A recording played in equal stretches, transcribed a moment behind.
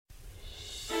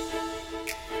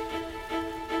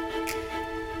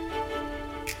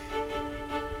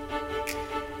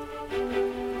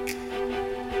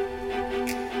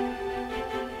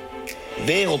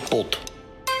Wereldpot.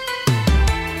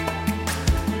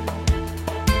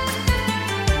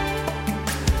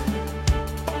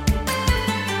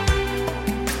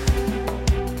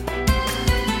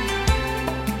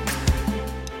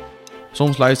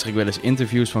 Soms luister ik wel eens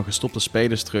interviews van gestopte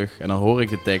spelers terug en dan hoor ik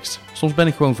de tekst. Soms ben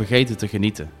ik gewoon vergeten te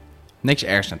genieten. Niks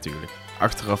ergs natuurlijk.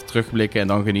 Achteraf terugblikken en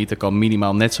dan genieten kan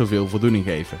minimaal net zoveel voldoening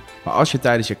geven. Maar als je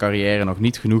tijdens je carrière nog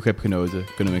niet genoeg hebt genoten,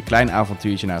 kunnen we een klein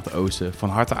avontuurtje naar het oosten van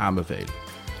harte aanbevelen.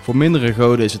 Voor mindere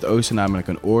goden is het oosten namelijk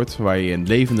een oord waar je een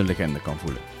levende legende kan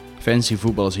voelen. Fancy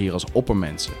voetballers hier als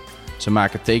oppermensen. Ze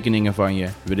maken tekeningen van je,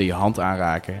 willen je hand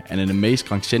aanraken en in de meest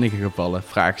krankzinnige gevallen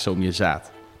vragen ze om je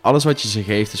zaad. Alles wat je ze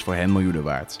geeft is voor hen miljoenen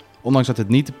waard. Ondanks dat het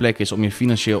niet de plek is om je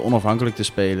financieel onafhankelijk te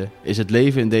spelen, is het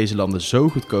leven in deze landen zo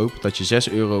goedkoop dat je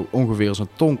 €6 ongeveer als een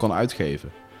ton kan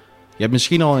uitgeven. Je hebt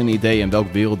misschien al een idee in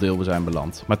welk werelddeel we zijn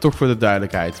beland, maar toch voor de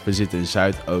duidelijkheid, we zitten in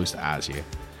Zuidoost-Azië.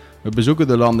 We bezoeken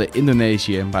de landen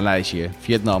Indonesië, Maleisië,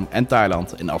 Vietnam en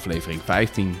Thailand in aflevering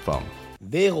 15 van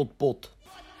Wereldpot.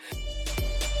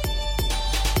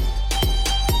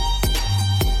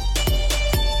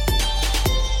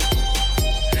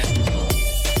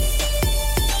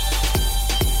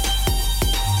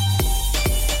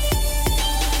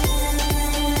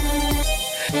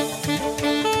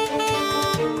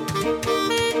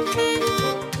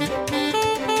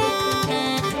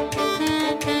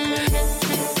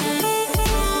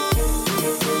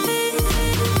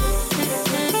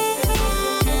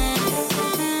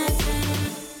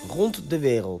 Rond de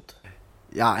wereld.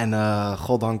 Ja, en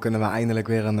goddank kunnen we eindelijk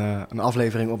weer een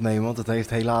aflevering opnemen. Want het heeft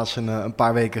helaas een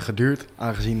paar weken geduurd.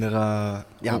 Aangezien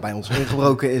er bij ons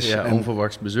ingebroken is. Ja, en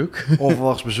onverwachts bezoek.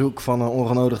 onverwachts bezoek van een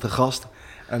ongenodigde gast.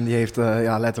 En die heeft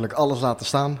letterlijk alles laten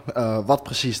staan. Wat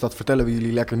precies, dat vertellen we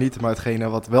jullie lekker niet. Maar hetgene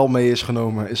wat wel mee is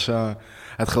genomen is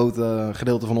het grote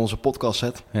gedeelte van onze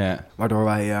podcastset. Ja. Waardoor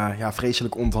wij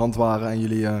vreselijk onthand waren en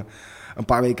jullie een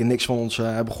paar weken niks van ons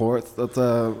hebben gehoord. Dat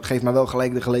geeft mij wel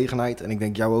gelijk de gelegenheid. En ik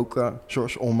denk jou ook,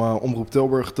 George, om Omroep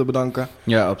Tilburg te bedanken.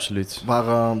 Ja, absoluut.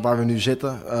 Waar we nu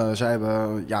zitten. Zij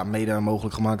hebben mede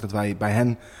mogelijk gemaakt dat wij bij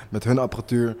hen met hun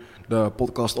apparatuur de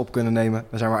podcast op kunnen nemen.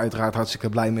 Daar zijn we uiteraard hartstikke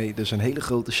blij mee. Dus een hele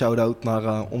grote shout-out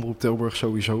naar Omroep Tilburg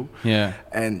sowieso. Ja.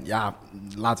 En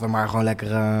laten we maar gewoon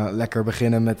lekker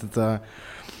beginnen met het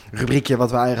rubriekje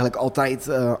wat we eigenlijk altijd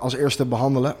als eerste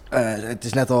behandelen. Het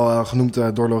is net al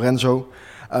genoemd door Lorenzo.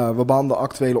 We behandelen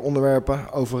actuele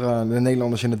onderwerpen over de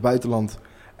Nederlanders in het buitenland.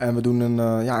 En we doen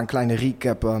een kleine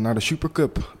recap naar de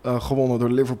Supercup. Gewonnen door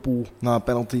Liverpool na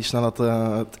penalties nadat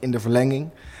het in de verlenging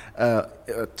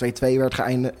 2-2 werd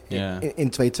geëindigd. Yeah. In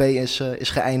 2-2 is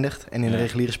geëindigd. En in de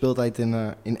reguliere speeltijd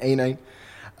in 1-1.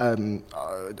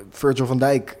 Virgil van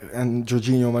Dijk en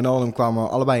Jorginho Wijnaldum kwamen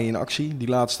allebei in actie. Die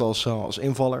laatste als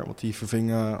invaller, want die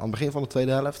verving aan het begin van de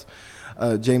tweede helft.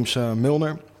 James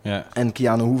Milner en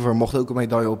Keanu Hoover mochten ook een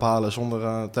medaille ophalen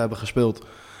zonder te hebben gespeeld.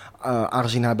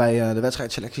 Aangezien hij bij de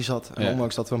wedstrijdselectie zat. En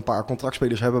ondanks dat we een paar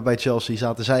contractspelers hebben bij Chelsea,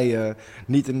 zaten zij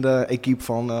niet in de equipe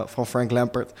van Frank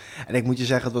Lampard. En ik moet je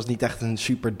zeggen, het was niet echt een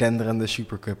super denderende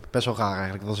Supercup. Best wel raar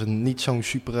eigenlijk. Het was niet zo'n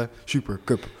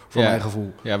Supercup voor mijn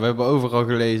gevoel. Ja, we hebben overal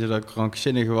gelezen dat het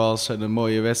krankzinnig was en een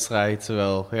mooie wedstrijd.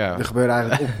 Terwijl, er gebeurde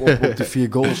eigenlijk op de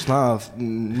 4 goals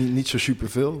niet zo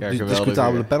superveel. Ja, die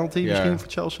discutabele penalty misschien voor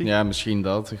Chelsea. Ja, misschien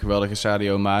dat. Een geweldige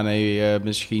Sadio Mane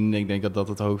misschien. Ik denk dat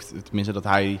het tenminste dat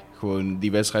hij gewoon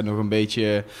die wedstrijd nog een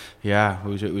beetje,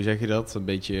 hoe zeg je dat? Een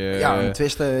beetje een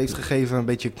twist heeft gegeven, een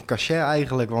beetje cachet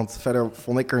eigenlijk. Want verder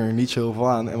vond ik er niet zo veel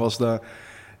aan. En was de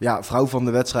vrouw van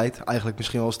de wedstrijd, eigenlijk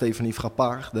misschien wel Stephanie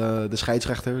Frappard, de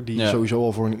scheidsrechter, die sowieso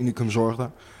al voor een unicum zorgde.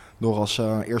 Door als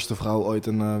eerste vrouw ooit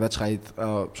een wedstrijd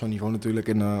op zo'n niveau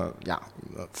natuurlijk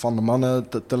van de mannen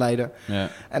te leiden. Ja.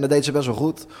 En dat deed ze best wel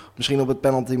goed. Misschien op het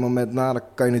penalty moment daar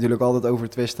kan je natuurlijk altijd over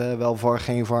twisten. Hè? Wel VAR,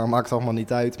 geen VAR, maakt allemaal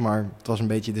niet uit. Maar het was een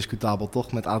beetje discutabel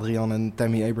toch, met Adrian en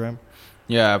Tammy Abraham.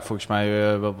 Ja, volgens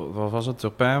mij, wat was het?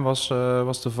 Turpin was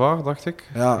de VAR, dacht ik.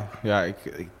 Ja. Ja,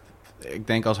 ik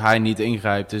denk als hij niet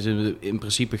ingrijpt, is in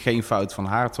principe geen fout van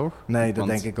haar, toch? Nee, dat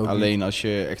denk ik ook alleen niet. Als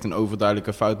je echt een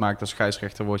overduidelijke fout maakt als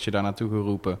scheidsrechter, word je daar naartoe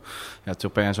geroepen. Ja,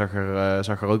 Turpin zag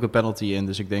er ook een penalty in,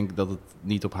 dus ik denk dat het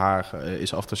niet op haar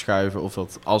is af te schuiven. Of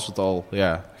dat als het al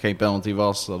geen penalty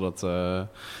was, dat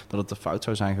het een fout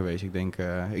zou zijn geweest.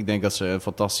 Ik denk dat ze een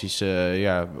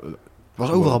fantastische...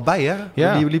 was overal bij, hè?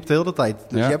 Ja. Die liep de hele tijd.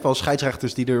 Dus je hebt wel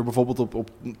scheidsrechters die er bijvoorbeeld op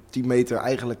 10 meter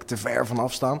eigenlijk te ver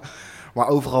vanaf staan. Maar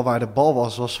overal waar de bal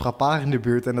was Frappard in de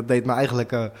buurt. En dat deed me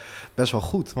eigenlijk best wel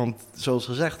goed. Want zoals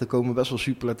gezegd, er komen best wel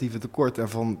superlatieve tekort. En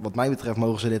van wat mij betreft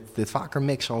mogen ze dit vaker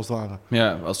mixen als het ware.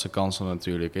 Ja, als de kans er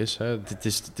natuurlijk is. Hè.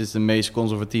 Het is de meest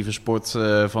conservatieve sport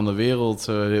van de wereld.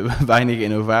 Weinig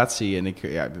innovatie. En ik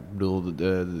bedoel,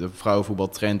 de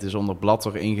vrouwenvoetbaltrend is onder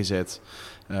Blatter ingezet.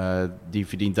 Die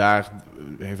verdient daar,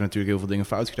 heeft natuurlijk heel veel dingen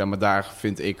fout gedaan, maar daar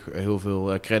vind ik heel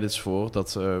veel credits voor.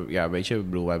 Dat, weet je, ik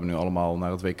bedoel, we hebben nu allemaal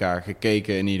naar het WK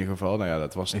gekeken in ieder geval. Nou ja,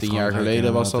 dat was 10 jaar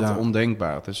geleden was dat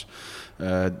ondenkbaar. Dus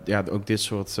ook dit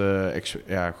soort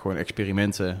gewoon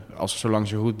experimenten, zolang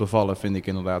ze goed bevallen, vind ik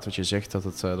inderdaad wat je zegt,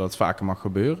 dat het vaker mag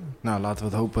gebeuren. Nou, laten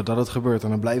we het hopen dat het gebeurt. En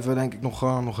dan blijven we denk ik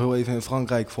nog heel even in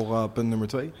Frankrijk voor punt nummer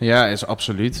 2. Ja, is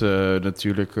absoluut.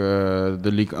 Natuurlijk, de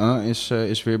Ligue 1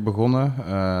 is weer begonnen.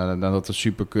 Nadat de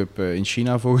Supercup in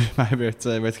China volgens mij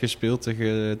werd gespeeld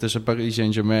tussen Paris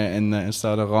Saint-Germain en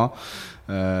Stade Reims.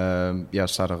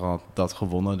 Stade Reims dat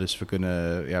gewonnen. Dus we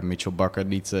kunnen Mitchell Bakker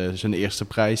niet zijn eerste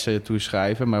prijs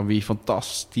toeschrijven. Maar wie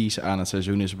fantastisch aan het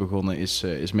seizoen is begonnen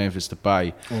is Memphis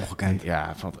Depay. Ongekend.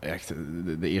 Ja, echt,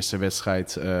 de eerste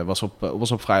wedstrijd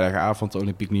was op vrijdagavond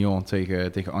Olympique Lyon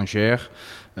tegen Angers.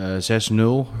 6-0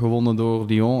 gewonnen door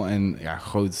Lyon. En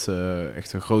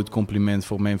echt een groot compliment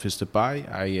voor Memphis Depay.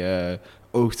 Hij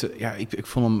oogde, ik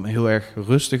vond hem heel erg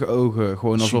rustig ogen.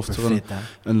 Gewoon alsof er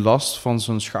een last van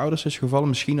zijn schouders is gevallen.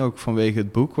 Misschien ook vanwege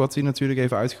het boek wat hij natuurlijk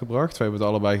heeft uitgebracht. We hebben het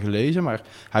allebei gelezen. Maar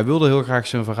hij wilde heel graag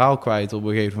zijn verhaal kwijt op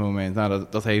een gegeven moment. Nou,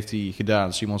 dat heeft hij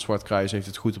gedaan. Simon Zwartkruis heeft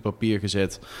het goed op papier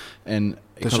gezet. En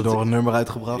tussendoor een nummer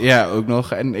uitgebracht. Ja, ook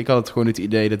nog. En ik had gewoon het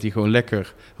idee dat hij gewoon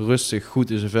lekker rustig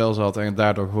goed in zijn vel zat en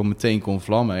daardoor gewoon meteen kon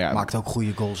vlammen. Ja, maakt ook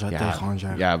goede goals tegen Angers.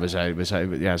 Ja, we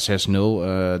zeiden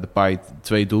 6-0. Depay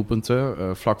 2 doelpunten.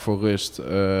 Vlak voor rust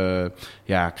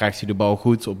krijgt hij de bal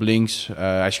goed op links.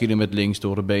 Hij schiet hem met links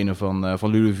door de benen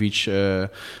van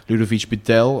Ludovic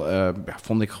Butel.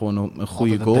 Vond ik gewoon een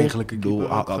goede goal. Een degelijke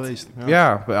keeper geweest.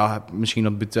 Misschien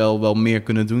had Butel wel meer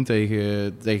kunnen doen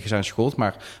tegen zijn schot,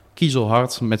 maar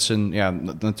kiezelhard met zijn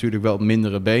natuurlijk wel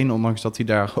mindere been, ondanks dat hij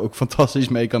daar ook fantastisch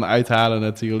mee kan uithalen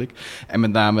natuurlijk. En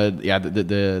met name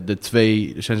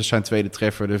zijn tweede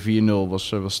treffer, de 4-0,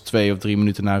 was 2 of 3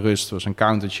 minuten na rust. Was een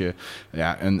countertje.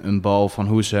 Ja, een bal van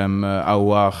Houssem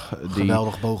Aouar.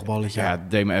 Geweldig boogballetje. Ja,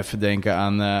 deed me even denken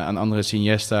aan Andres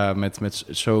Iniesta met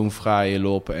zo'n fraaie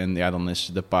loop. En dan is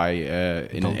Depay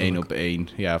in een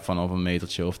 1-op-1. Ja, vanaf een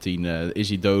metertje of 10 is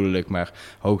hij dodelijk. Maar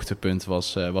hoogtepunt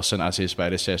was zijn assist bij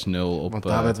de 6-0. Want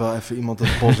daar werd wel even iemand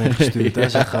het bos in gestuurd, hè?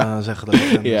 Zeggen dat.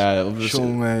 Ja, op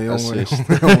jongen.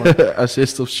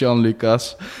 Assist op Jean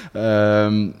Lucas.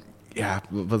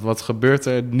 Wat gebeurt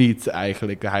er niet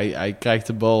eigenlijk? Hij krijgt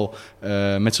de bal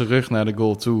met zijn rug naar de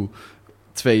goal toe.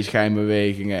 2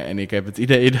 schijnbewegingen en ik heb het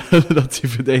idee dat die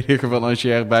verdediger van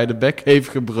Angers bij de bek heeft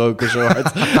gebroken zo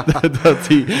hard dat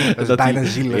hij... Dat is bijna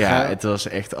zielig. Ja, het was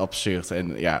echt absurd.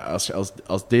 En ja,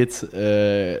 als dit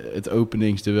het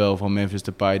openingsduel van Memphis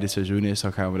Depay dit seizoen is,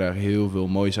 dan gaan we daar heel veel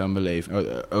moois aan beleven.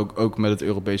 Ook met het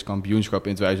Europees kampioenschap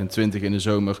in 2020 in de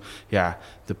zomer. Ja,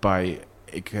 Depay...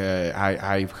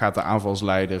 Hij gaat de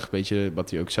aanvalsleider, weet je,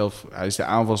 wat hij ook zelf... Hij is de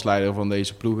aanvalsleider van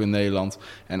deze ploeg in Nederland.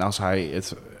 En als hij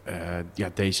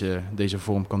deze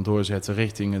vorm kan doorzetten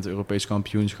richting het Europees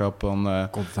kampioenschap, dan...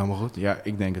 komt het helemaal goed? Ja,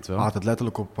 ik denk het wel. Hij had het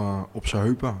letterlijk op zijn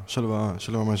heupen, zullen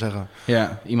we maar zeggen.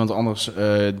 Ja, iemand anders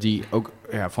die ook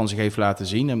van zich heeft laten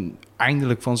zien... En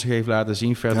eindelijk van zich heeft laten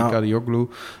zien, Ferdi Kadioglu.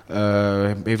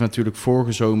 Heeft natuurlijk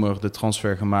vorige zomer de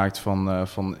transfer gemaakt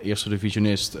van eerste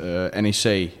divisionist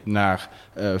NEC naar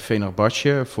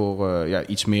Fenerbahce voor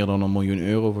iets meer dan €1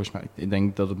 miljoen. Volgens mij, ik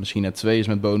denk dat het misschien net 2 is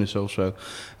met bonus of zo.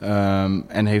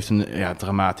 En heeft een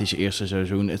dramatisch eerste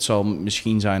seizoen. Het zal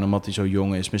misschien zijn omdat hij zo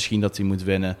jong is, misschien dat hij moet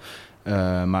wennen.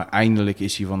 Maar eindelijk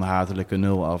is hij van de hatelijke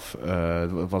 0 af.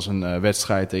 Het was een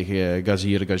wedstrijd tegen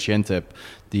Gazir Gaziantep,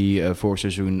 die vorig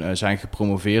seizoen zijn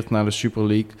gepromoveerd naar de Super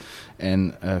League.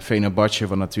 En Fenerbahce,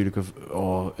 wat natuurlijk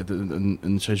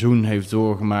een seizoen heeft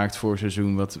doorgemaakt vorig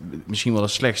seizoen, wat misschien wel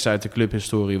het slechtste uit de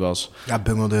clubhistorie was. Ja,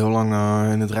 bungelde heel lang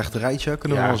in het rechte rijtje,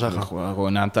 kunnen we wel zeggen.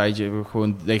 Gewoon na een tijdje,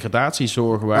 gewoon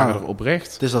degradatiezorgen waren er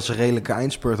oprecht. Het is dat ze redelijke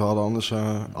eindspurt hadden, anders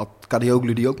had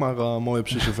Kadioglu die ook maar mooi op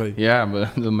zijn cv. Ja,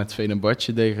 met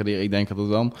Fenerbahce degraderen. Ik denk dat er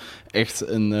dan echt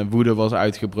een woede was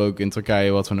uitgebroken in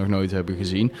Turkije, wat we nog nooit hebben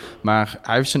gezien. Maar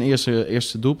hij heeft zijn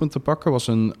eerste doelpunt te pakken, was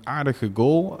een aardige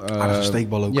goal. Aardige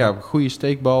steekbal ook. Ja, goede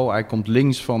steekbal. Hij komt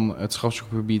links van het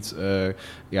strafschopgebied.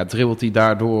 Dribbelt hij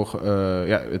daardoor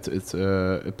het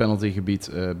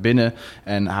penaltygebied binnen.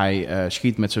 En hij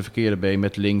schiet met zijn verkeerde been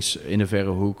met links in de verre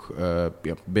hoek.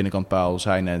 Binnenkant paal,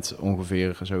 zij net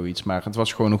ongeveer zoiets. Maar het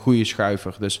was gewoon een goede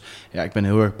schuiver. Dus ja, ik ben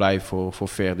heel erg blij voor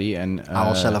Ferdy. En, hij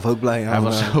was zelf ook blij. Hij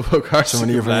was zelf ook hartstikke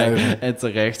manier van blij. juichen. En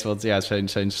terecht, want ja,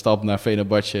 zijn stap naar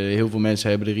Fenerbahce, heel veel mensen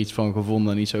hebben er iets van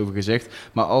gevonden en iets over gezegd.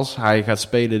 Maar als hij gaat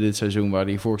spelen dit seizoen, waar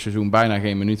hij vorig seizoen bijna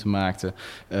geen minuten maakte,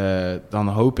 dan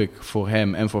hoop ik voor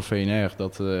hem en voor VNR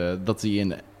dat hij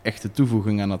een echte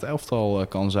toevoeging aan dat elftal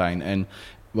kan zijn. En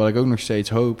wat ik ook nog steeds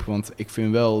hoop, want ik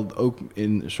vind wel, ook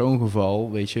in zo'n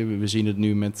geval, weet je, we zien het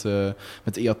nu met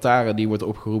Iatare, die wordt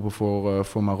opgeroepen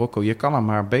voor Marokko. Je kan hem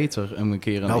maar beter een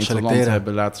keer een interland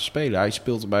hebben laten spelen. Hij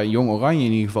speelt bij Jong Oranje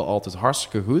in ieder geval altijd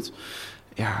hartstikke goed.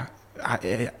 Ja,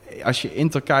 als je in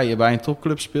Turkije bij een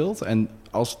topclub speelt en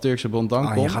als de Turkse bond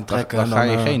dan komt, dan ga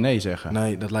je geen nee zeggen.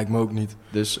 Nee, dat lijkt me ook niet.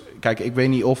 Dus kijk, ik weet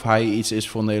niet of hij iets is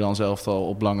voor Nederlands elftal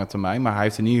op lange termijn, maar hij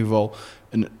heeft in ieder geval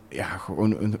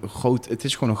het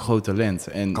is gewoon een groot talent.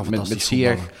 En met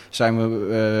Ziyech zijn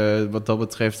we, wat dat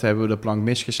betreft, hebben we de plank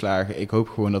misgeslagen. Ik hoop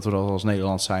gewoon dat we dat als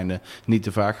Nederland zijnde niet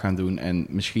te vaak gaan doen. En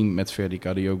misschien met Ferdi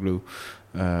Kadioglu,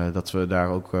 dat we daar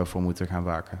ook voor moeten gaan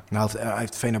waken. Nou, hij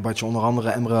heeft Fenerbahce onder andere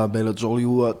Emre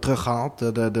Belözoğlu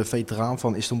teruggehaald. De veteraan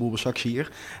van Istanbul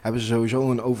Başakşehir. Hebben ze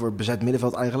sowieso een overbezet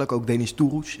middenveld eigenlijk. Ook Deniz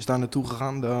Turuc is daar naartoe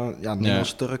gegaan. De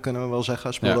Nederlandse Turk kunnen we wel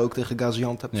zeggen. Speelde ook tegen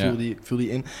Gaziantep, viel die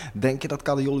in. Denk je dat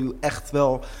Kadioglu echt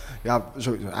wel... Ja,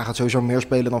 hij gaat sowieso meer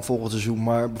spelen dan volgend seizoen.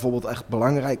 Maar bijvoorbeeld echt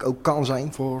belangrijk ook kan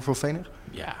zijn voor Fener?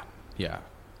 Ja.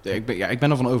 Ik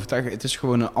ben ervan overtuigd. Het is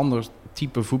gewoon een ander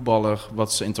type voetballer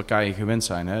wat ze in Turkije gewend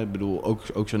zijn. Hè? Ik bedoel,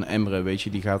 ook zo'n Emre, weet je,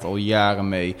 die gaat al jaren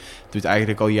mee. Doet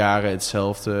eigenlijk al jaren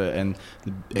hetzelfde. En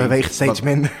beweegt steeds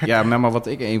minder. Ja, maar wat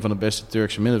ik een van de beste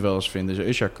Turkse middenvelders vind,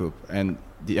 is Özyakup. En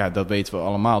dat weten we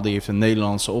allemaal. Die heeft een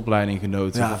Nederlandse opleiding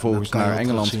genoten. Vervolgens naar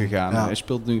Engeland gegaan. Ja. Hij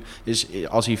speelt nu,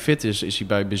 als hij fit is hij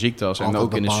bij Beşiktaş. En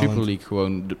ook in de Super League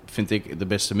gewoon, vind ik, de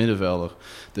beste middenvelder.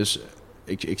 Dus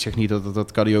ik zeg niet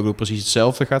dat Kadioglu precies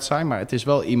hetzelfde gaat zijn, maar het is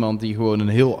wel iemand die gewoon een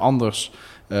heel andere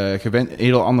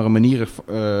manier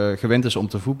gewend is om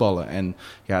te voetballen. En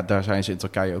ja, daar zijn ze in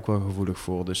Turkije ook wel gevoelig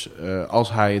voor. Dus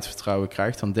als hij het vertrouwen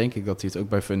krijgt, dan denk ik dat hij het ook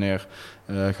bij Fener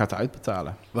gaat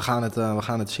uitbetalen. We gaan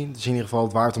het zien. Het is in ieder geval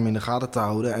het waard om in de gaten te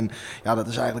houden. En ja, dat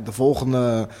is eigenlijk de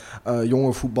volgende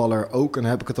jonge voetballer ook. En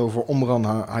dan heb ik het over Omran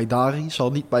Haydari.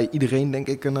 Zal niet bij iedereen, denk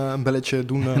ik, een belletje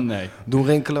doen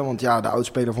rinkelen. Want ja, de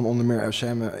oudspeler van onder meer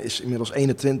FCM is inmiddels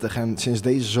 21. En sinds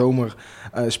deze zomer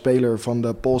speler van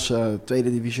de Poolse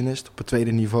tweede divisionist. Op het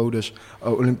tweede niveau dus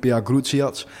Olympia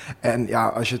Grudziądz. En ja,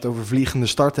 als je het over vliegende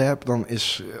starten hebt, dan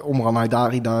is Omran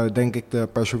Haydari daar denk ik de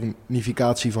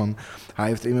personificatie van. Hij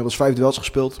heeft inmiddels 5 duels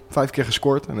gespeeld, 5 keer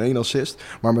gescoord en 1 assist.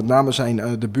 Maar met name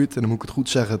zijn debuut, en dan moet ik het goed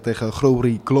zeggen, tegen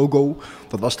Grori Klogo.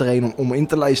 Dat was er een om in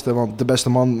te lijsten, want de beste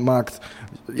man maakt,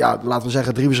 ja, laten we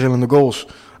zeggen, 3 verschillende goals.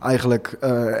 Eigenlijk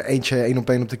eentje 1 op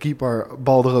 1 op de keeper,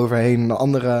 bal eroverheen. De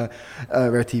andere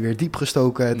werd hij weer diep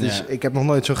gestoken. Ik heb nog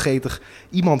nooit zo gretig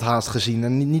iemand haast gezien.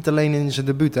 En niet alleen in zijn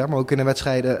debuut, hè, maar ook in de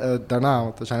wedstrijden daarna.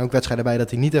 Want er zijn ook wedstrijden bij dat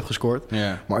hij niet heeft gescoord.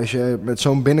 Ja. Maar als je met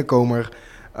zo'n binnenkomer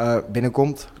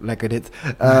binnenkomt, lekker dit,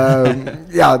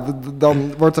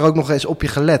 dan wordt er ook nog eens op je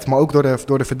gelet. Maar ook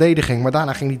door de verdediging. Maar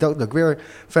daarna ging hij dodelijk weer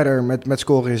verder met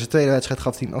scoren. In zijn tweede wedstrijd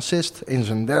gaf hij een assist. In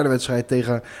zijn derde wedstrijd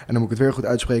tegen, en dan moet ik het weer goed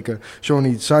uitspreken,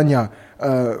 Johnny Sanja,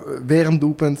 weer een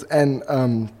doelpunt. En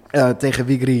tegen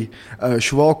Wigry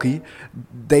Suwalki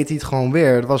deed hij het gewoon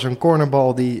weer. Het was een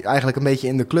cornerbal die eigenlijk een beetje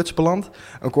in de kluts belandt.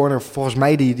 Een corner volgens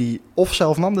mij die of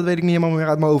zelf nam, dat weet ik niet helemaal meer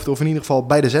uit mijn hoofd. Of in ieder geval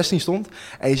bij de 16 stond.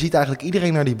 En je ziet eigenlijk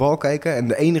iedereen naar die bal kijken. En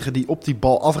de enige die op die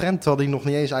bal afrent, terwijl die nog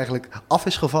niet eens eigenlijk af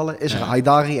is gevallen, is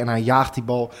Haydari. En hij jaagt die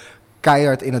bal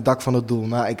keihard in het dak van het doel.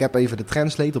 Nou, ik heb even de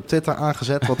translate op Twitter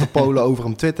aangezet, wat de Polen over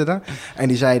hem twitterden. En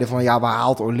die zeiden van, ja, waar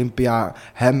haalt Olympia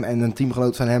hem en een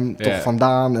teamgenoot van hem toch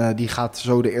vandaan? Die gaat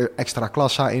zo de extra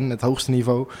klassa in, het hoogste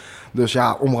niveau. Dus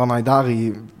ja, Omran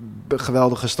Haydari,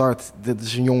 geweldige start. Dit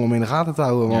is een jongen om in de gaten te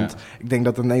houden. Want ik denk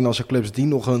dat de Nederlandse clubs die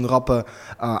nog een rappe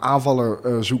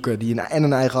aanvaller zoeken, die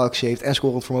een eigen actie heeft en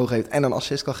scorend vermogen heeft en een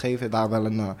assist kan geven, daar wel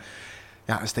een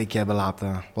steekje hebben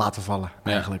laten vallen,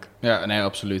 eigenlijk. Ja, nee,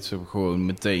 absoluut. Gewoon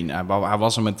meteen. Hij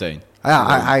was er meteen.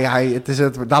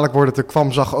 Dadelijk wordt het een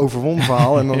kwamzag overwonnen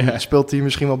verhaal. En dan speelt hij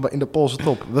misschien wel in de Poolse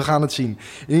top. We gaan het zien.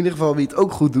 In ieder geval wie het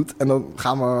ook goed doet. En dan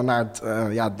gaan we naar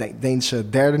het Deense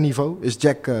derde niveau. Is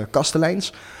Jack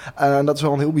Kasteleins. Dat is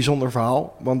wel een heel bijzonder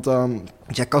verhaal. Want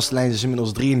Jack Kasteleins is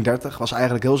inmiddels 33. Was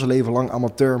eigenlijk heel zijn leven lang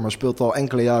amateur. Maar speelt al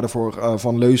enkele jaren voor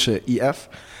Van Leusen IF.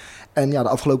 En ja, de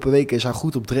afgelopen weken is hij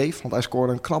goed op dreef. Want hij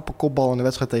scoorde een knappe kopbal in de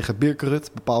wedstrijd tegen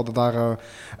Birkerud. Bepaalde daar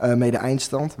mee de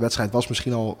eindstand. De wedstrijd was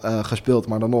misschien al gespeeld,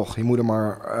 maar dan nog. Je moet er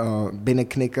maar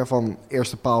binnenknikken van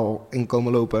eerste paal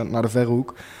inkomen lopen naar de verre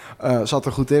hoek. Zat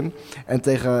er goed in. En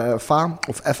tegen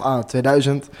FA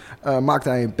 2000 maakte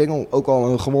hij een pingel. Ook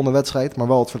al een gewonnen wedstrijd, maar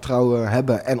wel het vertrouwen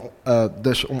hebben. En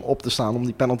dus om op te staan, om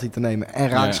die penalty te nemen en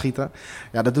raakschieten.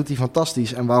 Ja, dat doet hij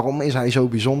fantastisch. En waarom is hij zo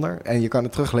bijzonder? En je kan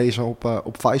het teruglezen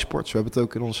op Vicesports. We hebben het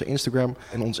ook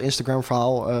in ons Instagram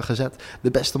verhaal gezet.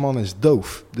 De beste man is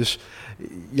doof. Dus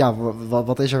ja,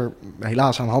 wat is er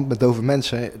helaas aan de hand met dove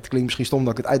mensen? Het klinkt misschien stom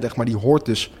dat ik het uitleg, maar die hoort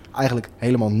dus eigenlijk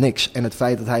helemaal niks. En het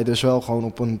feit dat hij dus wel gewoon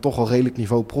op een toch wel redelijk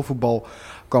niveau profvoetbal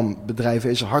kan bedrijven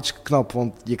is hartstikke knap.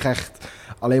 Want je krijgt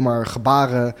alleen maar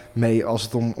gebaren mee als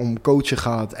het om coachen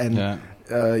gaat. En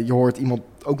je hoort iemand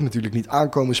ook natuurlijk niet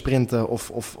aankomen sprinten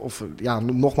of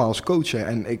nogmaals coachen.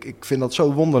 En ik vind dat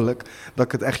zo wonderlijk dat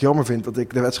ik het echt jammer vind dat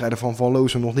ik de wedstrijden van Van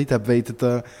Loozen nog niet heb weten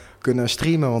te kunnen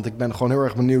streamen. Want ik ben gewoon heel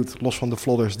erg benieuwd, los van de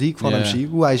flodders die ik van hem zie,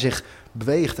 hoe hij zich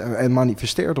beweegt en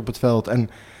manifesteert op het veld. En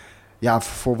ja,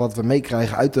 voor wat we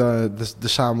meekrijgen uit de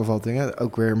samenvattingen,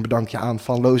 ook weer een bedankje aan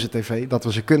Van Loozen TV, dat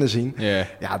we ze kunnen zien. Yeah.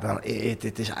 Ja,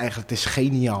 het is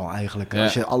geniaal eigenlijk.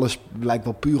 Als je alles lijkt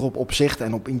wel puur op zicht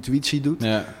en op intuïtie doet,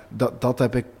 dat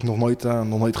heb ik nog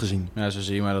nooit gezien. Ja, zo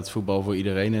zie je maar dat voetbal voor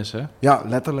iedereen is, hè? Ja,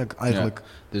 letterlijk eigenlijk.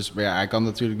 Ja. Dus maar hij kan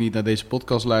natuurlijk niet naar deze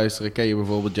podcast luisteren. Ken je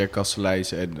bijvoorbeeld Jack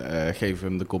Kasteleins en geef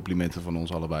hem de complimenten van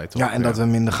ons allebei, toch? Ja, en dat we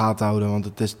hem in de gaten houden, want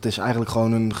het is eigenlijk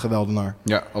gewoon een geweldenaar.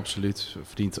 Ja, absoluut.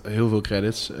 Verdient heel veel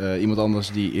credits. Iemand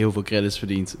anders die heel veel credits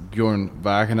verdient, Bjorn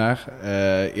Wagenaar.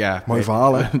 Mooi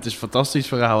verhaal, hè? Het is een fantastisch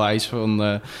verhaal.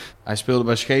 Hij speelde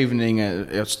bij Scheveningen.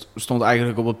 Het stond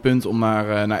eigenlijk op het punt om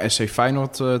naar SC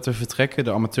Feyenoord te vertrekken.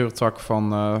 De amateurtak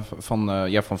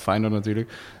van Feyenoord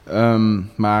natuurlijk.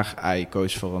 Maar hij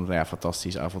koos voor een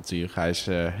fantastisch avontuur. Hij is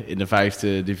in de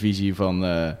 5e divisie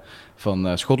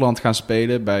van Schotland gaan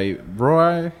spelen bij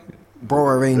Borough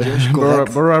Rangers,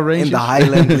 Borough Rangers. In de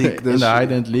Highland League. Dus in de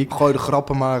Highland League. Gooi de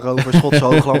grappen maar over Schotse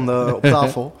hooglanden op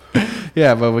tafel.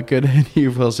 Ja, maar we kunnen in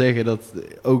ieder geval zeggen dat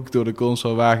ook door de komst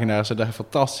van Wagenaar ze daar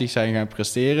fantastisch zijn gaan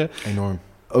presteren. Enorm.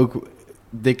 Ook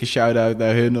dikke shout-out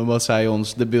naar hun, omdat zij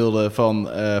ons de beelden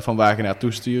van Wagenaar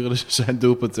toesturen. Dus zijn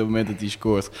doelpunt op het moment dat hij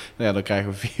scoort, dan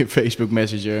krijgen we via Facebook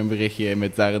Messenger een berichtje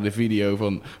met daar de video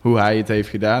van hoe hij het heeft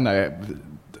gedaan.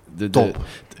 Top.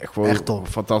 Gewoon echt top.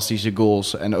 Fantastische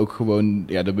goals. En ook gewoon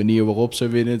de manier waarop ze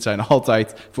winnen. Het zijn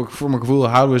altijd, voor mijn gevoel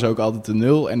houden we ze ook altijd de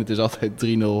 0. En het is altijd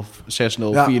 3-0,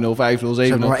 6-0, 4-0, 5-0, 7-0. Ze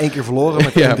hebben maar 1 keer verloren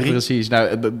met 1-3. Ja, precies. Nou,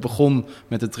 het begon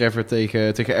met de treffer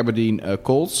tegen Aberdeen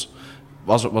Colts.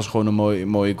 Was gewoon een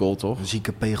mooie goal, toch? Een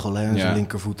zieke pegel en zijn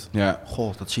linkervoet. Ja.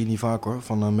 Goh, dat zie je niet vaak hoor.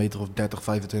 Van een meter of 30,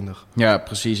 25. Ja,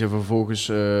 precies. En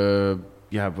vervolgens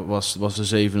was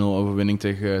de 7-0 overwinning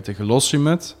tegen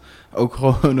Lossiemut. Ook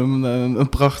gewoon een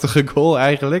prachtige goal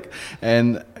eigenlijk.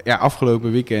 En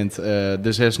afgelopen weekend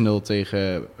de 6-0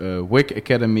 tegen Wick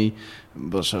Academy.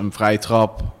 Was een vrije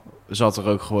trap. Zat er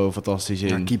ook gewoon fantastisch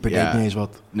in. Ja, keeper deed niet eens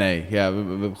wat. Nee,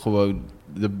 we gewoon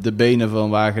de benen van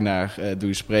Wagenaar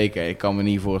doen spreken. Ik kan me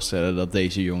niet voorstellen dat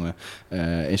deze jongen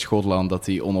in Schotland dat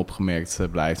hij onopgemerkt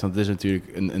blijft. Want het is natuurlijk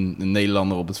een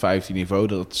Nederlander op het 15e niveau.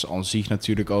 Dat is aan zich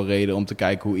natuurlijk al reden om te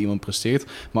kijken hoe iemand presteert.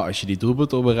 Maar als je die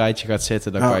doelpunt op een rijtje gaat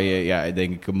zetten, dan kan je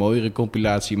denk ik een mooiere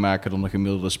compilatie maken dan een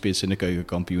gemiddelde spits in de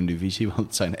keukenkampioen-divisie. Want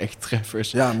het zijn echt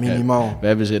treffers. Ja, minimaal. We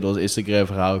hebben ze in ons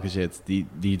Instagram-verhaal gezet.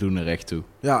 Die doen er echt toe.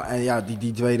 Ja, en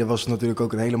die tweede was natuurlijk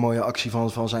ook een hele mooie actie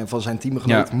van zijn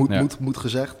teamgenoot. Moet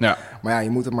gezegd. Ja. Maar je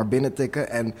moet het maar binnen tikken.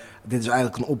 En dit is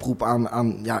eigenlijk een oproep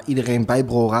aan iedereen bij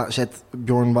Brora. Zet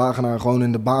Bjorn Wagenaar gewoon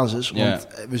in de basis. Want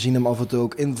we zien hem af en toe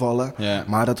ook invallen. Ja.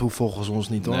 Maar dat hoeft volgens ons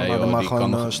niet hoor. Laat hem maar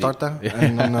gewoon starten.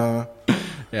 En dan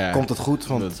komt het goed.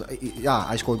 Want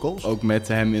hij scoort goals. Ook met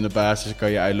hem in de basis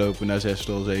kan je uitlopen naar 6-0,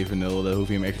 7-0. Daar hoef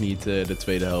je hem echt niet de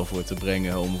tweede helft voor te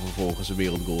brengen. Om vervolgens de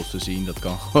wereldgoals te zien. Dat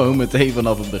kan gewoon meteen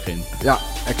vanaf het begin. Ja,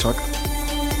 exact.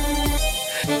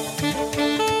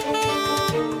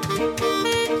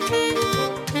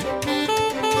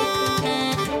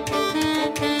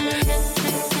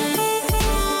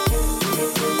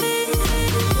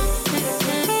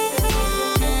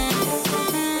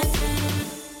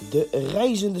 De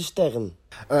reizende sterren.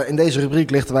 In deze rubriek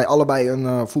lichten wij allebei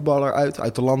een voetballer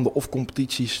uit de landen of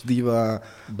competities die we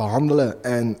behandelen.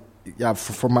 En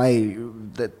voor mij,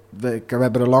 we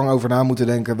hebben er lang over na moeten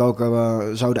denken welke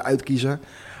we zouden uitkiezen.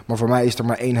 Maar voor mij is er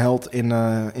maar één held in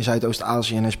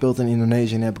Zuidoost-Azië en hij speelt in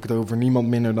Indonesië. En dan heb ik het over niemand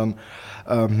minder dan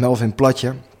Melvin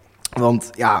Platje. Want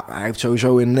hij heeft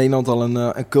sowieso in Nederland al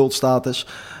een cultstatus.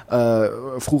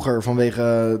 Vroeger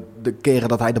vanwege de keren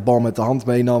dat hij de bal met de hand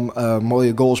meenam,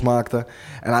 mooie goals maakte.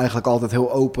 En eigenlijk altijd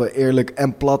heel open, eerlijk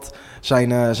en plat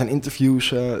zijn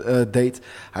interviews deed.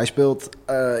 Hij speelt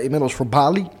inmiddels voor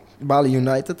Bali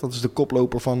United. Dat is de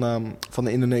koploper van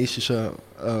de Indonesische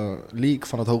league,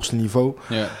 van het hoogste niveau.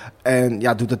 Ja. En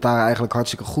ja, doet het daar eigenlijk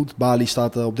hartstikke goed. Bali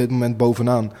staat op dit moment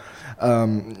bovenaan.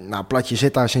 Platje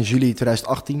zit daar sinds juli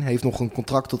 2018. Heeft nog een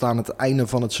contract tot aan het einde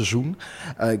van het seizoen.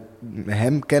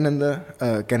 Hem kennende,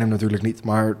 ken hem natuurlijk niet,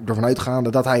 maar ervan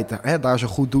uitgaande dat hij het daar zo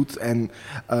goed doet. En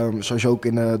zoals je ook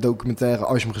in de documentaire,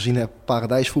 als je hem gezien hebt,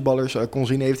 Paradijsvoetballers kon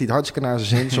zien, heeft hij het hartstikke naar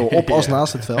zijn zin. Zo op als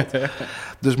naast het veld.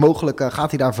 Dus mogelijk gaat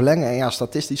hij daar verlengen. En ja,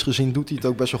 statistisch gezien doet hij het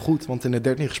ook best wel goed. Want in de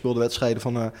 13 gespeelde wedstrijden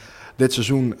van dit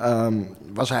seizoen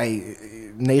was hij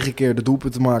 9 keer de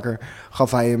doelpuntenmaker.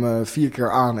 Gaf hij hem 4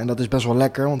 keer aan. En dat is best wel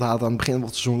lekker, want hij had aan het begin van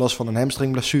het seizoen last van een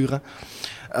hamstringblessure.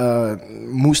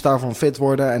 Moest daarvan fit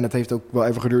worden. En het heeft ook wel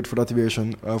even geduurd voordat hij weer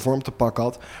zijn vorm te pakken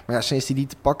had. Maar ja, sinds hij die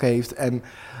te pakken heeft en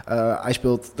hij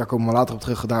speelt, daar komen we later op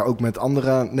terug, daar ook met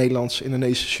andere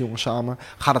Nederlands-Indonesische jongens samen,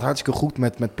 gaat het hartstikke goed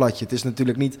met Platje. Het is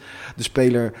natuurlijk niet de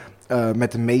speler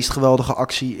met de meest geweldige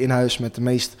actie in huis, met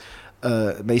de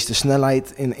meeste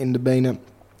snelheid in de benen,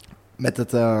 met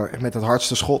het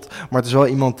hardste schot. Maar het is wel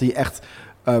iemand die echt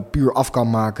puur af kan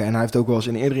maken. En hij heeft ook wel eens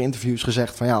in eerdere interviews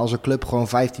gezegd van ja, als een club gewoon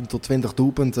 15 tot 20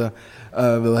 doelpunten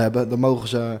wil hebben, dan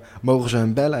mogen ze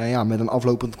hem bellen. En ja, met een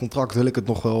aflopend contract wil ik het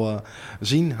nog wel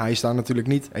zien. Hij is daar natuurlijk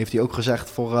niet, heeft hij ook gezegd,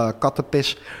 voor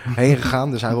kattenpis heen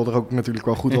gegaan. Dus hij wil er ook natuurlijk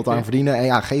wel goed wat aan verdienen. En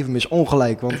ja, geef hem eens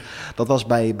ongelijk, want dat was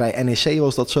bij NEC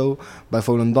was dat zo. Bij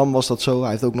Volendam was dat zo. Hij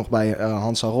heeft ook nog bij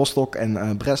Hansa Rostock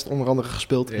en Brest onder andere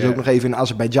gespeeld. Hij is ook nog even in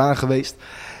Azerbeidzjan geweest.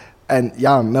 En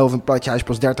ja, Melvin Platje, hij is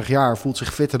pas 30 jaar, voelt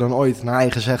zich fitter dan ooit, naar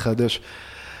eigen zeggen. Dus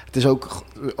het is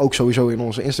ook sowieso in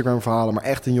onze Instagram-verhalen, maar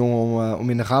echt een jongen om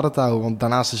in de gaten te houden. Want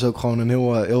daarnaast is hij ook gewoon een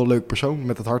heel leuk persoon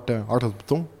met het hart op de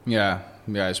tong. Ja,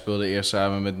 hij speelde eerst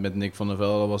samen met Nick van der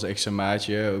Velde, dat was echt zijn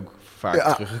maatje. Ook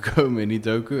vaak teruggekomen in die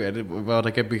docu. En wat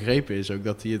ik heb begrepen is ook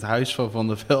dat hij het huis van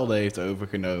der Velde heeft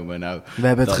overgenomen. Nou, we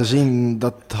hebben het gezien,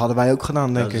 dat hadden wij ook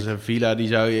gedaan, denk ik. Dat is een villa, die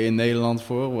zou je in Nederland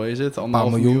voor, wat is het? 1,5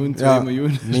 miljoen, 2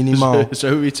 miljoen? Minimaal.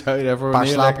 Zoiets zou je daarvoor een paar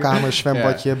slaapkamers,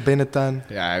 zwembadje, binnentuin,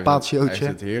 patiootje. Hij heeft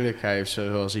het heerlijk. Hij heeft,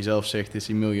 zoals hij zelf zegt, is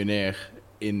hij miljonair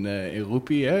in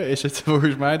roepie, hè? Is het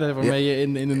volgens mij waarmee je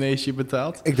in Indonesië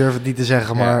betaalt? Ik durf het niet te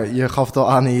zeggen, maar je gaf het al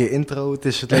aan in je intro.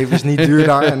 Het leven is niet duur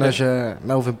daar. En als je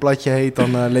Melvin Platje heet,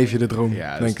 dan leef je de droom, ja,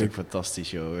 dat denk is natuurlijk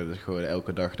fantastisch, joh. Dus gewoon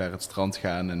elke dag naar het strand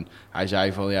gaan. En hij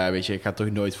zei van, ja, weet je, ik ga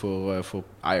toch nooit voor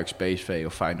Ajax, PSV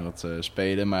of Feyenoord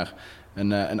spelen, maar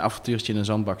een avontuurtje in een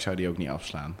zandbak zou die ook niet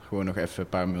afslaan. Gewoon nog even een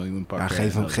paar miljoen pakken.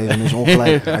 Ja, geef hem eens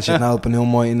ongelijk. Hij zit nou op een heel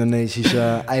mooi Indonesisch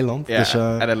eiland. Ja, dus,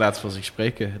 en hij laat van zich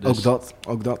spreken. Dus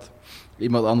ook dat.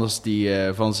 Iemand anders die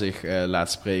van zich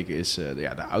laat spreken is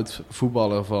de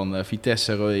oud-voetballer van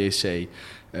Vitesse, Rode JC,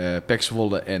 PEC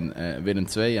Zwolle en Willem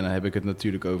II. En dan heb ik het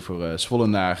natuurlijk over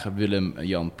Zwollenaar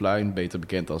Willem-Jan Pluijn, beter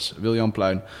bekend als Wiljan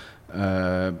Pluijn.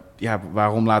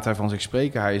 Waarom laat hij van zich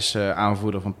spreken? Hij is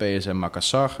aanvoerder van PSM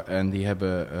Makassar. En die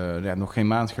hebben nog geen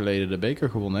maand geleden de beker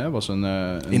gewonnen. Hè? Was in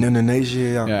Indonesië,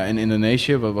 ja. Ja, in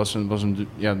Indonesië was een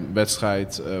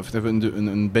wedstrijd,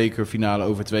 een bekerfinale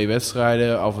over 2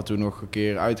 wedstrijden. Af en toe nog een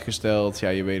keer uitgesteld. Ja,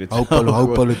 je weet het.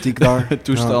 Hoop politiek daar.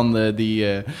 Toestanden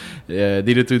die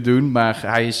ertoe doen. Maar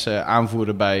hij is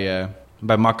aanvoerder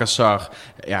bij Makassar.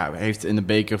 Ja, heeft in de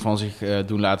beker van zich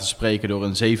doen laten spreken door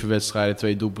in 7 wedstrijden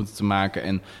 2 doelpunten te maken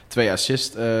en 2 assists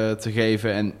te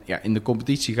geven. En ja, in de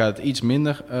competitie gaat het iets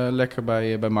minder lekker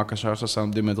bij Makassar. Ze staan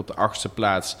op dit moment op de 8e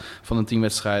plaats van de 10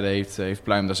 wedstrijden. Heeft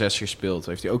Pluim daar 6 gespeeld.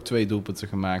 Heeft hij ook 2 doelpunten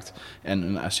gemaakt en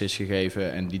een assist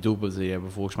gegeven. En die doelpunten die hebben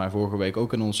we volgens mij vorige week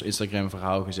ook in ons Instagram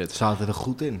verhaal gezet. Zaten er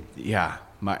goed in. Ja,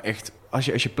 maar echt, als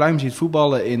je Pluim ziet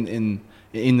voetballen in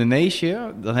Indonesië,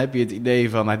 dan heb je het idee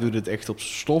van hij doet het echt op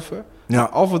stoffen. Ja.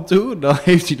 Af en toe, dan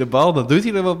heeft hij de bal, dan doet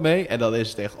hij er wat mee. En dan is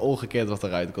het echt ongekend wat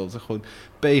eruit komt. Gewoon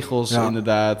pegels,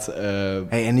 inderdaad.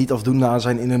 En niet afdoende aan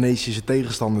zijn Indonesische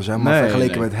tegenstanders. Hè? Maar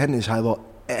vergeleken met hen is hij wel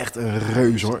echt een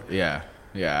reus, hoor.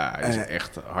 Ja, hij is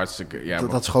echt hartstikke... Ja,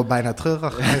 dat is gewoon bijna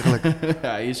treurig, eigenlijk.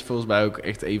 Ja, hij is volgens mij ook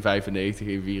echt 1,95,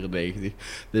 1,94.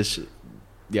 Dus...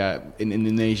 Ja, in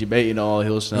Indonesië ben je dan al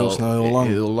heel snel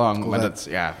heel lang. Maar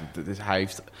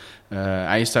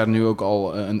hij is daar nu ook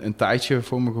al een tijdje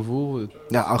voor mijn gevoel.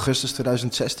 Ja, augustus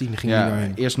 2016 ging hij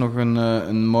daarheen. Eerst nog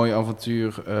een mooi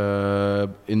avontuur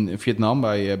in Vietnam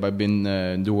bij Bin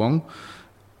Duong.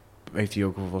 Heeft hij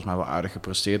ook volgens mij wel aardig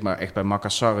gepresteerd. Maar echt bij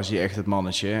Makassar is hij echt het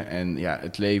mannetje. En ja,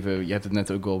 het leven, je hebt het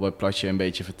net ook al bij Platje een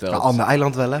beetje verteld. Ja, ander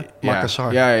eiland wel, hè?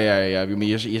 Makassar. Ja.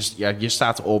 Maar je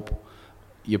staat op.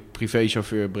 je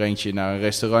privéchauffeur brengt je naar een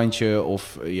restaurantje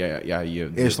of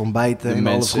eerst ontbijten de en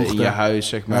mensen in je huis,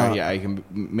 zeg maar, je eigen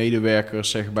medewerkers,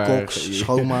 zeg maar, koks,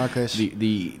 schoonmakers,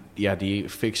 die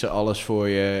fixen alles voor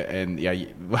je. En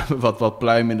wat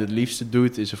Pluim in het liefste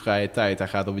doet is zijn vrije tijd. Hij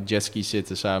gaat op een jetski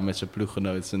zitten samen met zijn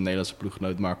ploeggenoot, zijn Nederlandse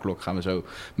ploeggenoot Mark Klok, gaan we zo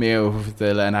meer over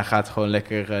vertellen. En hij gaat gewoon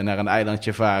lekker naar een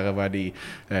eilandje varen waar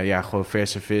hij gewoon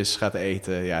verse vis gaat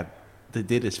eten. Ja,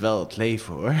 dit is wel het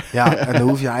leven, hoor. Ja, en dan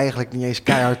hoef je eigenlijk niet eens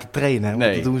keihard te trainen. Want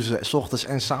Nee. dat doen ze 's ochtends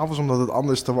en 's avonds, omdat het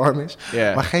anders te warm is.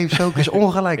 Ja. Maar geef ze ook eens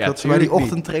ongelijk Ja, dat ze bij die tuurlijk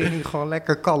niet. ochtendtraining gewoon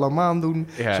lekker kalm aan doen.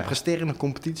 Ja. Ze presteren in een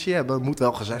competitie hebben. Moet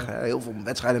wel gezegd, heel veel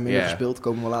wedstrijden minder Ja. gespeeld.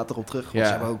 Komen we later op terug. Want Ja.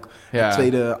 ze hebben ook Ja. het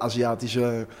tweede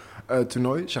Aziatische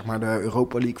toernooi. Zeg maar de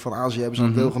Europa League van Azië hebben ze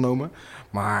ook deelgenomen.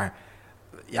 Maar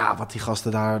ja, wat die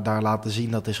gasten daar laten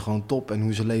zien, dat is gewoon top. En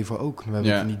hoe ze leven ook. We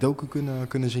hebben het in die docu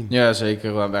kunnen zien. Ja,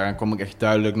 zeker. Daaraan kom ik echt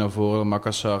duidelijk naar voren.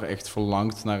 Makassar echt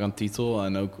verlangt naar een titel.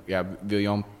 En ook,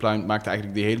 William Pluim maakte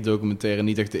eigenlijk die hele documentaire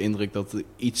niet echt de indruk dat het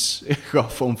iets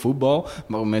gaf om voetbal. Maar op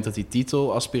het moment dat die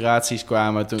titelaspiraties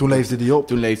kwamen... Toen leefde hij op.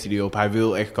 Toen leefde hij op. Hij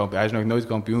wil echt kampioen. Hij is nog nooit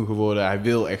kampioen geworden. Hij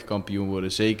wil echt kampioen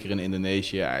worden. Zeker in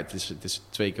Indonesië. Ja, het is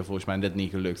 2 keer volgens mij net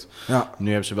niet gelukt. Ja. Nu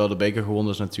hebben ze wel de beker gewonnen.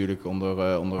 Dus natuurlijk onder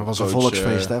Het was coach, een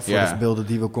volksfeest voor de beelden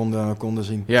die we konden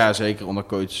zien. Ja, zeker. Onder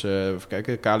coach, even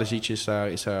kijken, Kalisic is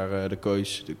daar de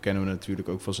coach. Dat kennen we natuurlijk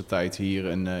ook van zijn tijd hier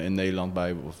in Nederland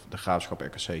bij of de Graafschap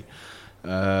RKC.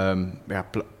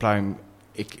 Pluim...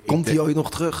 Komt hij ooit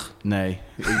nog terug? Nee,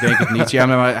 ik denk het niet. Ja,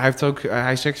 maar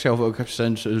hij zegt zelf ook,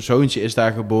 zijn zoontje is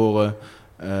daar geboren.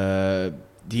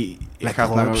 Die Lekker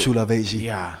gaat naar op Sulawesi.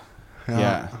 Ja.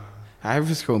 Hij heeft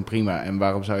het gewoon prima. En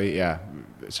waarom zou je...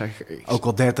 Ook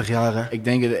al 30 jaar, hè? Ik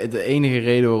denk de enige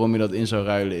reden waarom je dat in zou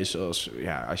ruilen is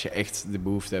als je echt de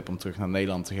behoefte hebt om terug naar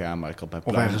Nederland te gaan. Maar ik had bij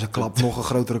Of ergens nog een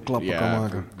grotere klap kan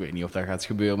maken. Ik weet niet of dat gaat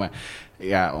gebeuren. Maar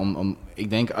ja, ik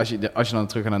denk als je dan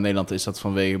terug gaat naar Nederland, is dat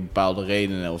vanwege bepaalde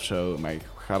redenen of zo. Maar ik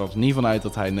ga er niet vanuit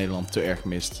dat hij Nederland te erg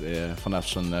mist vanaf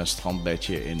zijn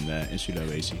strandbedje in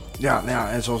Sulawesi. Ja,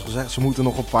 en zoals gezegd, ze moeten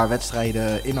nog een paar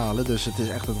wedstrijden inhalen. Dus het is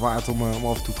echt het waard om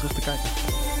af en toe terug te kijken.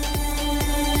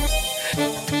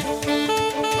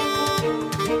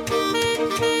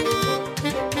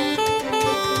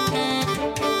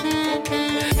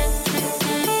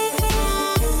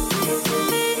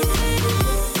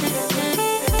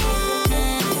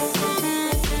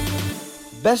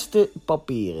 Beste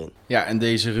papieren. Ja, in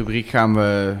deze rubriek gaan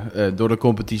we door de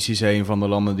competities heen van de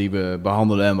landen die we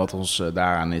behandelen en wat ons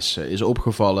daaraan is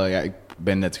opgevallen. Ja, ik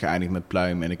ben net geëindigd met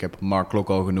Pluim en ik heb Mark Klok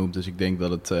al genoemd. Dus ik denk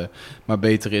dat het maar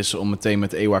beter is om meteen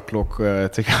met Ewa Klok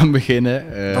te gaan beginnen.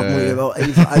 Dat moet je wel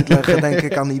even uitleggen, denk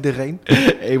ik, aan iedereen.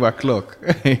 Ewa Klok.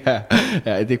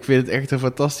 ja, ik vind het echt een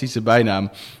fantastische bijnaam.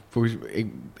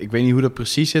 Ik weet niet hoe dat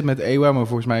precies zit met Ewa, maar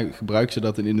volgens mij gebruiken ze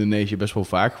dat in Indonesië best wel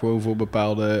vaak. Gewoon voor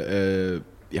bepaalde...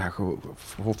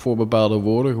 voor bepaalde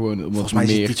woorden. Gewoon om volgens mij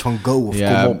is het iets van go of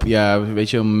kom op. Ja, weet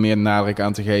je, om meer nadruk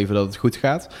aan te geven dat het goed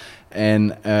gaat.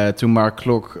 En toen Mark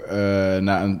Klok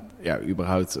na een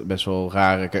überhaupt best wel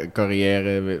rare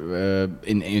carrière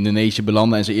in Indonesië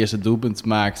belandde en zijn eerste doelpunt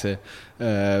maakte,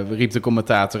 riep de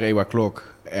commentator Ewa Klok.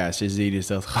 Ja, sindsdien is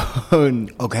dat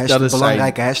gewoon... Ook een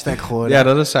belangrijke hashtag geworden. Ja,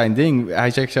 dat is zijn ding.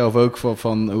 Hij zegt zelf ook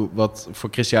van wat voor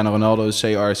Cristiano Ronaldo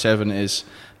CR7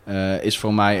 is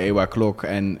voor mij Ewa Klok.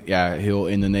 En ja, heel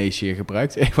Indonesië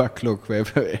gebruikt Ewa Klok. We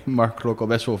hebben Mark Klok al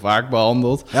best wel vaak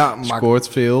behandeld. Ja, scoort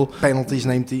veel. Penalties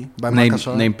neemt hij bij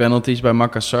Makassar. Neemt penalties bij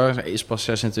Makassar. Hij is pas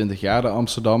 26 jaar, de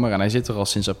Amsterdammer. En hij zit er al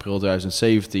sinds april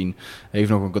 2017. Heeft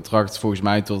nog een contract volgens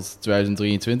mij tot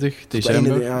 2023,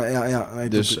 december. Ja.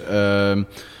 Dus...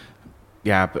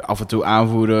 af en toe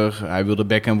aanvoerder. Hij wil de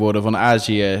Beckham worden van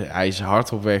Azië. Hij is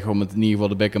hard op weg om het in ieder geval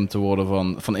de Beckham te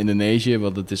worden van Indonesië.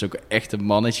 Want het is ook echt een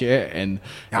mannetje. En,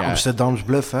 Amsterdams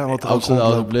bluff, hè?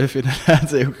 Amsterdams bluff,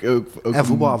 inderdaad. Ook en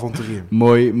voetbalavonturier.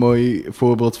 Mooi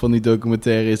voorbeeld van die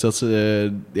documentaire is dat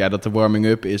dat de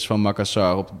warming-up is van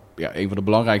Makassar op een van de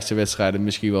belangrijkste wedstrijden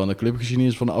misschien wel in de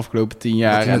clubgeschiedenis van de afgelopen 10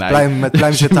 jaar. Met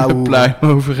Pluim zit houden. Pluim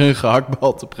over een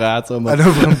gehaktbal te praten. En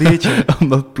over een biertje.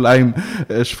 Omdat Pluim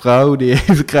is vrouw, die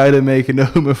heeft kruiden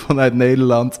meegenomen vanuit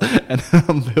Nederland. En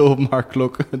dan wil Mark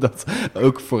Klok dat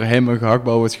ook voor hem een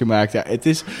gehaktbal wordt gemaakt. Ja, het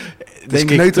is...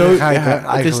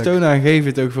 Het is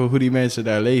toonaangevend ook voor hoe die mensen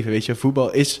daar leven. Weet je,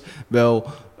 voetbal is wel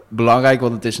belangrijk,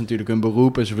 want het is natuurlijk een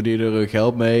beroep en ze verdienen er hun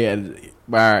geld mee.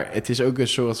 Maar het is ook een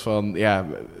soort van,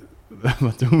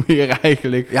 wat doen we hier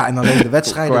eigenlijk? Ja, en alleen de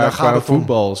wedstrijden, daar gaat qua het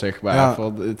voetbal, zeg maar.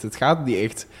 Ja. Het gaat niet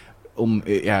echt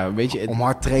Om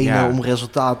hard trainen, om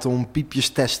resultaten, om piepjes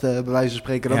testen, bij wijze van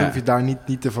spreken. Dat hoef je daar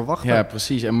niet te verwachten. Ja,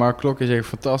 precies. En Mark Klok is echt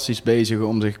fantastisch bezig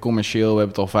om zich commercieel, we hebben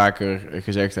het al vaker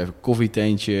gezegd, even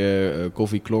koffieteentje,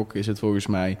 koffieklok is het volgens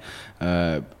mij.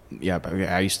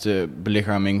 Hij is de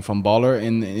belichaming van Baller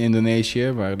in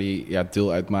Indonesië, waar hij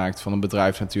deel uitmaakt van een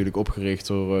bedrijf natuurlijk opgericht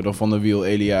door Van der Wiel,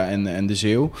 Elia en De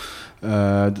Zeeuw.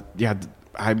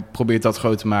 Hij probeert dat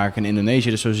groot te maken in Indonesië.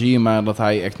 Dus zo zie je maar dat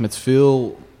hij echt met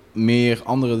veel meer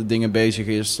andere dingen bezig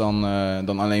is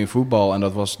dan alleen voetbal. En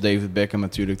dat was David Beckham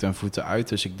natuurlijk ten voeten uit.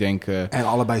 Dus ik denk... en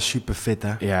allebei super fit,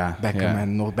 hè? Ja. Beckham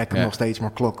en nog steeds,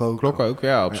 maar Klok ook. Klok ook,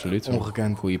 ja, absoluut.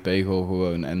 Ongekend. Goede pegel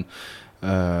gewoon. En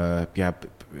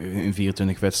in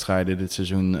 24 wedstrijden dit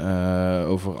seizoen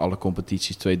over alle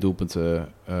competities 2 doelpunten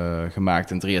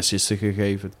gemaakt en 3 assisten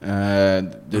gegeven.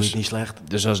 Dus is niet slecht.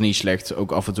 Dus dat is niet slecht.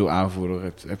 Ook af en toe aanvoerder.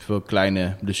 Heeft veel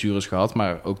kleine blessures gehad,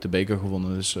 maar ook de beker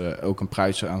gewonnen. Dus ook een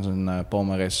prijs aan zijn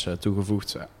palmares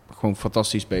toegevoegd. Gewoon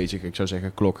fantastisch bezig. Ik zou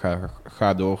zeggen, Klok,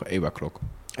 ga door. Ewa Klok.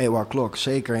 Ewa Klok,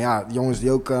 zeker. Ja, de jongens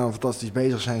die ook fantastisch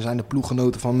bezig zijn de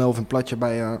ploeggenoten van Melvin Platje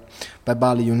bij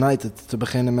Bali United. Te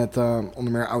beginnen met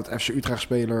onder meer oud-FC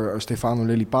Utrecht-speler Stefano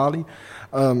Lillipali.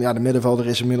 De middenvelder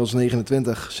is inmiddels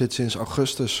 29, zit sinds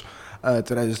augustus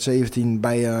 2017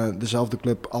 bij dezelfde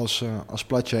club als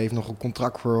Platje. Heeft nog een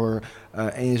contract voor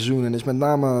 1 seizoen en is met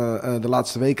name de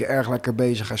laatste weken erg lekker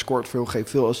bezig. Hij scoort veel, geeft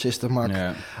veel assisten, maakt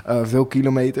veel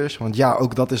kilometers. Want ja,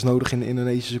 ook dat is nodig in de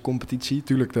Indonesische competitie.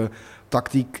 Tuurlijk, de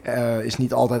tactiek is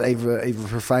niet altijd even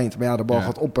verfijnd. Maar ja, de bal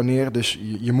gaat op en neer, dus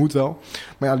je moet wel.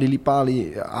 Maar ja,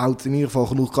 Lillipali houdt in ieder geval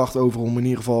genoeg kracht over om in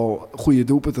ieder geval goede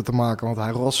doelpunten te maken. Want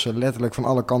hij rost letterlijk van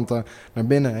alle kanten naar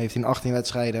binnen. Heeft in 18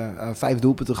 wedstrijden 5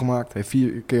 doelpunten gemaakt. Heeft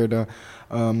 4 keer de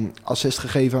assist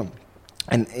gegeven.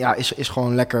 En ja, is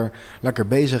gewoon lekker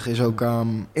bezig. Is ook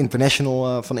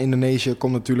international van Indonesië.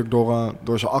 Komt natuurlijk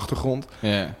door zijn achtergrond.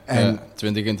 Ja, en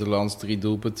 20 interlands, 3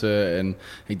 doelpunten. En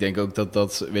ik denk ook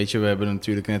dat weet je, we hebben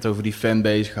natuurlijk net over die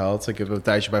fanbase gehad. Ik heb een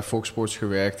tijdje bij Fox Sports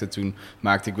gewerkt. En toen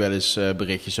maakte ik wel eens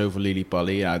berichtjes over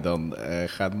Lillipali. Ja, dan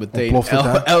gaat meteen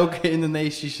elke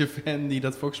Indonesische fan die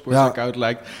dat Fox Sports account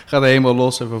lijkt, gaat helemaal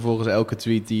los. En vervolgens elke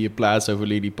tweet die je plaatst over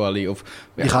Lillipali.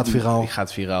 Die gaat viraal. Die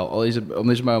gaat viraal. Al is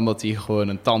het maar omdat hij gewoon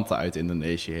een tante uit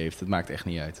Indonesië heeft. Het maakt echt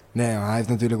niet uit. Nee, hij heeft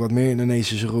natuurlijk wat meer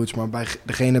Indonesische roots. Maar bij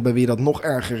degene bij wie dat nog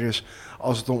erger is,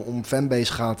 als het om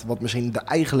fanbase gaat, wat misschien de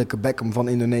eigenlijke Beckham van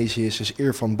Indonesië is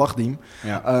Irfan Bahdim.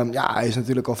 Ja. Hij is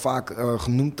natuurlijk al vaak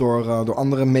genoemd door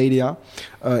andere media.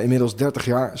 Inmiddels 30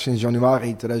 jaar, sinds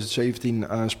januari 2017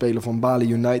 speler van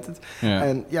Bali United. Ja.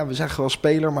 En ja, we zeggen wel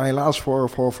speler, maar helaas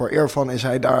voor Irfan is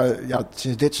hij daar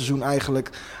sinds dit seizoen eigenlijk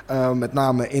met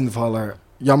name invaller.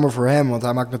 Jammer voor hem, want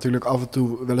hij maakt natuurlijk af en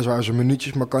toe weliswaar zijn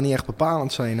minuutjes, maar kan niet echt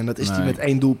bepalend zijn. En dat is hij met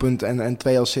 1 doelpunt en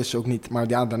 2 assists ook niet. Maar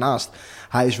ja, daarnaast,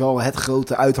 hij is wel het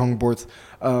grote uithangbord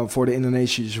voor de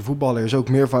Indonesische voetballer. Hij is ook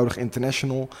meervoudig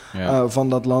international van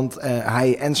dat land.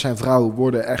 Hij en zijn vrouw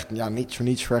worden echt niet voor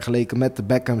niets vergeleken met de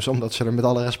Beckhams, omdat ze er met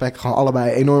alle respect gewoon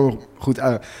allebei enorm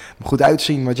goed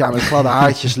uitzien. Want ja, met gladde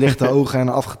haartjes, lichte ogen en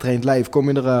een afgetraind lijf kom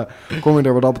je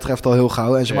er wat dat betreft al heel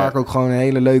gauw. En ze maken ook gewoon een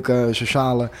hele leuke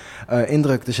sociale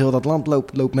indruk. Dus heel dat land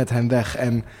loopt met hem weg.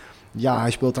 En ja,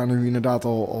 hij speelt daar nu inderdaad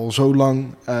al zo lang.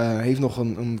 Heeft nog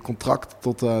een contract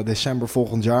tot december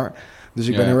volgend jaar. Dus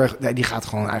ik ben heel erg... die gaat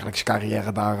gewoon eigenlijk zijn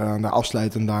carrière daar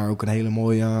afsluiten en daar ook een hele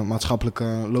mooie maatschappelijke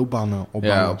loopbaan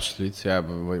opbouwen. Ja, absoluut. Ja,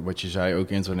 wat je zei, ook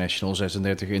international,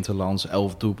 36 interlands,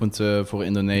 11 doelpunten voor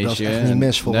Indonesië. Dat is echt niet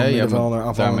mis voor een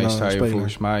middenvelder. Daarmee sta je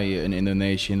volgens mij in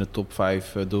Indonesië in de top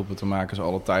 5 doelpuntenmakers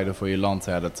alle tijden voor je land.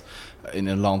 Ja, dat in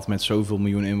een land met zoveel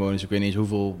miljoen inwoners, ik weet niet eens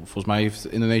hoeveel, volgens mij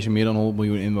heeft Indonesië meer dan 100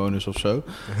 miljoen inwoners of zo.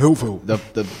 Heel veel.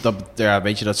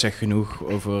 Weet je, dat zegt genoeg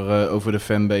over de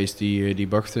fanbase die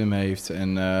Bahdim heeft.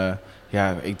 En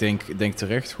ik denk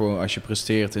terecht, gewoon als je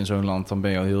presteert in zo'n land, dan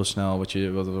ben je al heel snel, wat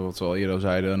we al eerder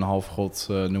zeiden, een halfgod,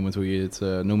 noem het hoe je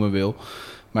het noemen wil.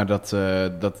 Maar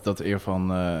dat Irfan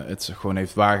het gewoon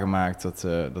heeft waargemaakt,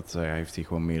 dat heeft hij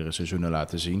gewoon meerdere seizoenen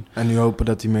laten zien. En nu hopen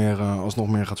dat hij alsnog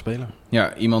meer gaat spelen.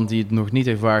 Ja, iemand die het nog niet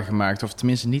heeft waargemaakt, of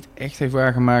tenminste niet echt heeft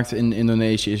waargemaakt in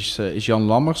Indonesië, is Jan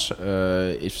Lammers.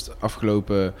 Is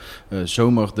afgelopen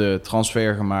zomer de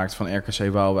transfer gemaakt van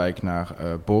RKC Waalwijk naar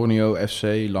Borneo FC.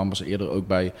 Lammers eerder ook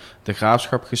bij de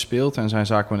Graafschap gespeeld. En zijn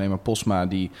zaakwaarnemer Posma,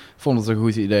 die vond het een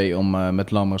goed idee om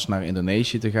met Lammers naar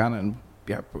Indonesië te gaan. En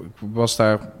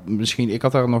ik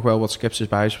had daar nog wel wat sceptisch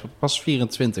bij. Hij is pas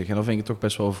 24 en dan vind ik het toch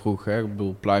best wel vroeg. Hè? Ik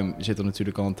bedoel, Pluim zit er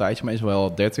natuurlijk al een tijdje, maar is wel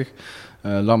al 30.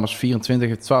 Lammers 24,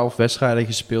 heeft 12 wedstrijden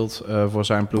gespeeld voor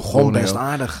zijn ploeg. Begon best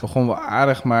aardig. Begon wel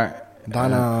aardig, maar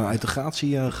Daarna uit de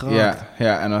gratie geraakt.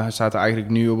 Ja, en hij staat eigenlijk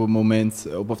nu op het moment,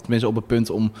 of tenminste op het punt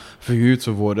om verhuurd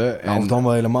te worden. Ja, of dan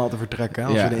wel helemaal te vertrekken,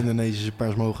 als Ja. we de Indonesische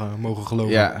pers mogen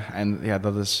geloven. Ja, en ja,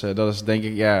 dat is denk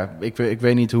ik, ja, ik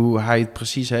weet niet hoe hij het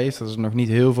precies heeft. Er is nog niet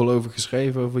heel veel over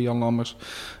geschreven, over Jan Lammers.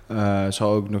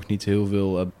 Zal ook nog niet heel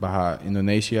veel bij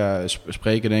Indonesië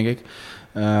spreken, denk ik.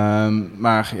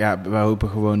 Maar ja, wij hopen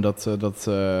gewoon dat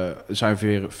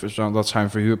zijn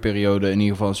verhuurperiode in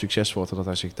ieder geval een succes wordt. En dat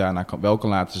hij zich daarna wel kan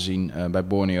laten zien bij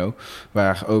Borneo.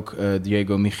 Waar ook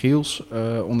Diego Michiels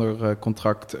onder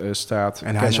contract staat.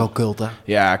 En hij is al cult, hè?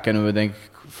 Ja, kennen we denk ik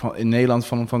in Nederland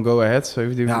van Go Ahead.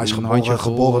 Heeft hij Hij is een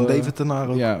geboren Deventenaar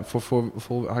ook. Ja,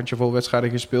 voor handjevol wedstrijden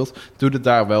gespeeld. Doet het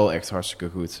daar wel echt hartstikke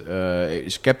goed.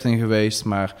 Is captain geweest,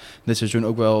 maar dit seizoen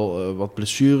ook wel wat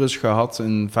blessures gehad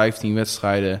in 15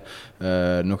 wedstrijden.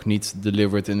 Nog niet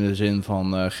delivered in de zin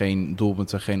van geen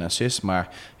doelpunten, geen assist. Maar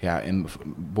ja, in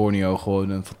Borneo gewoon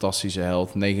een fantastische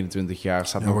held. 29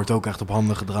 jaar. Wordt ook echt op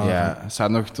handen gedragen. Ja, staat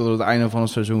nog tot het einde van het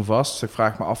seizoen vast. Ik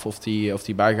vraag me af of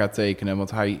hij bij gaat tekenen.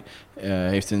 Want hij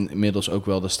heeft inmiddels ook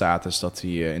wel de status dat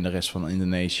hij in de rest van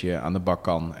Indonesië aan de bak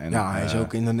kan. En, ja, hij is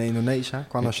ook in de Indonesië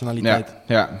qua nationaliteit.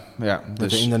 Ja. Met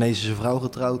Dus, een Indonesische vrouw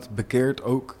getrouwd, bekeerd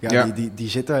ook. Ja. Die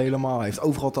zit er helemaal. Hij heeft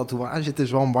overal tatoeages. Het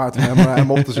is wel een waard om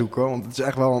hem op te zoeken. Want het is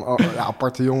echt wel een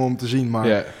aparte jongen om te zien.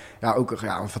 Maar ook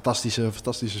een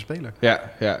fantastische speler. Ja,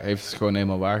 heeft het gewoon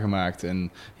helemaal waargemaakt.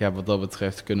 En ja, wat dat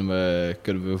betreft kunnen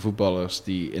we voetballers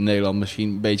die in Nederland misschien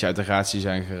een beetje uit de gratie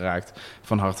zijn geraakt,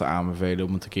 van harte aanbevelen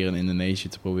om het een keer in Indonesië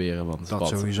te proberen. Want dat wat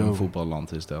sowieso. een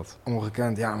voetballand is dat.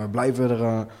 Ongekend. Ja, we blijven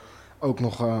er ook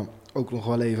nog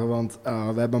wel even. Want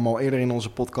we hebben hem al eerder in onze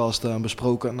podcast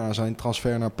besproken. Na zijn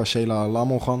transfer naar Persela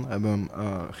Lamongan. We hebben hem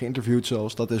geïnterviewd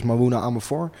zelfs. Dat is Mamouna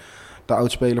Amefor. De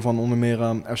oudspeler van onder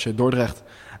meer FC Dordrecht.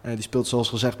 Die speelt zoals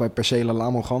gezegd bij Persela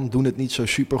Lamongan. Doen het niet zo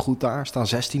super goed daar. Staan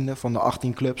 16e van de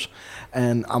 18 clubs.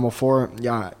 En Amefor,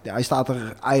 ja, hij staat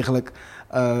er eigenlijk,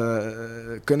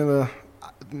 kunnen we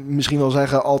misschien wel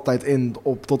zeggen, altijd in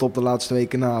tot op de laatste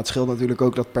weken na. Het scheelt natuurlijk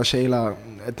ook dat Persela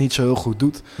het niet zo heel goed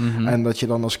doet. Mm-hmm. En dat je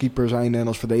dan als keeper zijn en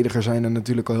als verdediger zijn en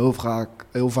natuurlijk al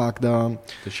heel vaak de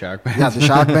Sjaak bent. Ja, de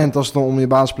Sjaak bent als het om je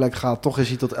basisplek gaat. Toch is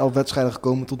hij tot 11 wedstrijden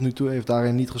gekomen tot nu toe. Heeft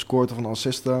daarin niet gescoord of een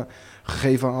assist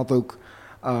gegeven. Had ook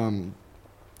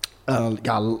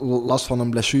last van een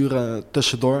blessure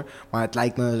tussendoor. Maar het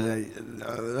lijkt me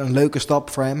een leuke stap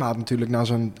voor hem. Hij had natuurlijk na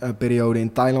zijn periode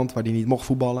in Thailand, waar hij niet mocht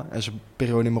voetballen. En zijn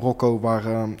periode in Marokko, waar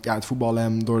het voetballen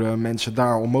hem door de mensen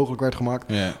daar onmogelijk werd gemaakt.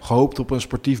 Yeah. Gehoopt op een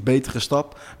sportief betere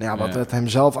stap. Nou ja, wat het hem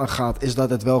zelf aangaat, is dat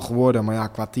het wel geworden. Maar ja,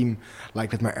 qua team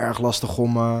lijkt het me erg lastig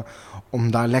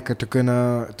om daar lekker te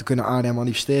kunnen aarden en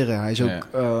manifesteren. Hij is ook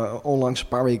onlangs een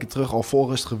paar weken terug al voor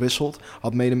rust gewisseld.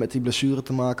 Had mede met die blessure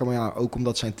te maken. Maar ja, ook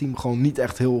omdat zijn team gewoon niet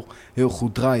echt heel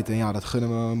goed draait. En ja, dat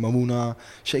gunnen we Mamouna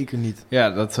zeker niet.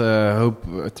 Ja,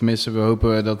 we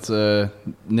hopen dat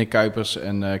Nick Kuipers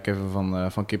en Kevin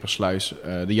van Kippersluis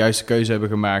de juiste keuze hebben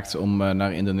gemaakt om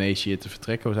naar Indonesië te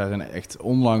vertrekken. Zij zijn echt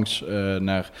onlangs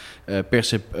naar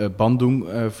Persib Bandung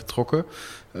vertrokken.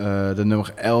 De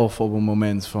nummer 11 op het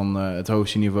moment van het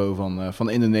hoogste niveau van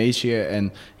Indonesië.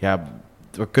 En ja,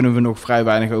 daar kunnen we nog vrij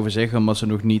weinig over zeggen, omdat ze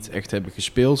nog niet echt hebben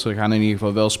gespeeld. Ze gaan in ieder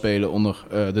geval wel spelen onder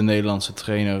de Nederlandse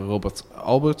trainer Robert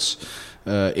Alberts.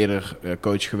 Eerder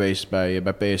coach geweest bij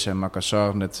PSM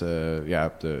Makassar. Net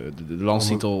de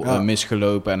landstitel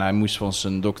misgelopen. En hij moest van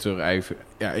zijn dokter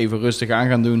even rustig aan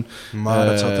gaan doen. Maar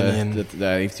dat zat er niet in.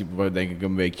 Daar heeft hij denk ik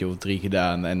een weekje of 3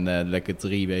 gedaan. En lekker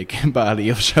 3 weken in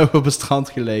Bali of zo op het strand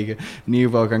gelegen. In ieder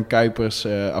geval gaan Kuipers,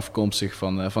 afkomstig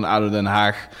van ADO Den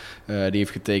Haag. Die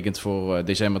heeft getekend voor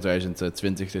december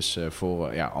 2020. Dus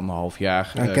voor 1,5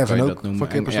 jaar. En Kevin kan je ook, dat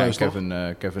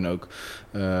noemen. Kevin ook.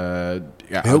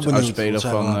 Oudspeler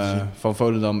van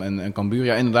Volendam en Cambuur.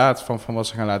 Ja, inderdaad, van wat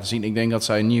ze gaan laten zien. Ik denk dat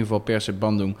zij in ieder geval Persib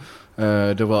Bandung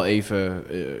er wel even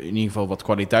in ieder geval wat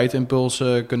kwaliteitimpuls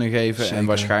kunnen geven. Zeker. En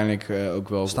waarschijnlijk ook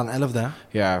wel... Staan 11e.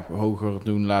 Ja, hoger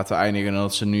doen laten eindigen dan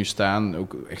dat ze nu staan.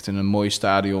 Ook echt in een mooi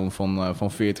stadion van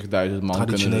 40.000 man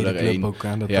kunnen er club ook,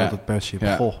 hè? Dat altijd Persib.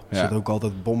 Goh, zit ook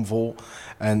altijd bomvol.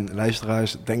 En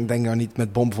luisteraars, denk nou niet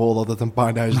met bomvol dat het een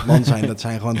paar duizend man zijn. Dat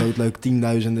zijn gewoon doodleuk 10.000,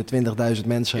 20.000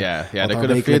 mensen. Ja, daar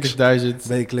kunnen 40.000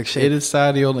 wekelijks in het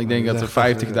stadion. Ik denk dat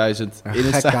er 50.000 in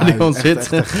het stadion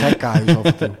zitten. Echt een gekke huis af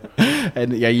en toe.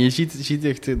 En ja, je ziet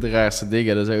echt de raarste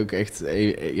dingen. Dat is ook echt,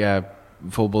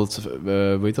 bijvoorbeeld,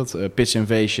 Pitch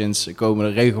Invasions komen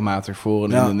er regelmatig voor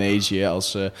in Indonesië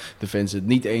als de fans het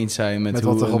niet eens zijn met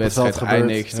hoe een wedstrijd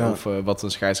eindigt of wat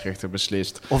een scheidsrechter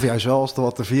beslist. Of juist wel als er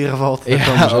wat te vieren valt.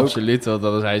 Ja, absoluut.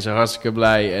 Dan zijn ze hartstikke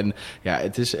blij. En ja,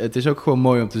 het is ook gewoon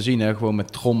mooi om te zien. Hè? Gewoon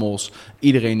met trommels.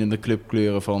 Iedereen in de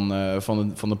clubkleuren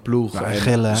van de ploeg. Ja, en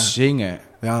gillen. Zingen.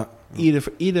 Ja.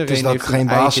 Iedereen het is dat heeft geen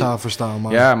Basa verstaan.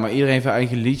 Maar... Ja, maar iedereen heeft een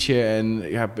eigen liedje. En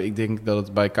ja, ik denk dat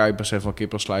het bij Kuipers en Van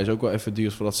Kippersluis ook wel even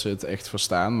duurt voordat ze het echt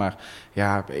verstaan. Maar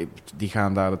ja, die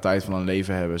gaan daar de tijd van hun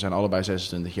leven hebben. Ze zijn allebei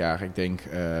 26 jaar. Ik denk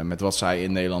met wat zij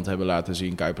in Nederland hebben laten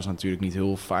zien. Kuipers natuurlijk niet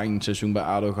heel fijn seizoen bij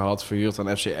ADO gehad. Verhuurd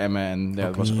aan FC Emmen. En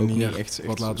dat was ook niet echt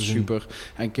super.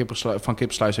 En Van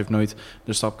Kippersluis heeft nooit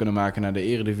de stap kunnen maken naar de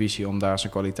eredivisie om daar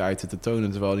zijn kwaliteiten te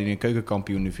tonen. Terwijl hij in de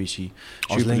keukenkampioen-divisie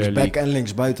als linksback en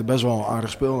linksbuiten best wel aardig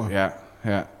spelen.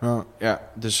 Ja,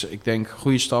 dus ik denk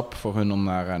goede stap voor hun om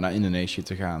naar Indonesië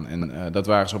te gaan. En dat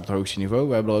waren ze op het hoogste niveau.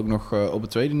 We hebben er ook nog op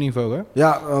het tweede niveau, hè?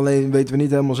 Ja, alleen weten we niet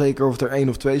helemaal zeker of er 1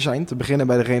 of 2 zijn. Te beginnen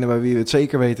bij degene bij wie we het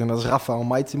zeker weten. En dat is Rafael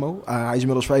Maitimo. Hij is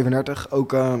inmiddels 35.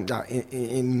 Ook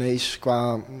Indonesisch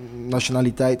qua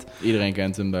nationaliteit. Iedereen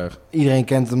kent hem daar. Iedereen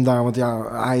kent hem daar, want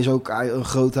hij is ook een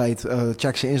grootheid.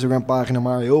 Check zijn Instagram pagina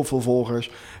maar. Heel veel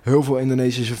volgers. Heel veel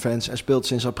Indonesische fans. En speelt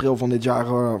sinds april van dit jaar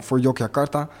voor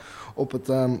Yogyakarta op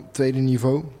het tweede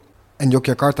niveau. En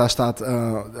Yogyakarta staat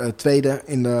tweede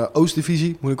in de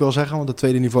Oostdivisie, moet ik wel zeggen. Want het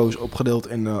tweede niveau is opgedeeld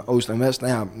in Oost en West.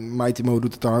 Nou ja, Maitimo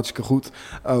doet het daar hartstikke goed.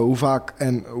 Hoe vaak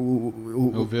en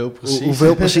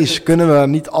hoeveel precies kunnen we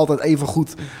niet altijd even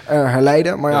goed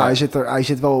herleiden. Maar ja, hij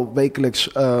zit wel wekelijks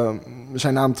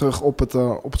zijn naam terug op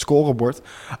het scorebord.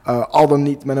 Al dan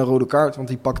niet met een rode kaart, want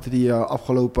die pakte die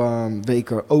afgelopen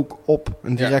weken ook op.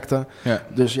 Een directe. Ja.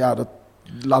 Dus ja, dat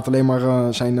laat alleen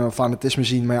maar zijn fanatisme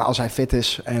zien. Maar ja, als hij fit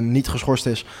is en niet geschorst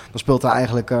is, dan speelt hij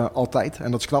eigenlijk altijd.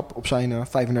 En dat is knap op zijn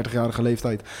 35-jarige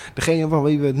leeftijd. Degene van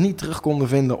wie we het niet terug konden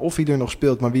vinden of hij er nog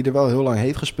speelt, maar wie er wel heel lang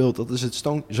heeft gespeeld, dat is het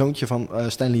zoontje van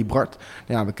Stanley Bart.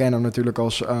 Ja, we kennen hem natuurlijk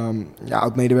als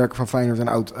oud-medewerker van Feyenoord en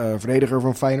oud-verdediger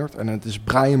van Feyenoord. En het is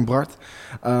Brian Bart.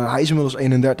 Hij is inmiddels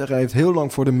 31. Hij heeft heel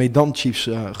lang voor de Medan Chiefs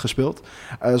gespeeld.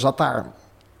 Zat daar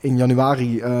in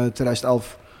januari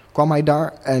 2011. Kwam hij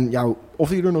daar en of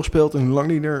hij er nog speelt en hoe lang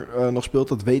hij er nog speelt,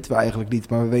 dat weten we eigenlijk niet.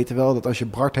 Maar we weten wel dat als je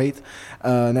Bart heet,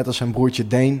 net als zijn broertje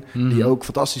Deen, die ook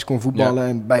fantastisch kon voetballen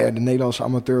en bij de Nederlandse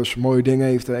amateurs mooie dingen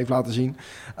heeft laten zien,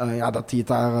 dat die het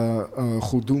daar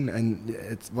goed doen. En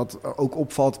wat ook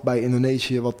opvalt bij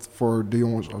Indonesië, wat voor de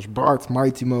jongens als Bart,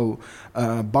 Maitimo,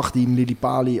 Bahdim,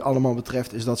 Lidipali allemaal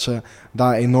betreft, is dat ze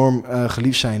daar enorm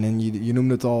geliefd zijn. En je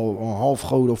noemde het al,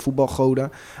 halfgoden of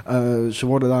voetbalgoden. Ze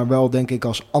worden daar wel, denk ik,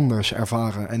 als anders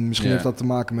ervaren. En misschien heeft dat te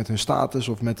maken met hun status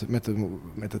of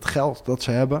met het geld dat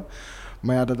ze hebben.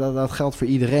 Maar ja, dat geldt voor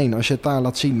iedereen. Als je het daar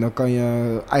laat zien, dan kan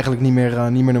je eigenlijk niet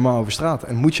meer normaal over straat.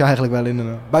 En moet je eigenlijk wel in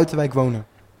een buitenwijk wonen.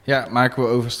 Ja, maken we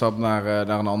overstap naar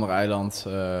een ander eiland,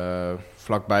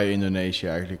 vlakbij Indonesië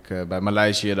eigenlijk. Bij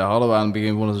Maleisië, daar hadden we aan het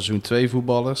begin van het seizoen 2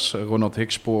 voetballers. Ronald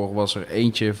Hickspoor was er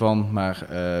eentje van, maar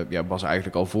was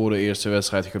eigenlijk al voor de eerste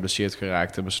wedstrijd geblesseerd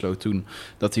geraakt. En besloot toen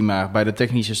dat hij maar bij de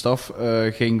technische staf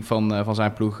ging van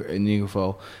zijn ploeg. In ieder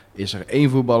geval is er 1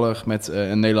 voetballer met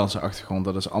een Nederlandse achtergrond.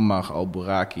 Dat is Ammar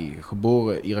Al-Bouraki,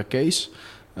 geboren Irakees.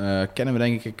 Kennen we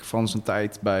denk ik van zijn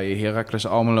tijd bij Heracles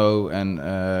Almelo. En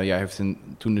heeft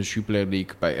toen de Jupiler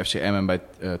League bij FCM en bij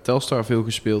Telstar veel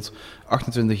gespeeld.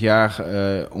 28 jaar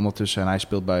ondertussen en hij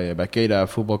speelt bij Kedah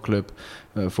voetbalclub.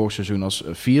 Vorig seizoen als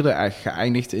 4e eigenlijk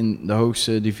geëindigd in de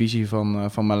hoogste divisie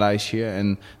van Maleisië.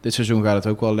 En dit seizoen gaat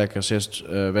het ook wel lekker. 6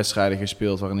 wedstrijden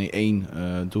gespeeld waarin hij 1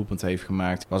 doelpunt heeft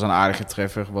gemaakt. Was een aardige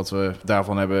treffer wat we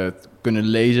daarvan hebben kunnen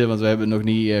lezen, want we hebben het nog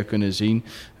niet kunnen zien.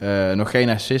 Nog geen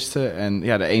assisten. En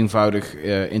ja, de eenvoudig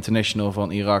international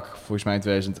van Irak, volgens mij in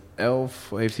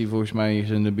 2011 heeft hij volgens mij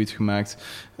zijn debuut gemaakt.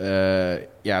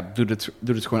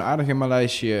 Doet het gewoon aardig in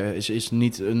Maleisië. Is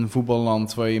niet een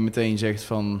voetballand waar je meteen zegt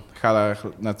van ga daar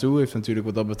naartoe. Heeft natuurlijk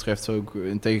wat dat betreft ook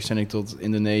in tegenstelling tot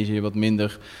Indonesië wat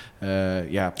minder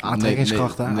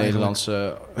aantrekkingskracht,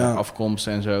 Nederlandse afkomst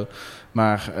en zo.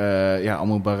 Maar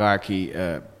Al-Bouraki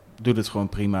doet het gewoon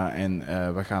prima. En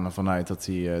we gaan ervan uit dat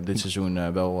hij dit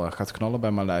seizoen wel gaat knallen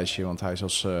bij Maleisië. Want hij is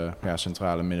als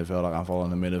centrale middenvelder,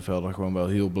 aanvallende middenvelder gewoon wel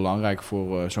heel belangrijk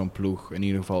voor zo'n ploeg. In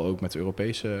ieder geval ook met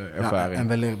Europese ervaring.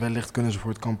 Ja, en wellicht kunnen ze voor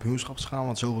het kampioenschap gaan.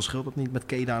 Want zoveel scheelt het niet met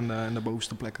Kedah aan de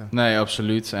bovenste plekken. Nee,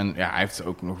 absoluut. En ja, hij heeft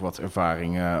ook nog wat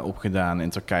ervaring opgedaan in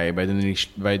Turkije.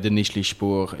 Bij de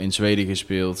Nişlispor in Zweden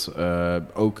gespeeld.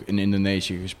 Ook in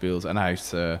Indonesië gespeeld. En hij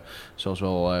heeft zoals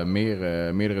wel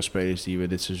meerdere spelers die we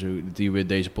dit seizoen die we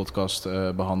deze podcast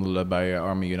behandelen bij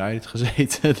Army United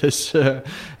gezeten. Dus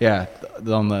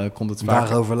dan komt het vaak...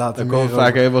 Daarover later meer komt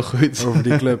vaak helemaal goed. Over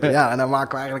die club. Ja, en dan maken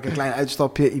we eigenlijk een klein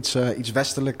uitstapje, iets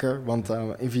westelijker. Want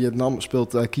in Vietnam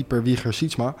speelt keeper Wieger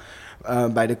Sietsma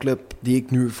bij de club die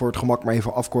ik nu voor het gemak maar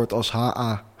even afkort als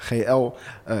HAGL.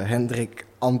 Hendrik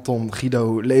Anton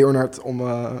Guido Leonard, om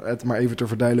het maar even te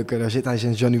verduidelijken. Daar zit hij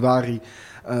sinds januari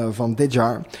van dit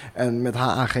jaar. En met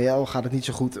HAGL gaat het niet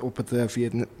zo goed op het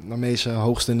Vietnamese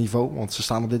hoogste niveau. Want ze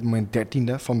staan op dit moment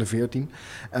 13e van de 14.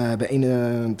 Hebben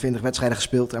 21 wedstrijden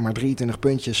gespeeld en maar 23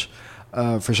 puntjes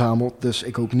verzameld. Dus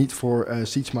ik hoop niet voor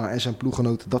Sietsma en zijn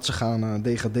ploeggenoten dat ze gaan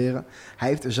degraderen. Hij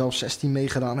heeft er zelfs 16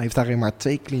 meegedaan. Hij heeft daarin maar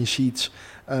 2 clean sheets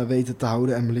weten te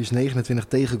houden en maar liefst 29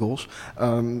 tegengoals.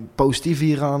 Positief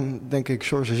hieraan denk ik,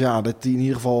 George, dat hij in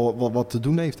ieder geval wat te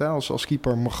doen heeft. Hè? Als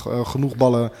keeper mag genoeg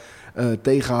ballen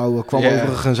tegenhouden. Kwam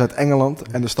overigens uit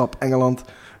Engeland. En de stap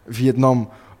Engeland-Vietnam,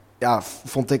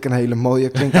 vond ik een hele mooie.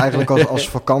 Klinkt eigenlijk als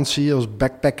vakantie, als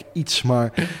backpack iets.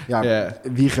 Maar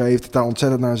Wieger heeft het daar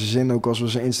ontzettend naar zijn zin. Ook als we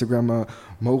zijn Instagram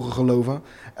mogen geloven.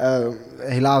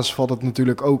 Helaas valt het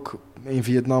natuurlijk ook in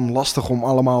Vietnam lastig om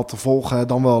allemaal te volgen.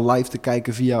 Dan wel live te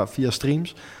kijken via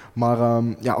streams. Maar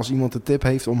als iemand de tip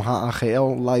heeft om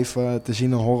HAGL live te zien,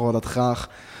 dan horen we dat graag.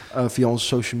 Via onze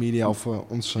social media of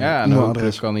ons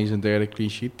e-mailadres. Kan hij zijn derde clean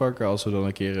sheet pakken als we dan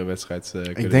een keer een wedstrijd kunnen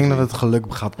Ik denk zien. dat het geluk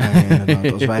gaat brengen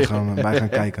inderdaad, als wij gaan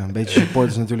kijken. Een beetje support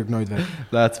is natuurlijk nooit weg.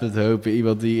 Laten we het hopen.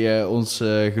 Iemand die ons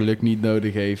geluk niet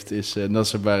nodig heeft is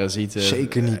Nasser Barazit.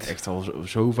 Zeker niet. Echt al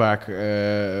zo vaak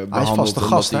behandeld. Hij is vaste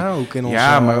gast, hè? Ook in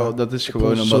onze maar dat is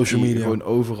gewoon omdat social media. hij gewoon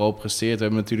overal presteert. We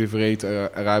hebben natuurlijk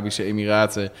Verenigde Arabische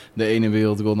Emiraten de ene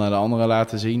wereldgoal naar de andere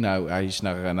laten zien. Nou, hij is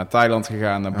naar Thailand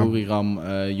gegaan, naar Buriram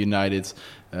United.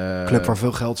 Club waar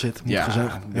veel geld zit, moet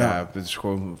gezegd. Ja, het is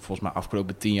gewoon volgens mij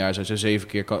afgelopen 10 jaar zijn ze 7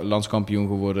 keer landskampioen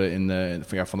geworden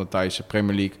van de Thaise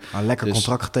Premier League. Lekker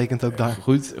contract getekend ook daar.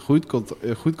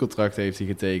 Goed contract heeft hij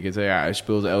getekend. Hij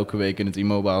speelde elke week in het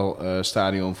Immobile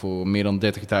stadion voor meer dan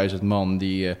 30.000 man.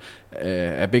 Die,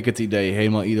 heb ik het idee,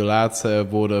 helemaal idolaat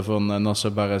worden van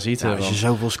Nasser Barazit. Als je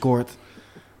zoveel scoort.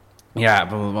 Ja,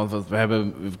 want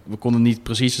we konden niet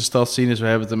precies de stad zien, dus we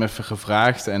hebben het hem even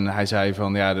gevraagd. En hij zei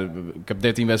van, ik heb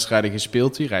 13 wedstrijden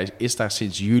gespeeld hier. Hij is daar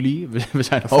sinds juli. We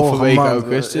zijn halverwege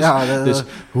augustus. Dus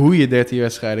hoe je 13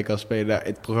 wedstrijden kan spelen.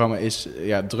 Het programma is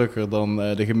drukker dan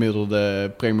de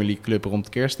gemiddelde Premier League club rond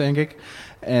kerst, denk ik.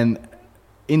 En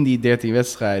in die 13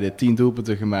 wedstrijden 10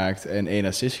 doelpunten gemaakt en 1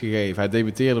 assist gegeven. Hij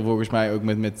debuteerde volgens mij ook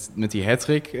met die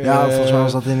hat-trick. Volgens mij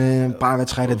was dat in een paar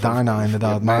wedstrijden daarna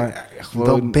inderdaad. Maar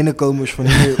gewoon binnenkomers van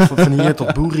hier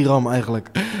tot Buriram eigenlijk.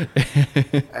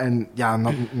 En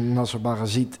Nasser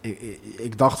Barazit,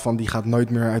 ik dacht van die gaat nooit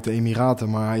meer uit de Emiraten,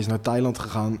 maar hij is naar Thailand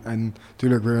gegaan. En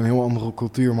natuurlijk weer een heel andere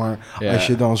cultuur. Maar als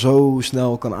je dan zo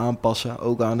snel kan aanpassen,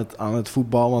 ook aan het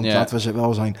voetbal. Want laten we ze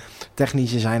wel zijn,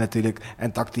 technisch zijn natuurlijk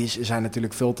en tactisch zijn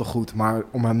natuurlijk veel te goed. Maar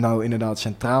om hem nou inderdaad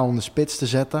centraal in de spits te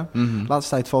zetten. De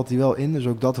laatste tijd valt hij wel in. Dus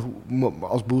ook dat,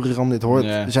 als Buriram dit hoort,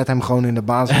 zet hem gewoon in de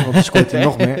basis. Want dan scoort hij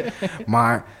nog meer.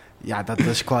 Maar dat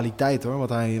is kwaliteit hoor,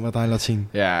 wat hij laat zien.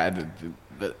 Ja,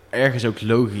 ergens ook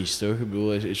logisch, toch? Ik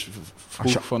bedoel, is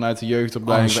vroeg vanuit de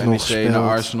jeugdopleiding bij NEC naar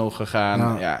Arsenal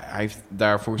gegaan. Hij heeft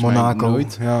daar volgens Monaco, mij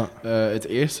nooit het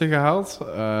eerste gehaald.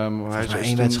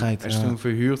 Hij is toen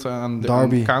verhuurd aan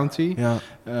de County.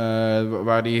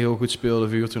 Waar hij heel goed speelde.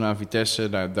 Verhuurd toen aan Vitesse.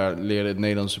 Daar leerde het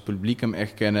Nederlandse publiek hem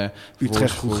echt kennen.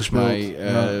 Utrecht goed gespeeld. Mij,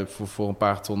 voor een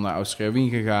paar ton naar Austria Wien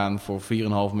gegaan. Voor 4,5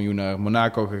 miljoen naar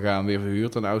Monaco gegaan. Weer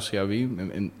verhuurd aan Austria Wien.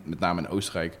 Met name in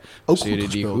Oostenrijk. Ook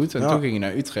goed die goed. En toen ging hij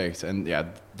naar Utrecht. En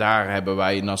daar hebben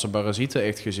wij Nasser Barazit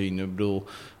echt gezien. Ik bedoel,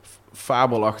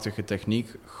 fabelachtige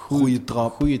techniek. Goede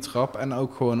trap. En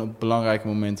ook gewoon op belangrijke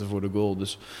momenten voor de goal.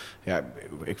 Dus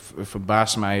ik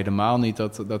verbaast mij helemaal niet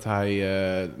dat hij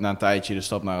na een tijdje de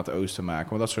stap naar het oosten maakt.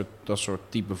 Want dat soort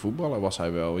type voetballer was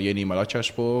hij wel. Yeni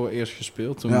Malatyaspor eerst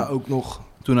gespeeld. Toen, ook nog.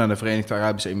 Toen naar de Verenigde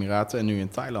Arabische Emiraten en nu in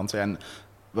Thailand. En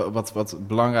wat het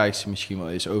belangrijkste misschien wel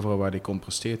is, overal waar hij komt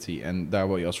presteert hij. En daar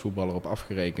word je als voetballer op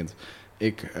afgerekend.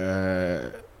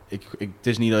 Het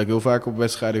is niet dat ik heel vaak op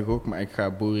wedstrijden gok, maar ik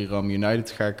ga Buriram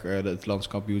United het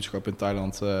landskampioenschap in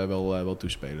Thailand wel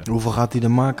toespelen. Hoeveel gaat hij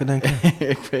er maken, denk je?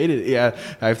 Ik weet het. Ja,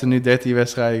 hij heeft er nu 13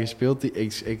 wedstrijden gespeeld.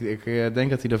 Ik denk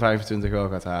dat hij er 25 wel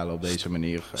gaat halen op deze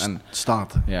manier. En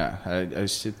staat. Ja, hij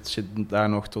zit daar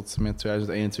nog tot met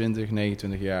 2021,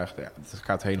 29 jaar. Ja, het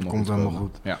gaat helemaal goed. Komt helemaal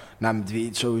goed. Ja. Nou, met wie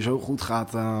het sowieso goed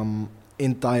gaat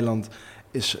in Thailand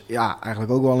is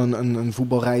eigenlijk ook wel een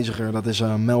voetbalreiziger. Dat is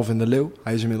Melvin de Leeuw.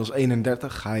 Hij is inmiddels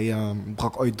 31. Hij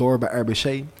brak ooit door bij RBC.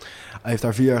 Hij heeft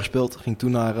daar 4 jaar gespeeld. Ging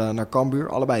toen naar Cambuur.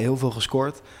 Allebei heel veel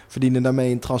gescoord. Verdiende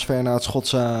daarmee een transfer naar het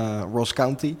Schotse Ross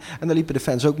County. En daar liepen de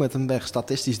fans ook met hem weg.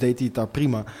 Statistisch deed hij het daar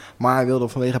prima. Maar hij wilde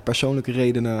vanwege persoonlijke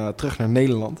redenen terug naar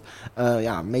Nederland.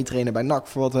 Meetrainen bij NAC,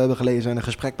 voor wat we hebben gelezen. En een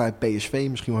gesprek bij PSV.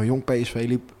 Misschien wel jong PSV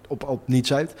liep op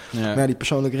niets uit. Ja. Maar die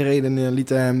persoonlijke redenen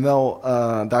lieten hem wel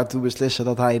daartoe beslissen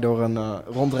dat hij door een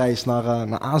rondreis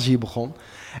naar Azië begon.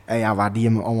 En waar die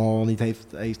hem allemaal niet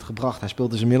heeft gebracht. Hij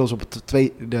speelt dus inmiddels op het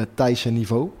tweede Thaise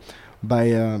niveau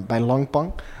bij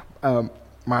Langpang.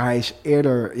 Maar hij is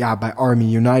eerder bij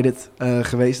Army United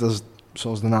geweest. Dat is,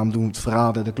 zoals de naam doet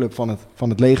verraden, de club van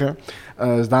het leger.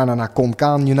 Is daarna naar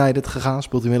Konkan United gegaan.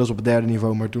 Speelt inmiddels op het 3e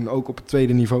niveau, maar toen ook op het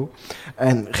 2e niveau.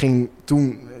 En ging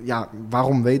toen,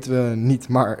 waarom weten we niet,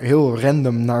 maar heel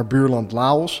random naar buurland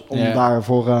Laos. Om daar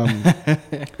voor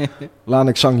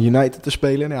Lanexang United te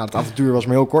spelen. Het avontuur was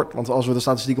maar heel kort. Want als we de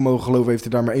statistieken mogen geloven, heeft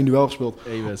hij daar maar 1 duel gespeeld.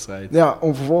 1 wedstrijd. Ja,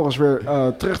 om vervolgens weer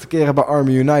terug te keren bij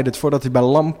Army United voordat hij bij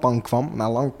Langpang kwam.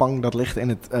 Langpang, dat ligt in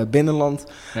het binnenland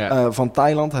van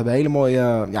Thailand. Hebben hele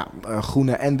mooie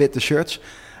groene en witte shirts.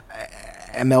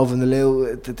 En Melvin de Leeuw,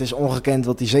 het is ongekend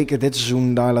wat hij zeker dit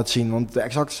seizoen daar laat zien. Want de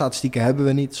exacte statistieken hebben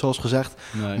we niet, zoals gezegd.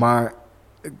 Nee. Maar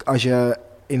als je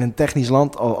in een technisch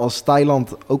land als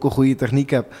Thailand ook een goede techniek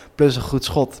hebt, plus een goed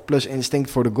schot, plus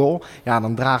instinct voor de goal,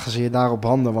 dan dragen ze je daar op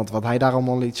handen. Want wat hij daar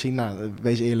allemaal liet zien,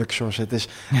 wees eerlijk, George, het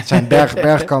zijn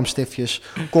bergkampstiftjes,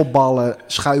 kopballen,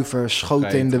 schuivers, schoten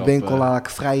vrije in de winkelhaak,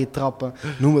 vrije trappen,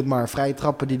 noem het maar. Vrije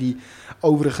trappen die hij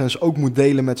overigens ook moet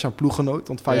delen met zijn ploeggenoot.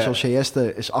 Want Faisal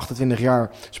Seyeste is 28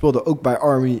 jaar, speelde ook bij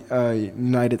Army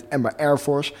United en bij Air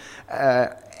Force.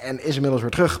 En is inmiddels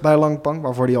weer terug bij Langpang,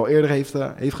 waarvoor hij al eerder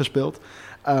heeft gespeeld.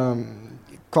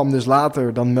 Kwam dus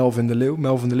later dan Melvin de Leeuw.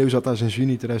 Melvin de Leeuw zat daar sinds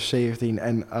juni 2017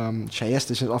 en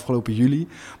Seyeste sinds afgelopen juli.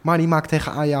 Maar die maakt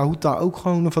tegen Ayahuta ook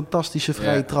gewoon een fantastische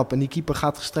vrije trap. En die keeper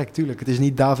gaat gestrekt, tuurlijk. Het is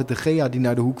niet David de Gea die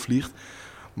naar de hoek vliegt.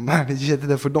 Maar die zitten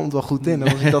er verdomd wel goed in.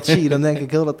 En als ik dat zie, dan denk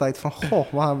ik heel de tijd van...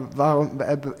 waarom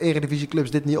hebben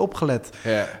eredivisieclubs dit niet opgelet?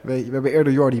 Ja. We hebben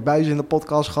eerder Jordi Buijs in de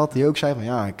podcast gehad... die ook zei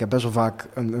van... ik heb best wel vaak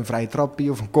een vrije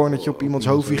trappie... of een cornertje op iemands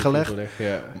hoofdje gelegd.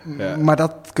 Ja. Maar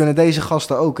dat kunnen deze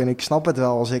gasten ook. En ik snap het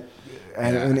wel als ik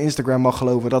hun Instagram mag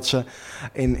geloven... dat ze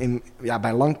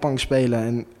bij Langpang spelen...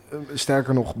 en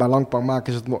sterker nog, bij Langpang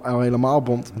maken ze het al helemaal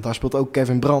bond. Want daar speelt ook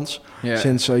Kevin Brands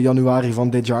sinds januari van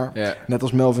dit jaar. Yeah. Net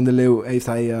als Melvin de Leeuw heeft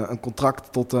hij een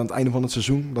contract tot het einde van het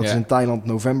seizoen. Dat is in Thailand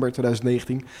november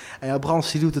 2019. En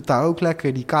Brands die doet het daar ook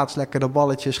lekker. Die kaatst lekker de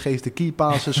balletjes, geeft de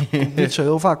keypasses. Komt niet zo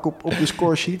heel vaak op de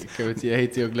scoresheet. Die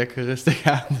heet hij ook lekker rustig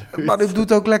aan. Maar dit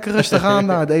doet ook lekker rustig aan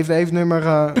daar. Hij heeft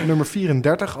nummer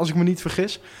 34, als ik me niet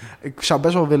vergis. Ik zou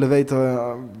best wel willen weten...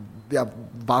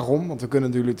 waarom? Want we kunnen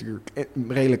natuurlijk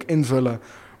redelijk invullen.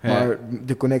 Maar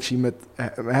de connectie met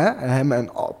hem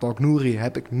en Altak Nouri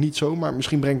heb ik niet zo. Maar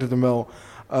misschien brengt het hem wel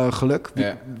geluk.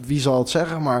 Wie zal het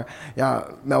zeggen? Maar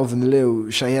Melvin de Leeuw,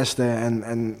 Seyeste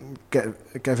en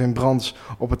Kevin Brands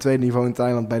op het 2e niveau in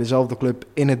Thailand... bij dezelfde club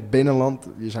in het binnenland.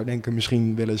 Je zou denken,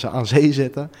 misschien willen ze aan zee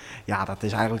zitten. Ja, dat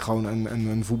is eigenlijk gewoon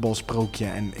een voetbalsprookje.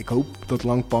 En ik hoop dat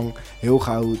Langpang heel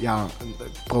gauw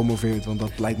promoveert. Want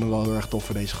dat lijkt me wel heel erg tof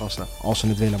voor deze gasten. Als ze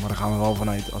het willen, maar daar gaan we wel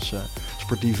vanuit als ze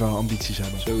sportieve ambities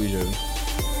hebben. Sowieso.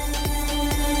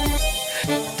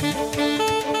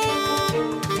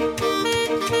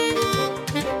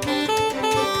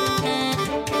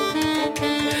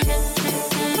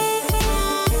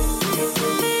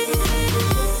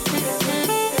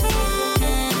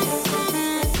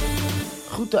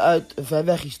 Uit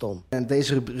Verwegistan. In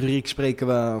deze rubriek spreken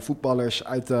we voetballers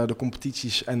uit de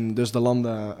competities en dus de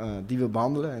landen die we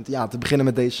behandelen. En te beginnen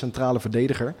met deze centrale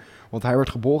verdediger. Want hij werd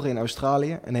geboren in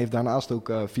Australië en heeft daarnaast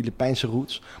ook Filipijnse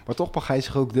roots. Maar toch mag hij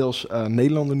zich ook deels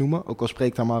Nederlander noemen, ook al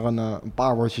spreekt hij maar een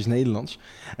paar woordjes Nederlands.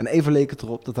 En even leek het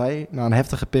erop dat hij, na een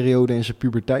heftige periode in zijn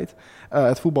puberteit,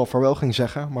 het voetbal vaarwel ging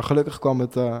zeggen. Maar gelukkig kwam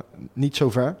het niet zo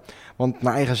ver. Want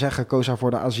naar eigen zeggen koos hij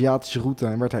voor de Aziatische route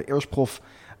en werd hij eerst prof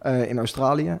in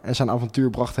Australië. En zijn avontuur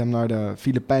bracht hem naar de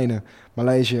Filipijnen,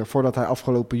 Maleisië, voordat hij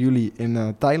afgelopen juli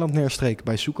in Thailand neerstreek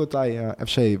bij Sukhothai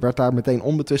FC. Werd daar meteen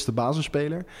onbetwiste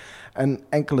basisspeler. En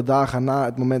enkele dagen na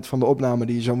het moment van de opname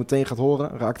die je zo meteen gaat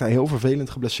horen, raakte hij heel vervelend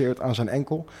geblesseerd aan zijn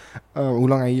enkel. Hoe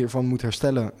lang hij hiervan moet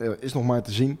herstellen is nog maar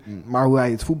te zien. Maar hoe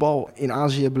hij het voetbal in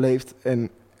Azië beleeft en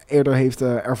eerder heeft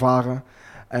ervaren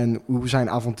en hoe zijn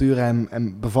avonturen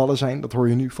hem bevallen zijn, dat hoor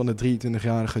je nu van de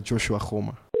 23-jarige Joshua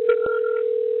Grommer.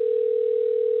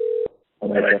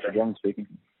 Young speaking.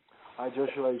 Hi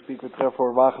Joshua, you speak with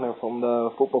Trevor Wagner from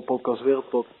the football podcast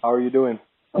Wereldtop. How are you doing?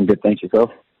 I'm good, thanks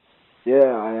yourself. Yeah,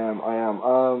 I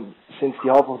am. Since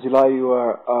the half of July, you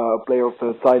are a player of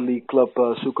the Thai league club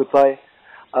Sukhothai.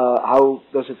 How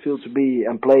does it feel to be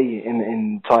and play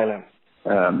in Thailand?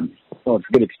 Well, it's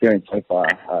a good experience so far.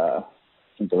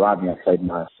 Since arriving, I've played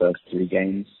my first 3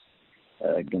 games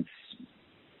against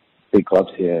big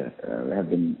clubs here. Have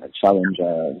been a challenge.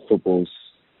 Football's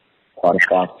quite a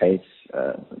fast pace.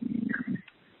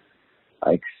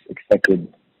 I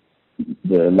expected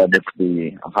the level to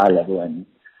be a high level, and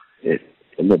it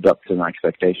lived up to my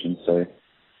expectations. So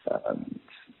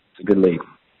it's a good league.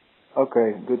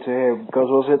 Okay, good to hear. Because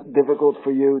was it difficult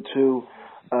for you to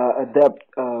adapt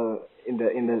in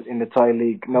the Thai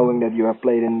league, knowing that you have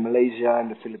played in Malaysia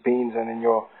and the Philippines and in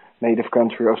your native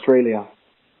country, Australia?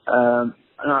 No,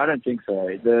 I don't think so.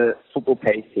 The football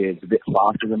pace here is a bit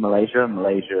faster than Malaysia.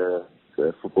 Malaysia,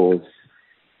 the football is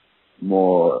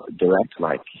more direct,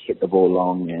 like hit the ball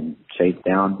long and chase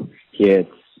down. Here,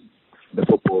 the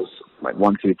football's like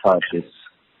 1-2 touch. It's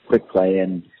quick play,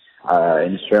 and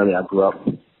in Australia, I grew up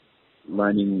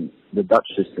learning the Dutch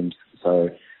systems. So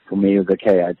for me, it was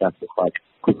okay. I adapted quite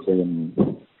quickly,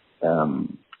 and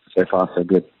so far so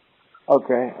good.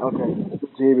 Okay.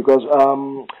 See, because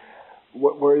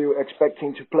were you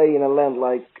expecting to play in a land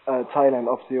like Thailand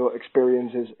after your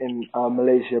experiences in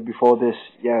Malaysia before this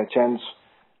chance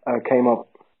came up?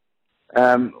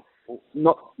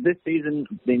 Not this season,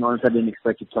 being honest, I didn't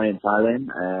expect to play in Thailand.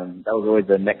 That was always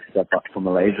the next step up for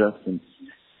Malaysia, since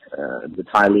the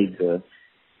Thai league's a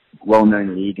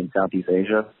well-known league in Southeast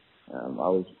Asia. I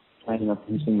was planning on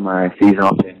finishing my season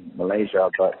off in Malaysia,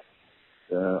 but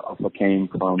the offer came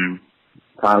from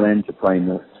Thailand to play in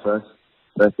the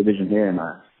first division here, and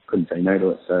I couldn't say no to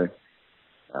it. So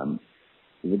it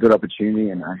was a good opportunity,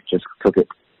 and I just took it.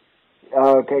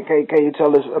 Can you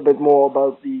tell us a bit more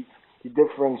about the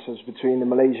differences between the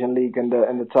Malaysian league and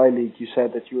the Thai league? You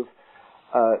said that you've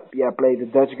played the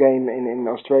Dutch game in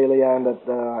Australia, and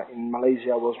that in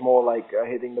Malaysia was more like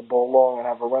hitting the ball long and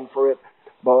have a run for it.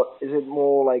 But is it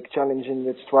more like challenging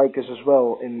with strikers as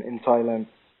well in Thailand?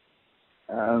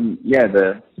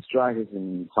 The strikers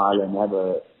in Thailand,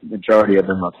 the majority of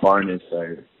them are foreigners,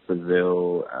 so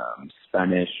Brazil,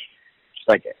 Spanish, just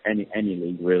like any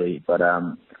league really. But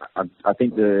I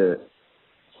think the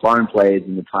foreign players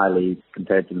in the Thai league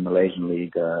compared to the Malaysian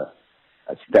league are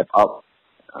a step up.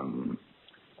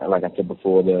 Like I said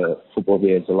before, the football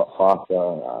here is a lot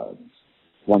faster.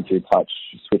 1-2 touch,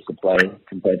 switch the play,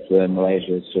 compared to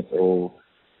Malaysia. It's just all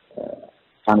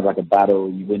kind of like a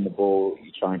battle. You win the ball,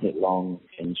 you try and hit long,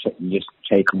 and you just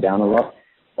chase them down a lot.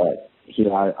 But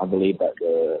here, I believe that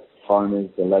the foreigners,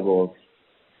 the level of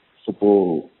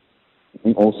football, I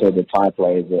think also the Thai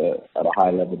players are at a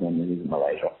higher level than it is in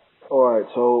Malaysia. All right.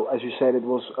 So as you said, it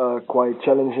was quite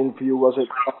challenging for you. Was it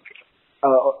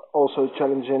also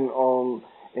challenging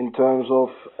in terms of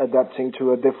adapting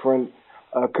to a different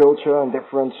culture and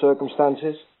different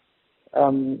circumstances?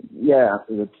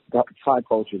 The Thai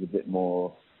culture is a bit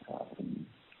more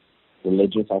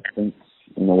religious, I think,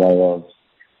 in the way of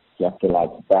you have to like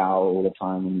bow all the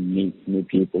time when you meet new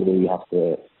people. You have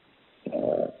to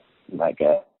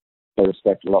pay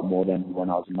respect a lot more than when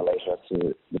I was in Malaysia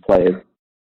to the players.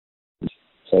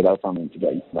 So that was something to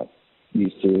get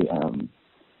used to.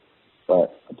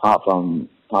 But apart from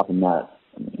that,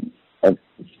 I mean, it's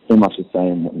pretty much the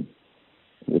same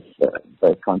with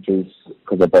both countries,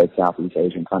 because they're both Southeast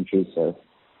Asian countries, so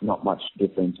not much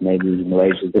difference. Maybe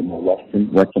Malaysia is a bit more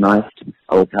westernized,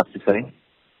 I would have to say.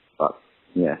 But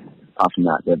yeah, apart from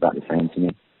that, they're about the same to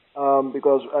me.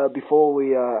 Because before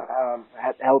we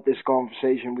had held this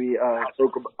conversation, we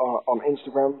spoke on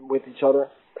Instagram with each other,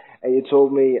 and you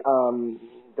told me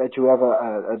that you have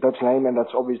a Dutch name, and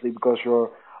that's obviously because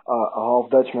you're a half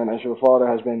Dutchman, as your father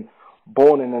has been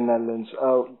born in the Netherlands.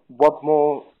 What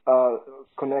more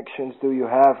connections do you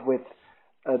have with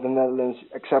the Netherlands,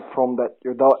 except from that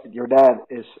your dad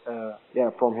is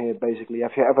from here, basically?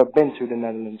 Have you ever been to the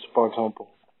Netherlands, for example?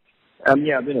 I've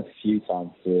been a few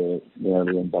times to the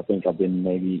Netherlands. I think I've been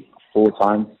maybe 4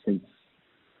 times since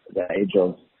the age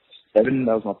of 7.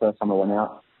 That was my first time I went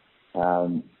out.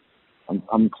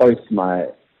 I'm close to my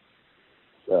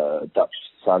Dutch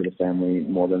side of the family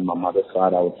more than my mother's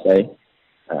side, I would say,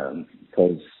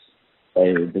 because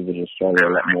they visited Australia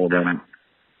a lot more than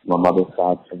my mother's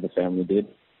side of the family did.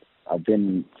 I've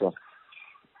been to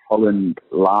Holland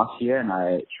last year, and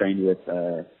I trained with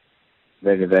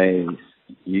VVV's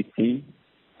youth team,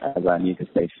 as I need to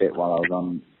stay fit while I was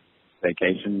on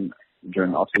vacation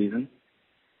during the off season.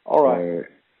 All right.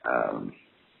 So,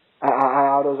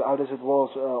 how does it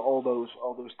was all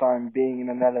those time being in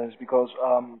the Netherlands? Because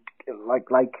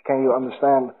can you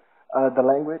understand the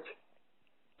language?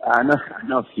 I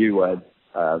know a few words,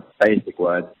 basic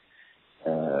words.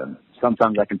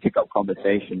 Sometimes I can pick up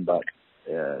conversation, but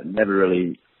never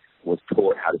really was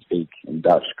taught how to speak in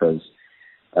Dutch because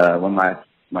when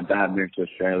my dad moved to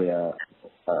Australia,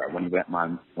 when he met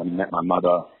my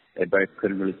mother, they both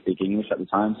couldn't really speak English at the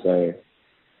time, so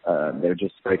they were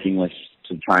just spoke English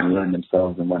to try and learn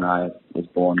themselves. And when I was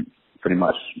born, pretty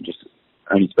much just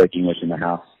only spoke English in the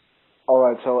house. All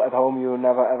right. So at home you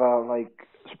never ever like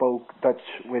spoke Dutch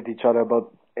with each other, but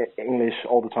English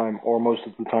all the time or most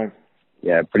of the time.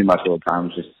 Yeah, pretty much all the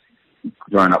time. Just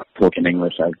growing up talking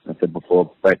English. As I said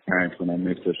before, both parents when they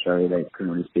moved to Australia, they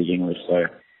couldn't really speak English, so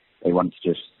they wanted to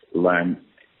just learn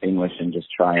English and just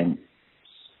try and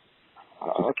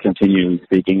continue to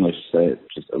speak English, so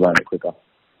just learn it quicker.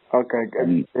 Okay,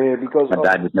 good. Because my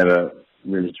dad would never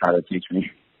really try to teach me.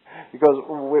 Because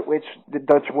which the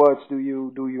Dutch words do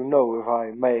you know, if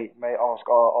I may ask?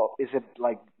 Or is it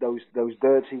like those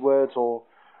dirty words, or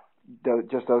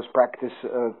just those practice?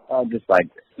 Just like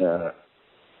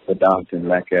bedankt and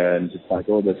lekker, and just like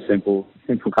all the simple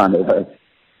kind of words,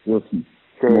 real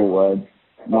small words,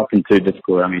 nothing too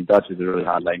difficult. I mean, Dutch is a really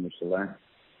hard language to learn.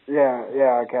 Yeah,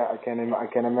 I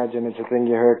can imagine it's a thing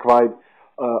you hear quite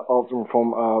often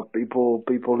from people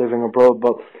living abroad.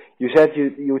 But you said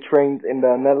you trained in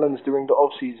the Netherlands during the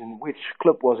off season. Which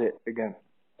club was it again?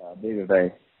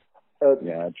 BVV.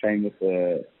 Yeah, I trained with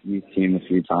the youth team a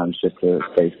few times just to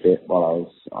stay fit while I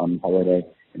was on holiday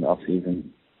in the off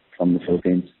season from the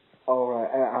Philippines. All right.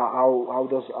 How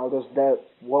does that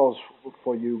was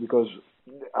for you? Because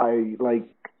I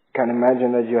can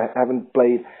imagine that you haven't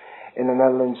played in the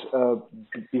Netherlands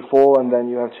before, and then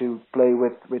you have to play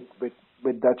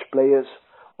with Dutch players.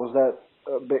 Was that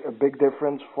a big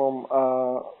difference from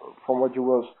what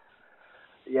you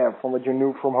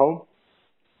knew from home?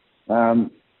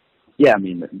 Yeah, I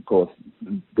mean, of course,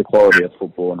 the quality of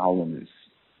football in Holland is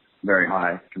very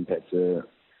high compared to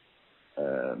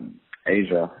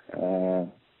Asia.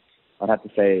 I'd have to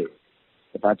say,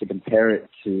 if I had to compare it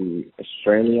to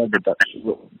Australia, the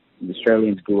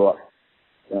Australians grew up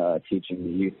teaching the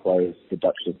youth players the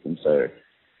Dutch system. So,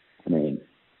 I mean,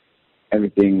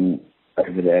 everything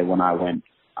over there when I went,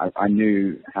 I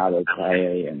knew how they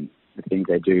play and the things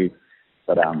they do,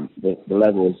 but the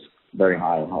level is very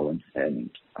high in Holland, and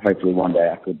hopefully one day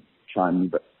I could try and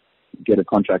get a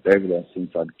contract over there,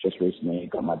 since I've just recently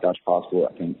got my Dutch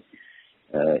passport, I think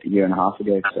a year and a half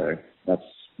ago. So that's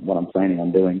what I'm planning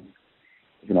on doing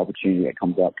if an opportunity that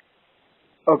comes up.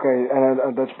 Okay, and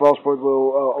a Dutch passport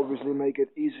will obviously make it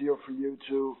easier for you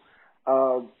to,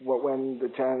 when the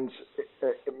chance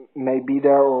may be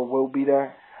there or will be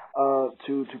there,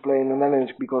 to play in the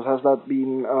Netherlands. Because has that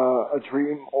been a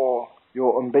dream or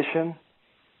your ambition?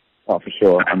 Oh, for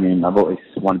sure. I mean, I've always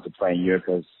wanted to play in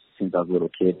Europe since I was a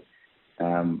little kid.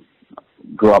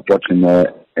 Grew up watching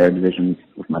the Eredivisie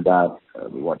with my dad.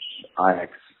 We watched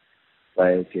Ajax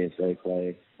play, PSV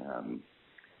play.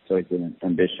 It's always been an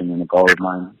ambition and a goal of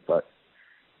mine. But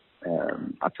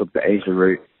I took the Asia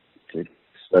route to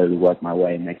slowly work my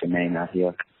way and make a name out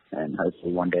here. And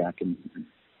hopefully one day I can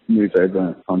move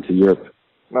over onto Europe.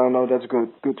 No, that's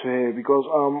good. Good to hear. Because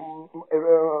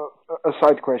a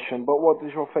side question, but what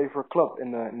is your favorite club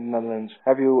in the Netherlands?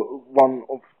 Have you one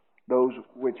of those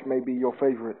which may be your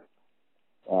favorite?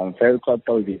 Favorite club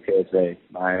probably be PSV.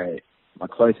 My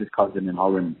closest cousin in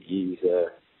Holland, he's a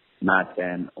mad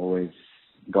fan, always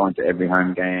going to every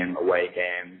home game, away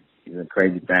game. He's a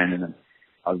crazy fan, and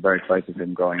I was very close with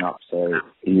him growing up, so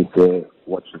he used to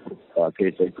watch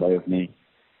PSV play with me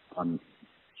on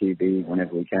TV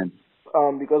whenever we can.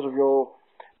 Because of your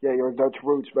Dutch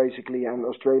roots basically, and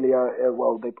Australia,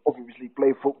 they obviously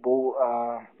play football.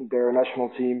 Their national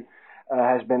team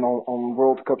has been on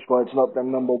World Cups, but it's not their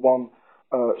number one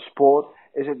sport.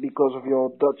 Is it because of your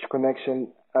Dutch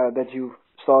connection that you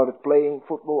started playing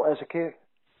football as a kid?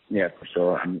 Yeah, for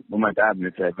sure. And when my dad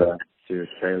moved over to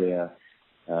Australia,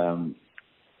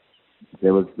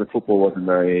 the football wasn't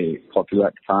very popular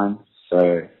at the time, so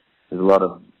there's a lot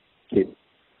of kids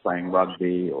playing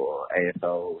rugby or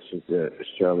AFL, which is the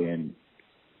Australian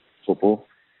football.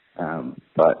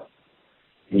 But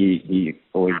he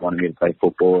always wanted me to play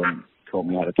football and taught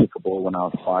me how to kick a ball when I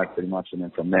was 5, pretty much. And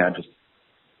then from there, I just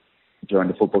joined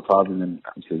the football club and then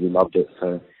absolutely loved it.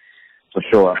 So for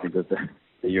sure, I think it was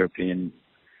the European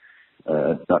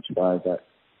Dutch guys that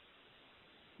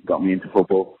got me into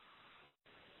football.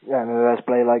 Yeah, and it has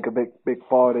played like a big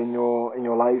part in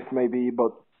your life, maybe,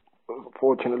 but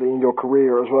fortunately in your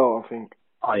career as well, I think.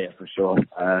 Oh yeah, for sure.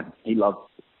 He loved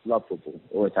football.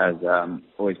 Always has.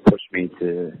 Always pushed me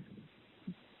to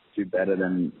do better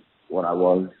than what I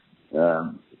was.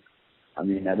 I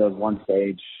mean, there was one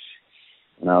stage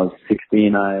when I was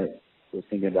 16, I was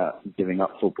thinking about giving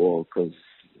up football because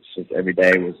it's just every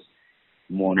day was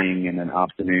morning and then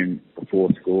afternoon before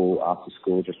school, after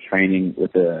school, just training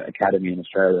with the academy in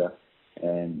Australia.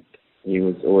 And he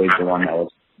was always the one that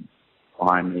was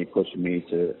behind me, pushing me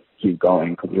to keep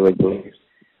going because he always believes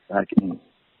that I can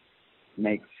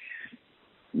make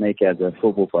as a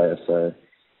football player. So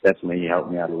definitely he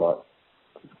helped me out a lot.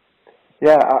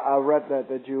 Yeah, I read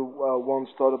that you once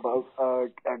thought about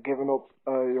giving up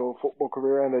your football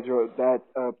career, and that your dad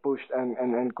pushed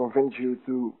and convinced you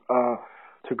to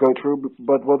go through.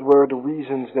 But what were the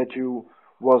reasons that you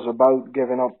was about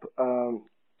giving up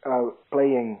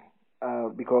playing?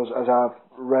 Because as I've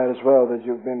read as well, that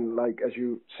you've been, like as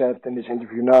you said in this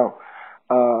interview now,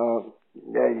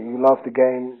 you love the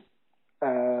game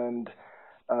and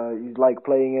you like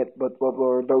playing it. But what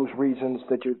were those reasons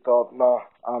that you thought, no,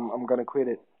 I'm gonna quit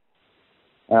it?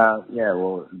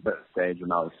 Well, at that stage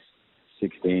when I was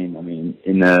 16, I mean,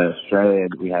 in Australia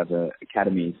we have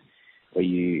academies where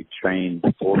you train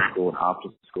before school and after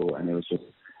school, and it was just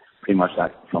pretty much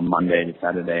like from Monday to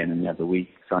Saturday, and then you have the week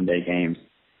Sunday games,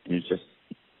 and it's just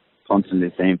constantly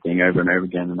the same thing over and over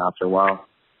again. And after a while,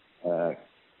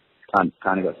 kind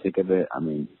of got sick of it. I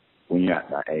mean, when you're at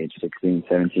that age, 16,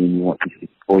 17, you want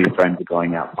all your friends are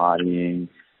going out partying,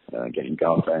 getting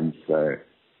girlfriends. So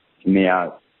for me, I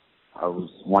was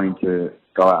wanting to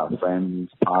go out with friends,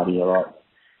 party a lot,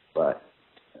 but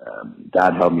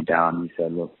Dad held me down. He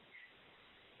said, "Look,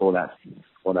 all that's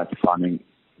fun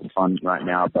right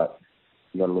now, but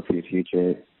you got to look for your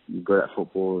future. You're good at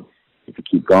football. If you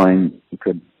keep going, you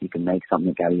can make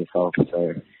something out of yourself."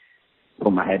 So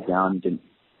put my head down,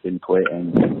 didn't quit,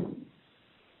 and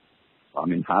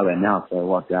I'm in Thailand now, so it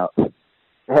worked out.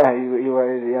 Yeah,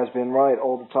 he has been right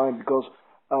all the time. Because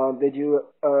did you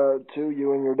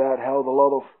you and your dad held a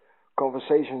lot of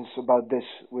conversations about this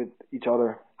with each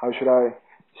other? How should I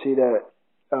see that?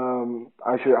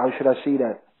 How should I see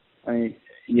that? I mean,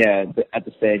 yeah, at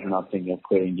the stage when I was thinking of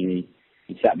quitting,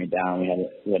 he sat me down.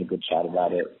 We had a good chat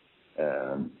about it.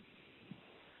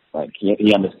 Like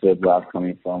he understood where I was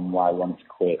coming from, why I wanted to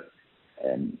quit,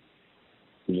 and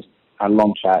we just had a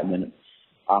long chat. And then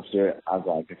after, I was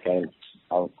like, okay,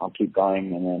 I'll keep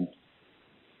going. And then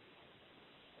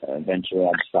eventually,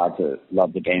 I decided to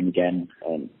love the game again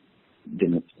and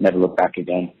never look back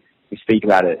again. We speak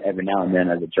about it every now and then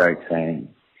as a joke, saying,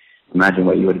 imagine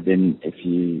what you would have been if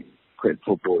you quit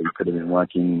football. You could have been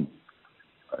working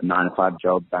a 9-to-5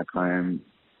 job back home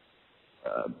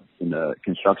in a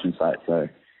construction site. So,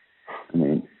 I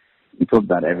mean, we talk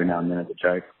about it every now and then as a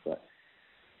joke. But,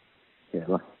 yeah,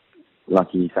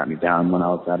 lucky he sat me down when I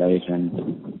was that age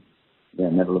and, yeah,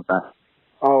 never looked back.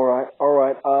 All right.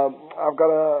 I've got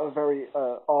a very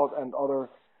odd and other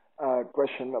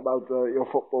question about your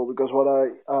football, because what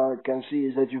I can see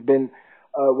is that you've been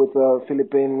with the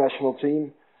Philippine national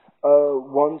team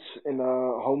once in a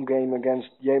home game against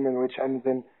Yemen, which ended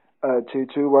in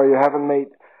 2-2, where you haven't made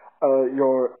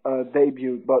your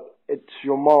debut, but it's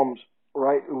your mom's,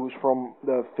 right, who's from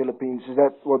the Philippines. Is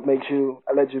that what makes you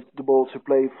eligible to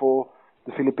play for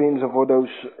the Philippines and for those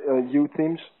youth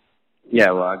teams?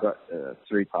 Yeah, well, I got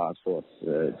 3 passports,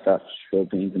 Dutch,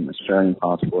 Philippines, and Australian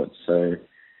passports. So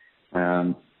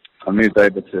I moved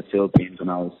over to the Philippines when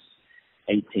I was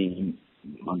 18.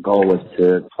 My goal was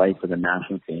to play for the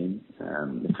national team.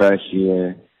 The first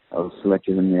year, I was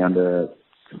selected in the under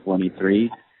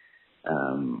 23.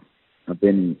 I've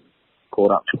been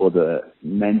called up for the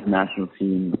men's national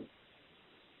team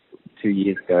 2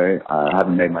 years ago. I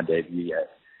haven't made my debut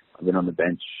yet. I've been on the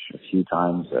bench a few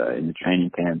times in the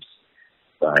training camps.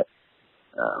 But,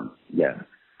 yeah,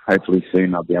 hopefully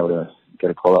soon I'll be able to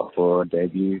get a call-up for a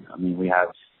debut. I mean, we have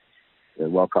the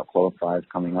World Cup qualifiers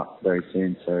coming up very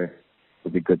soon, so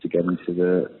it'll be good to get into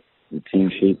the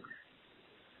team sheet.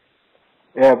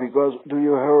 Yeah, because do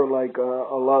you hear like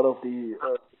a lot of the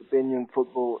Opinion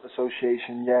Football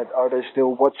Association yet? Are they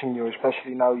still watching you,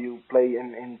 especially now you play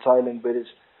in Thailand, but it's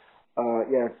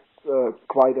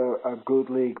quite a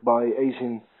good league by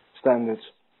Asian standards?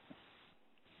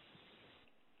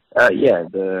 Yeah,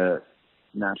 the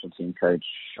national team coach,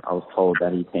 I was told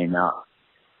that he came out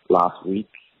last week.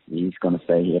 He's going to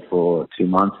stay here for 2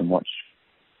 months and watch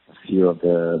a few of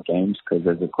the games, because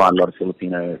there's quite a lot of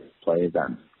Filipino players that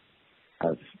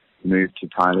have moved to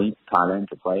Thailand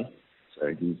to play.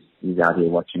 So he's out here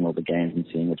watching all the games and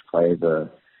seeing which players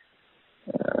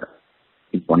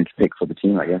he's wanting to pick for the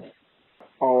team, I guess.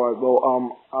 All right.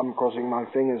 Well, I'm crossing my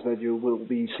fingers that you will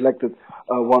be selected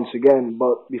once again.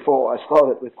 But before I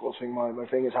started with crossing my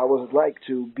fingers, how was it like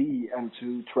to be and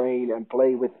to train and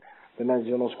play with the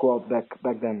national squad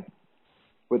back then?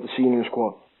 with the senior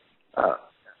squad? I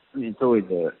mean, it's always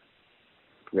a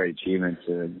great achievement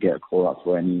to get a call up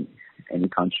for any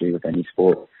country with any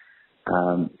sport.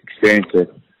 Experience with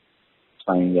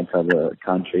playing against other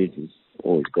countries is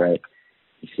always great.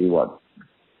 You see what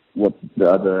the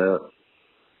other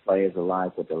players are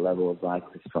like, what the level is like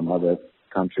from other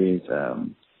countries.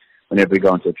 Whenever we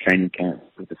go into a training camp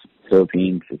with the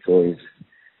Philippines, it's always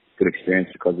a good experience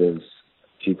because there's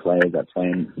two players that play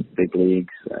in big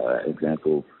leagues.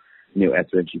 Example, Neil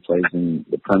Etheridge, he plays in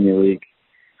the Premier League.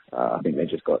 I think they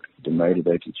just got demoted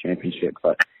to the Championship,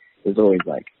 but there's always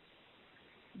like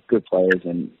good players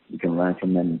and you can learn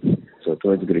from them. So it's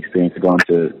always a good experience to go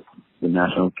into the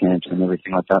national camps and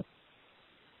everything like that.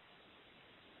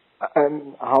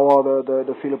 And how are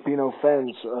the Filipino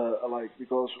fans like?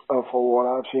 Because for what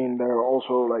I've seen, they're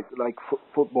also like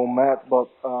football mad. But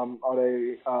are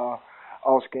they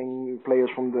asking players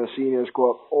from the senior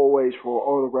squad always for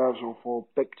autographs or for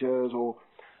pictures, or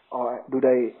do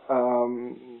they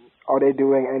are they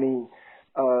doing any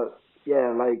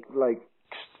like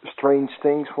strange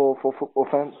things for football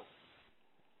fans?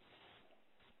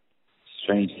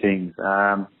 Strange things.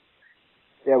 A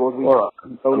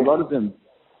lot of them.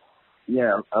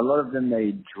 Yeah, a lot of them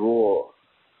they draw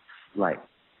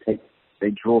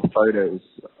photos,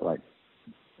 like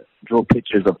draw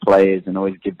pictures of players and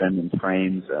always give them in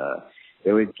frames.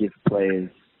 They always give players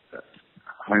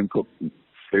home cooked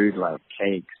food like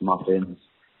cakes, muffins,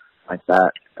 like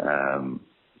that. I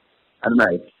don't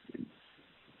know.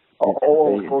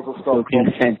 All sorts of stuff.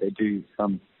 They do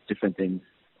some different things.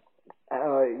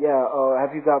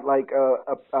 Have you got like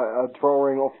a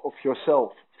drawing of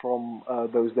yourself from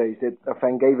those days? Did a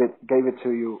fan gave it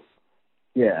to you?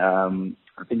 Yeah,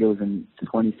 I think it was in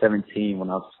 2017 when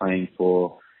I was playing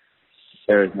for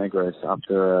Ceres Negros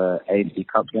after a AFC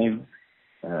Cup game.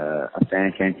 A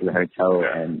fan came to the hotel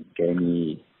and gave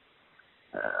me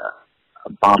a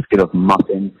basket of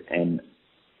muffins and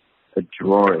a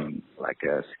drawing, like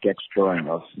a sketch drawing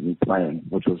of me playing,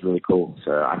 which was really cool.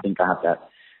 So I think I have that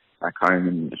back home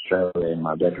in Australia in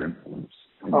my bedroom,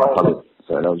 in my cupboard.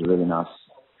 So that was a really nice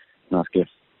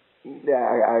gift.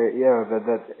 Yeah,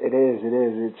 that it is.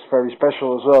 It's very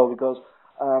special as well because,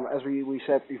 as we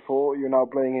said before, you're now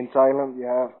playing in Thailand. You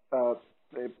have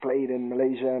played in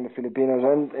Malaysia and the Philippines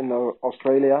and in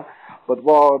Australia. But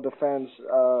what are the fans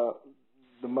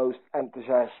the most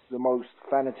enthusiastic, the most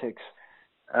fanatics?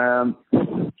 I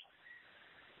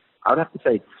would have to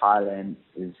say Thailand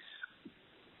is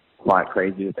quite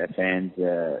crazy with their fans.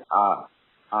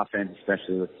 Our fans,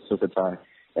 especially with Sukhothai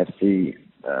FC,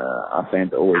 our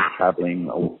fans are always traveling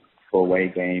for away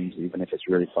games, even if it's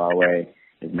really far away.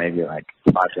 There's maybe like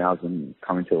 5,000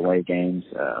 coming to away games,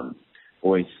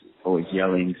 always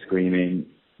yelling, screaming,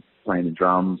 playing the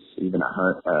drums. Even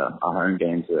at our home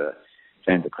games,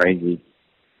 fans are crazy.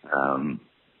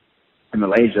 In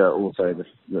Malaysia, also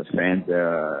the fans there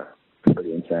are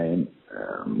pretty insane.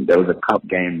 There was a cup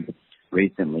game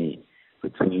recently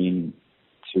between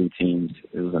two teams.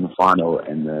 It was in the final,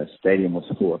 and the stadium was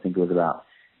full. I think it was about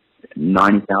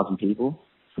 90,000 people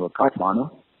for a cup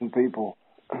final. People.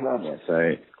 Yeah.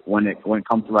 So when it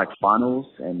comes to like finals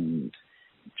and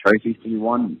trophies to be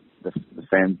won, the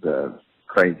fans are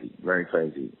crazy, very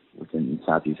crazy within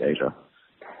Southeast Asia.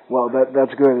 Well,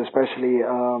 that's good, especially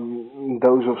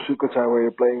those of Sukhothai where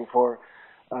you're playing for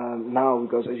now,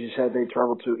 because as you said, they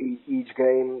travel to each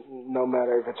game, no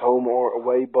matter if it's home or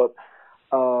away. But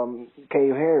can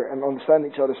you hear and understand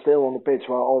each other still on the pitch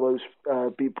while all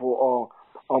those people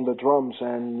are on the drums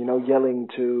and yelling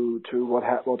to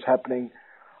what's happening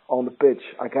on the pitch?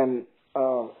 I can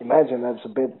imagine that's a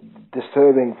bit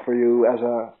disturbing for you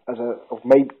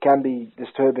can be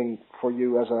disturbing for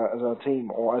you as a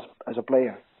team or as a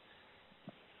player.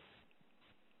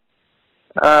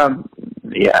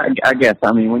 Yeah, I guess.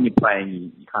 I mean, when you're playing,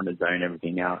 you kind of zone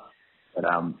everything out. But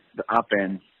our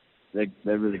fans,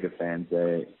 they're really good fans.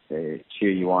 They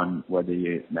cheer you on whether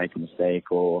you make a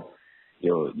mistake or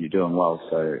you're doing well.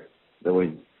 So they're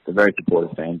very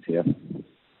supportive fans here.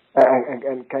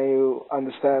 And can you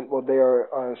understand what they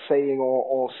are saying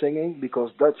or singing?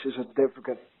 Because Dutch is a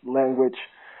difficult language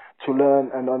to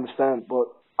learn and understand. But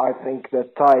I think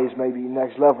that Thai is maybe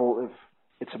next level if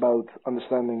it's about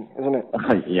understanding, isn't it?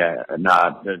 Yeah,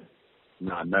 there's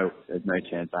no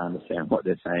chance I understand what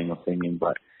they're saying or singing,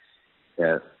 but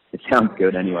yeah, it sounds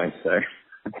good anyway, so.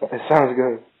 It sounds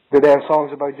good. Do they have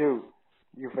songs about you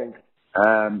think?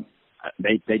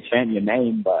 They chant your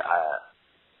name, but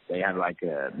they have like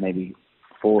maybe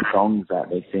 4 songs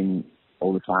that they sing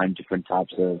all the time, different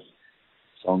types of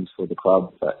songs for the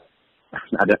club, but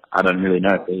I don't really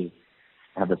know if they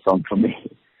have a song for me.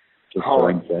 Just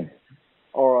trying to.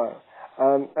 All right.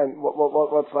 And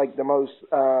what's like the most,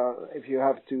 if you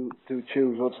have to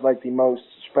choose, what's like the most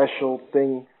special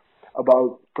thing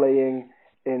about playing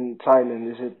in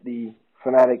Thailand? Is it the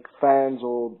fanatic fans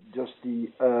or just the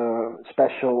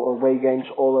special away games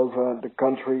all over the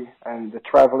country and the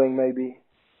traveling maybe?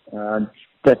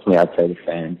 Definitely, I'd say the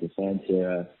fans. The fans here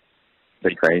are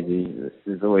pretty crazy.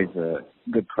 There's always a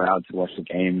good crowd to watch the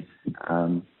games,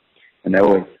 and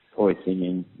they're always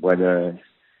singing, whether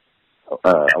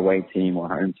away team or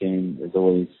home team. There's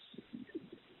always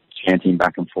chanting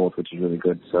back and forth, which is really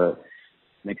good. So it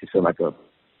makes it feel like a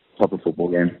proper football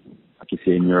game, like you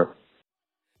see in Europe.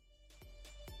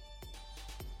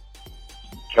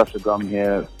 Joshua Grom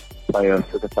here, player of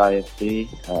Sukhothai FC.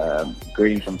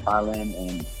 Greetings from Thailand,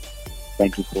 and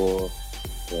thank you for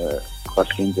the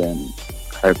questions, and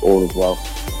I hope all is well.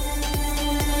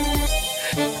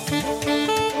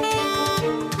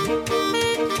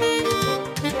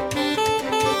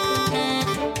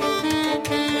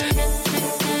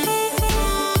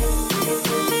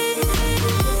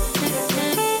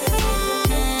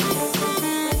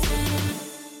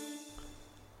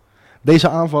 Deze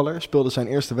aanvaller speelde zijn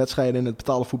eerste wedstrijden in het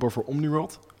betaalde voetbal voor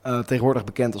Omniworld. Tegenwoordig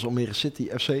bekend als Almere City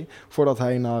FC. Voordat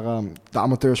hij naar de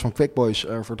amateurs van Quick Boys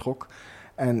vertrok.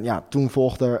 En ja, toen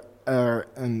volgde er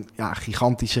een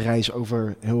gigantische reis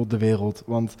over heel de wereld.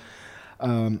 Want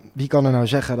wie kan er nou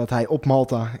zeggen dat hij op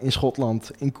Malta, in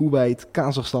Schotland, in Kuwait,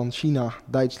 Kazachstan, China,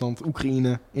 Duitsland,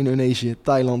 Oekraïne, Indonesië,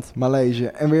 Thailand, Maleisië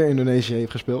en weer Indonesië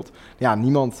heeft gespeeld? Ja,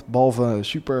 niemand behalve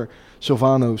Super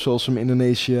Silvano, zoals ze hem in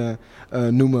Indonesië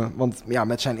noemen. Want ja,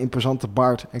 met zijn imposante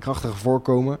baard en krachtige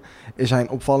voorkomen is hij een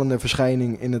opvallende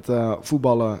verschijning in het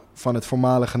voetballen van het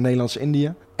voormalige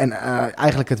Nederlands-Indië. En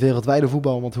eigenlijk het wereldwijde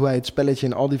voetbal, want hoe hij het spelletje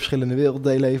in al die verschillende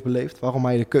werelddelen heeft beleefd. Waarom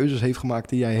hij de keuzes heeft gemaakt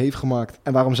die hij heeft gemaakt.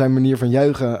 En waarom zijn manier van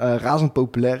juichen razend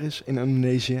populair is in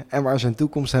Indonesië. En waar zijn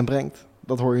toekomst hem brengt.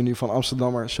 Dat hoor je nu van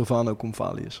Amsterdammer Silvano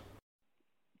Comvalius.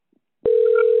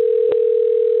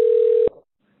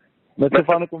 Met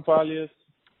Silvano Comvalius.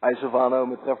 Hi Silvano,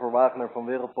 met Trevor Wagner van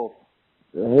Wereldpop.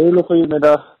 Een hele goede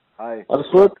middag. Hi. Alles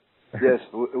goed? Yes,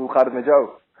 hoe gaat het met jou?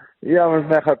 Ja, met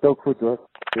mij gaat het ook goed hoor.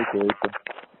 Zeker weten.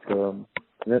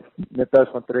 Net thuis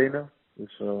gaan trainen.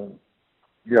 Dus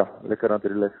ja, lekker aan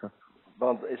het relaxen.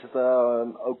 Want is het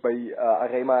ook bij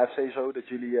Arema FC zo dat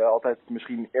jullie altijd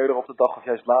misschien eerder op de dag of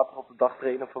juist later op de dag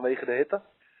trainen vanwege de hitte?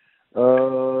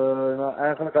 Nou,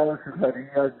 eigenlijk alles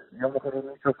is jammer genoeg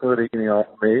niet zoveel rekening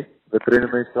mee. We trainen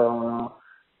meestal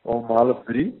om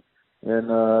 2:30. En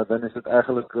dan is het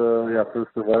eigenlijk veel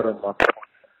te warm. Maar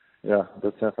ja,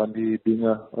 dat zijn van die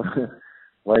dingen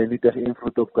waar je niet echt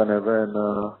invloed op kan hebben.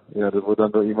 En dat wordt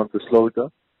dan door iemand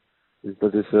besloten. Dus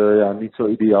dat is niet zo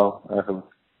ideaal eigenlijk.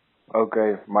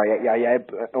 Oké, maar jij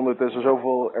hebt ondertussen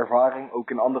zoveel ervaring, ook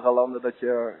in andere landen, dat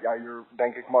je hier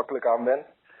denk ik makkelijk aan bent.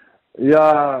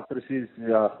 Ja, precies.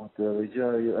 Ja, goed. Weet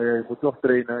je moet toch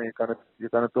trainen. Je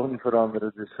kan het toch niet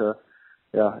veranderen. Dus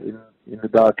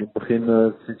inderdaad, in het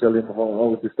begin zit je alleen maar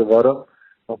van, het is te warm.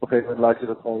 Maar op een gegeven moment laat je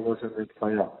dat gewoon los en denk je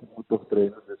van, ik moet toch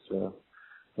trainen. Dus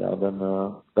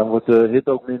dan wordt de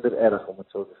hitte ook minder erg, om het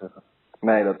zo te zeggen.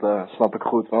 Nee, dat snap ik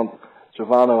goed. Want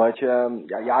Silvano, had je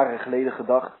jaren geleden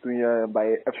gedacht, toen je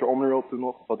bij FC Omniworld toen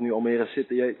nog, wat nu Almere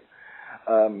City heet,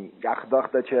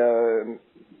 gedacht dat je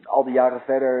al die jaren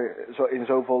verder in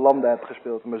zoveel landen hebt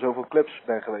gespeeld en bij zoveel clubs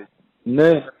bent geweest?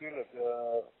 Nee, natuurlijk.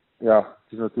 Het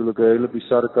is natuurlijk een hele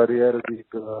bizarre carrière die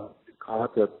ik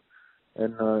gehad heb.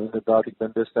 En inderdaad, ik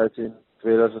ben destijds in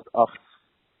 2008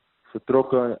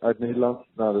 vertrokken uit Nederland.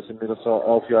 Nou, dat is inmiddels al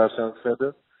 11 jaar zijn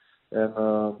verder. En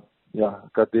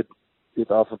ik had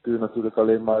dit avontuur natuurlijk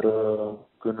alleen maar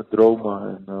kunnen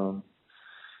dromen. En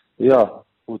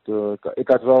goed, ik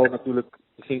had wel natuurlijk,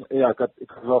 ik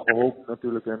had wel gehoopt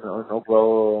natuurlijk en ook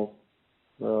wel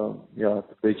een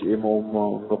beetje in me om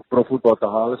nog profvoetbal te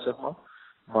halen, zeg maar.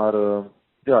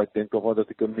 Maar ik denk toch wel dat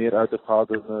ik er meer uit heb gehaald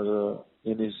dan er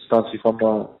in eerste instantie van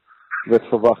me werd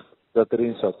verwacht dat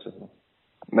erin zat, zeg maar.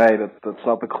 Nee, dat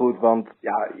snap ik goed, want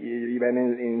je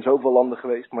bent in zoveel landen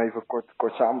geweest, om even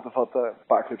kort samen te vatten. Een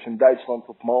paar clubs in Duitsland,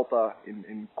 op Malta,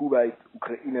 in Kuwait,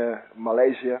 Oekraïne,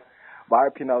 Maleisië. Waar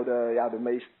heb je nou de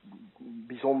meest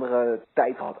bijzondere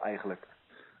tijd gehad eigenlijk?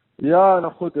 Ja,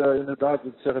 nou goed, inderdaad,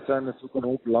 het zijn natuurlijk een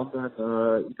hoop landen.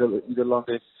 Ieder land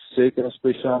heeft zeker een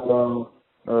speciale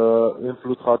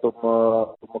invloed gehad op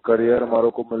mijn carrière, maar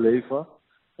ook op mijn leven.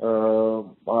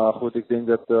 Maar goed, ik denk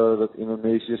dat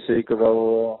Indonesië zeker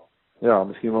wel,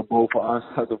 misschien wel bovenaan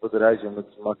staat op het rijtje. Want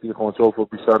het maakt hier gewoon zoveel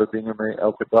bizarre dingen mee,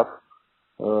 elke dag.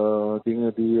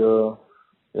 Dingen die,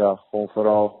 gewoon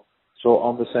vooral zo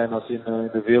anders zijn als in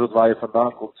de wereld waar je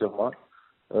vandaan komt, zeg maar.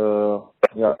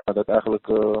 Dat eigenlijk,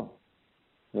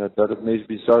 dat het meest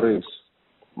bizarre is.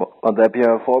 Want heb je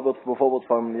een voorbeeld bijvoorbeeld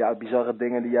van bizarre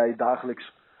dingen die jij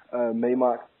dagelijks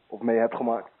meemaakt of mee hebt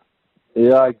gemaakt?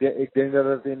 Ja, ik denk dat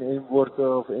het in één woord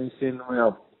of één zin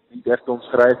niet echt te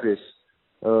omschrijven is.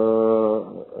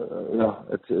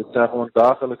 Het zijn gewoon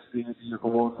dagelijks dingen die je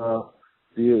gewoon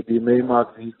die je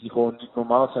meemaakt, die gewoon niet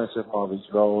normaal zijn, zeg maar. Weet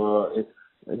je wel,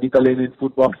 niet alleen in het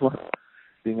voetbal, maar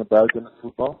dingen buiten het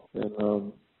voetbal.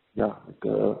 En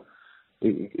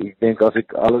ik denk als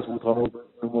ik alles moet gaan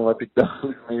noemen wat ik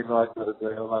dagelijks meemaak, dat het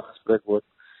een heel lang gesprek wordt.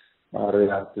 Maar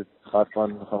het gaat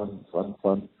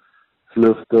van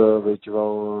vluchten, weet je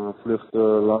wel,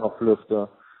 lange vluchten,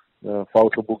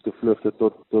 fout geboekte vluchten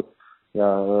tot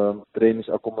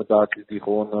trainingsaccommodaties die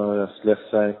gewoon slecht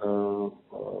zijn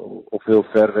of heel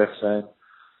ver weg zijn.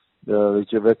 Weet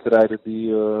je, wedstrijden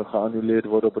die geannuleerd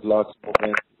worden op het laatste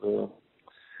moment.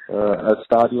 Uit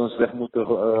stadions weg moeten,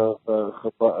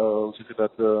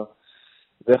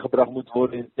 weggebracht moet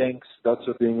worden in tanks, dat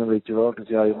soort dingen, weet je wel. Dus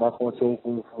ja, je maakt gewoon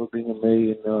zoveel dingen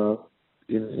mee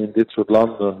in dit soort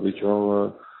landen, weet je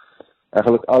wel.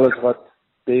 Eigenlijk alles wat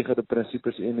tegen de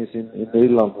principes in is in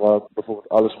Nederland, waar bijvoorbeeld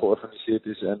alles georganiseerd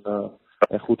is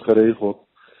en goed geregeld.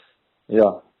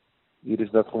 Ja, hier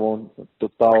is dat gewoon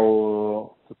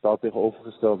totaal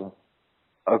tegenovergestelde.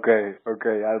 Oké.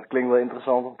 Ja, dat klinkt wel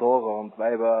interessant om te horen, want wij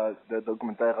hebben de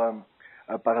documentaire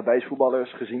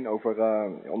Paradijsvoetballers gezien over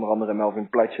onder andere Melvin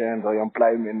Pletje en William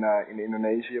Pluim in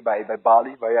Indonesië, bij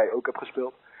Bali, waar jij ook hebt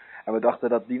gespeeld. En we dachten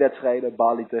dat die wedstrijden,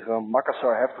 Bali tegen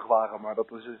Makassar, heftig waren, maar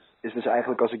dat is dus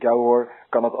eigenlijk, als ik jou hoor,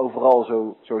 kan dat overal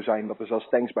zo zijn, dat er zelfs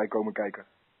tanks bij komen kijken.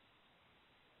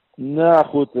 Nou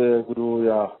goed, ik bedoel,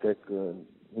 ja, kijk,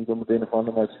 niet om het een of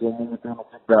ander, maar ik speel momenteel nog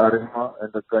bij Arema. En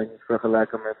dat kan je niet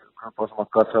vergelijken met pas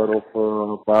Makassar of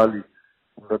Bali.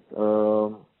 Omdat,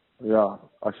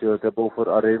 als je het hebt over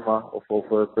Arema of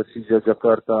over Persija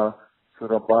Jakarta,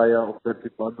 Surabaya of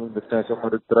Persib Bandung, dat zijn zeg maar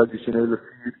de traditionele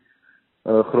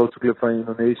 4 grootste club van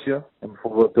Indonesië. En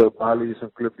bijvoorbeeld Bali is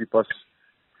een club die pas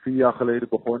 4 jaar geleden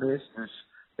begonnen is. Dus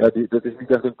ja, dat is niet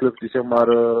echt een club die zeg maar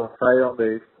vijanden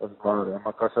heeft, als het ware. En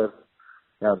Makassar,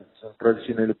 ja, dat is een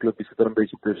traditionele club, die zit er een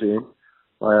beetje tussenin.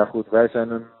 Maar ja goed, wij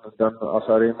zijn dan als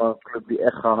Arema een club die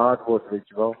echt gehaat wordt, weet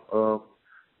je wel.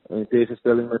 In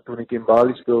tegenstelling met toen ik in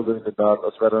Bali speelde inderdaad,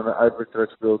 als wij dan een uitwedstrijd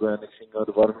speelden en ik ging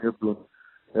de warming-up doen.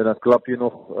 En dan klap je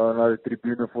nog naar de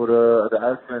tribune voor de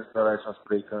uitfans, bij wijze van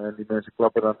spreken. En die mensen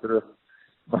klappen dan terug.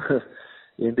 Maar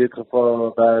in dit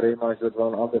geval bij Arema is dat wel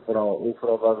een ander verhaal.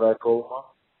 Overal waar wij komen,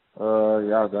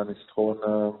 dan is het gewoon,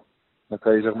 dan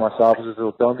kan je zeg maar s'avonds het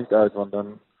hotel niet uit, want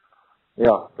dan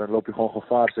loop je gewoon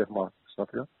gevaar, zeg maar. Snap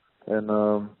je? En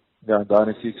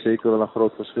daarin zie ik zeker wel een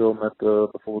groot verschil met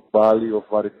bijvoorbeeld Bali of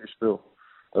waar ik nu speel.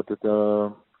 Dat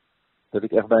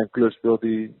ik echt bij een club speel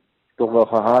die toch wel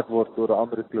gehaat wordt door de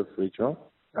andere clubs, weet je wel.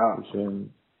 Ja. Dus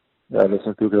dat is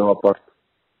natuurlijk heel apart.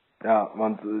 Ja,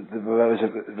 want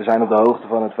we zijn op de hoogte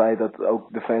van het feit dat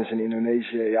ook de fans in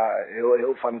Indonesië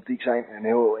heel fanatiek zijn en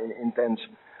heel intens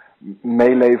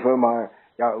meeleven. Maar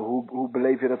ja, hoe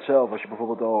beleef je dat zelf? Als je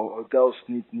bijvoorbeeld al hotels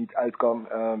niet uit kan,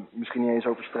 misschien niet eens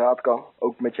over straat kan,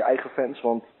 ook met je eigen fans,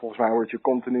 want volgens mij word je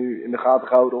continu in de gaten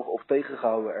gehouden of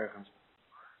tegengehouden ergens.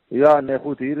 Ja, nee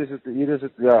goed, hier is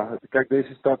het, kijk,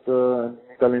 deze stad,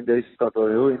 niet alleen deze stad,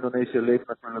 heel Indonesië leeft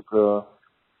natuurlijk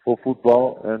voor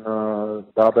voetbal. En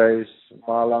daarbij is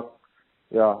Malang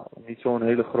niet zo'n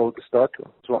hele grote stad,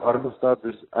 zo'n arme stad.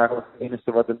 Dus eigenlijk het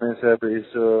enige wat de mensen hebben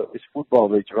is voetbal,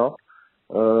 weet je wel.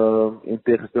 In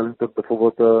tegenstelling tot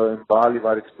bijvoorbeeld in Bali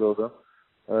waar ik speelde.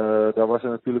 Daar was er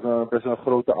natuurlijk best wel een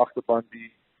grote achterban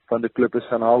die van de club is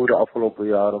gaan houden de afgelopen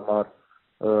jaren. Maar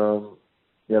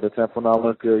dat zijn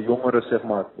voornamelijk jongeren, zeg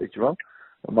maar, weet je wel.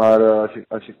 Maar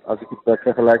als ik het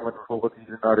vergelijk met bijvoorbeeld hier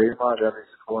in Arema, dan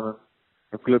is het gewoon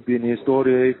een club die een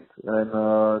historie heeft. En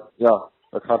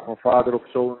het gaat van vader op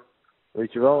zoon,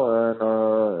 weet je wel. En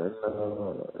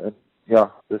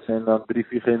er zijn dan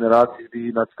 3-4 generaties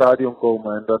die naar het stadion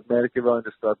komen. En dat merk je wel in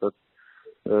de stad. Dat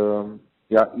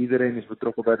iedereen is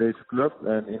betrokken bij deze club.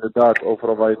 En inderdaad,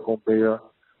 overal waar je komt ben je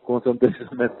constant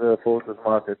bezig met foto's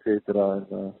maken, et cetera.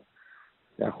 En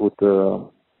het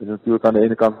is natuurlijk aan de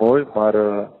ene kant mooi, maar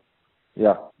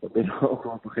dat ben je ook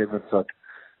op een gegeven moment zat.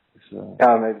 Dus,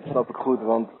 Ja, nee, dat snap ik goed,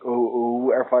 want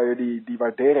hoe ervaar je die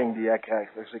waardering die jij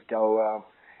krijgt? Als ik jouw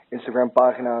Instagram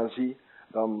pagina zie,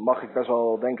 dan mag ik best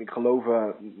wel, denk ik,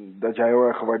 geloven dat jij heel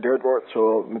erg gewaardeerd wordt.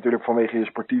 Zowel natuurlijk vanwege je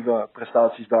sportieve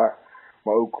prestaties daar,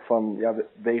 maar ook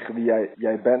vanwege wie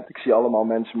jij bent. Ik zie allemaal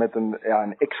mensen met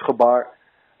een X-gebaar,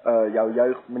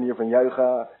 jouw manier van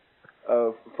juichen,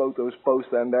 foto's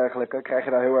posten en dergelijke. Krijg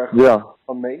je daar heel erg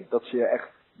van mee? Dat ze je echt,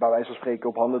 bij wijze van spreken,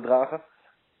 op handen dragen?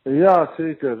 Ja,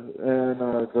 zeker. En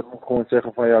dat moet ik gewoon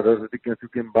zeggen van ja, dat weet ik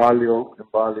natuurlijk in Bali ook. In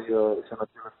Bali is er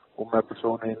natuurlijk om mijn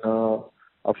persoon heen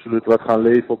absoluut wat gaan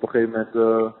leven. Op een gegeven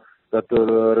moment dat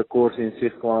er records in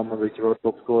zicht kwamen, weet je wel,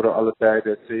 topscorer alle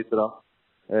tijden, et cetera.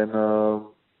 En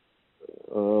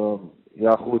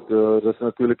ja goed, dat is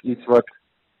natuurlijk iets wat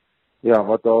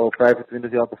al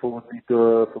 25 jaar bijvoorbeeld niet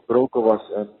verbroken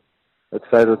was. En het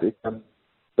feit dat ik dan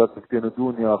dat heb kunnen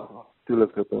doen, ja,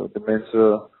 natuurlijk, de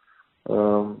mensen,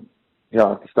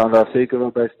 die staan daar zeker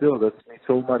wel bij stil. Dat is niet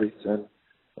zomaar iets. En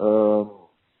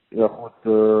ja goed,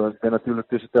 ik ben natuurlijk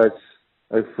tussentijds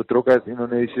even vertrokken uit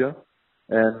Indonesië.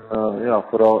 En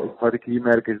vooral wat ik hier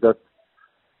merk is dat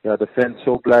de fans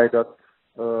zo blij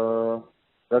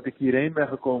dat ik hierheen ben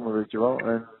gekomen, weet je wel.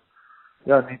 En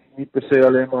ja, niet per se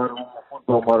alleen maar om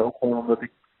voetbal, maar ook gewoon omdat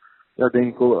ik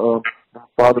denk ik een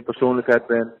bepaalde persoonlijkheid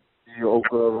ben die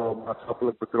ook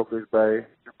maatschappelijk betrokken is bij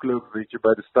de club, weet je,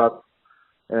 bij de stad.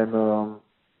 En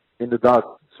inderdaad,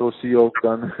 zo zie je ook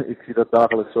dan, ik zie dat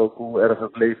dagelijks ook hoe erg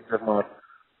het leeft, zeg maar.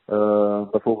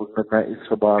 Bijvoorbeeld met mijn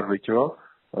X-gebaar, weet je wel.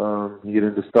 Hier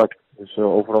in de stad. Dus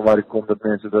overal waar ik kom dat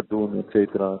mensen dat doen, et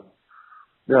cetera.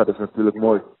 Ja, dat is natuurlijk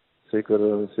mooi. Zeker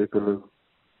leuk.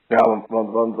 Ja,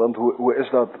 want hoe is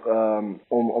dat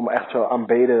om echt zo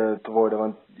aanbeden te worden?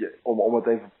 Want om het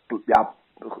even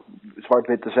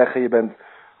zwart-wit te zeggen, je bent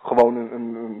gewoon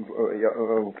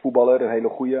een voetballer, een hele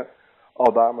goeie,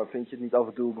 al daar, maar vind je het niet af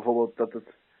en toe bijvoorbeeld dat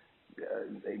het,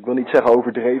 ik wil niet zeggen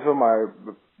overdreven, maar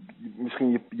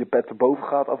misschien je pet erboven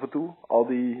gaat af en toe? Al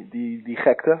die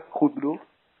gekte, goed bedoeld?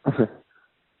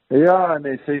 Ja,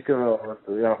 nee, zeker wel.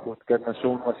 Want, ja, goed, kijk, mijn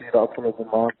zoon was hier de afgelopen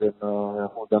maand. En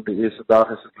goed, dan de eerste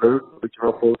dagen is het leuk dat je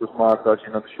wel foto's maakt als je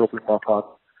naar de shoppingmall gaat.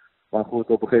 Maar goed,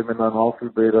 op een gegeven moment na een half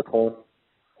uur ben je dat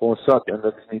gewoon zat. En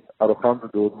dat is niet arrogant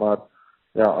bedoeld, maar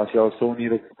ja, als jouw zoon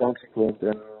hier op vakantie komt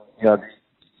en ja,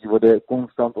 die worden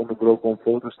constant onderbroken om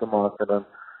foto's te maken,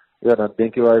 dan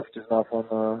denk je wel eventjes na van,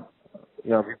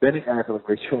 wie ben ik eigenlijk,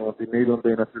 weet je wel. Want in Nederland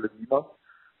ben je natuurlijk niemand.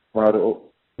 Maar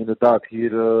inderdaad,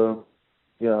 hier...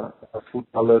 als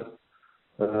voetballer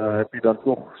heb je dan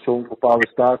toch zo'n bepaalde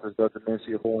status dat de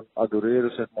mensen je gewoon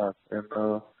adoreren, zeg maar. En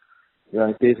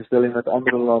in tegenstelling met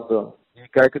andere landen, hier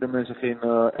kijken de mensen geen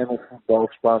Engels voetbal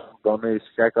of Spaans voetbal. Nee,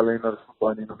 ze kijken alleen naar het voetbal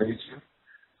in Indonesië.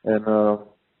 En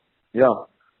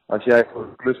als jij voor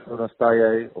een klus wil, dan sta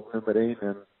jij op nummer 1.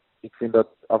 En ik vind dat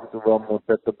af en toe wel mijn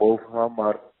pet erboven gaan,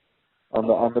 maar aan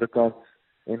de andere kant,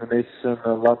 Indonesië is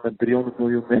een land met 300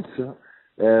 miljoen mensen.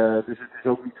 Dus het is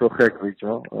ook niet zo gek, weet je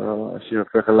wel. Als je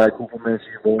vergelijkt hoeveel mensen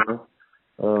hier wonen,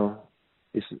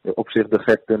 is op zich de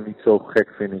gekte niet zo gek,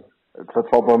 vind ik. Het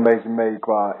valt wel een beetje mee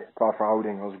qua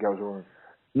verhouding, als ik jou zo hoor.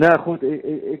 Nou goed,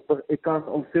 ik kan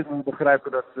op zich wel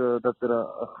begrijpen dat er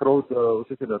een grote, hoe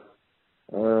zeg je dat?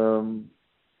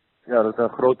 Dat er een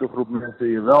grote groep mensen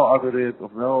je wel adoreert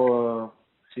of wel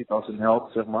ziet als een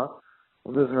held, zeg maar.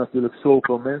 Omdat er natuurlijk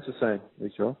zoveel mensen zijn,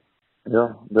 weet je wel.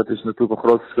 Ja, dat is natuurlijk een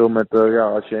groot verschil met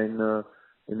als je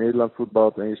in Nederland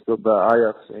voetbalt en je speelt bij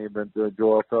Ajax en je bent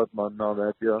Joel Veldman, nou dan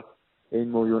heb je 1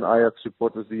 miljoen Ajax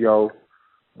supporters die jou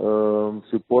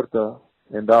supporten.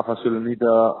 En daarvan zullen niet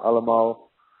allemaal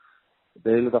de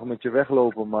hele dag met je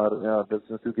weglopen, maar ja, dat is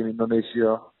natuurlijk in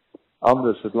Indonesië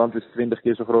anders. Het land is 20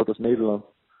 keer zo groot als Nederland.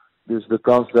 Dus de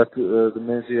kans dat de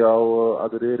mensen jou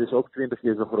adoreren is ook 20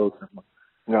 keer zo groot, zeg maar.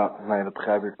 Ja, nee, dat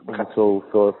begrijp ik. Zo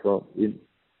in.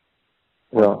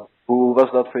 Ja. Hoe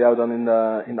was dat voor jou dan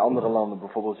in andere landen?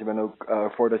 Bijvoorbeeld, je bent ook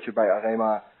voordat je bij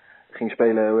Arema ging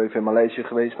spelen, even in Maleisië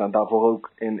geweest. Nou, daarvoor ook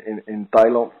in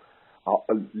Thailand.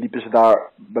 Liepen ze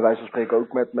daar bij wijze van spreken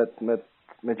ook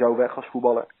met jou weg als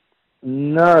voetballer?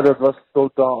 Nou, dat was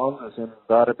totaal anders. En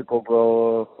daar heb ik ook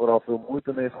wel vooral veel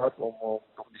moeite mee gehad om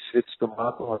toch die switch te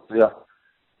maken. Want ja,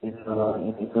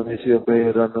 in Indonesië ben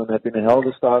je dan heb je een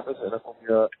heldenstatus. En dan kom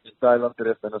je in Thailand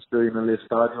terecht en dan speel je in een leeg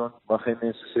stadion waar geen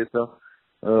mensen zitten.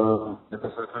 En dat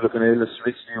is natuurlijk een hele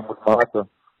switch die je moet maken.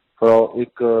 Vooral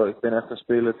ik ben echt een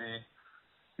speler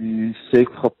die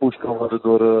zeker gepusht kan worden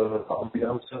door de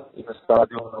ambiance in het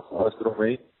stadion of alles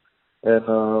eromheen. En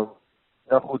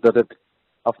goed, dat heb ik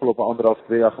afgelopen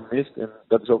 1,5-2 jaar gemist. En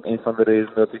dat is ook een van de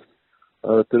redenen dat ik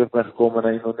terug ben gekomen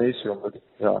naar Indonesië. Omdat ik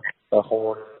daar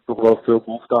gewoon toch wel veel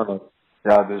behoefte aan had.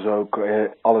 Ja, dus ook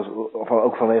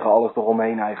ook vanwege alles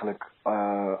eromheen eigenlijk.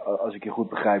 Als ik je goed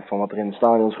begrijp van wat er in de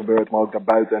stadions gebeurt, maar ook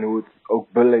daarbuiten en hoe het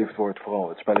ook beleefd wordt, vooral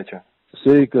het spelletje.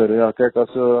 Zeker, ja. Kijk,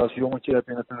 als jongetje heb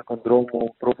je natuurlijk een droom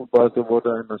om profvoetballer te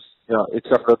worden. En dus, ja, ik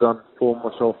zag dat dan voor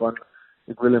me zo van,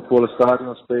 ik wil in volle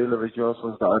stadion spelen, weet je wel,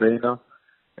 zoals de Arena.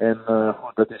 En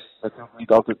goed, dat is natuurlijk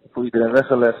niet altijd voor iedereen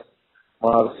weggelegd.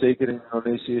 Maar zeker in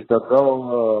Indonesië is dat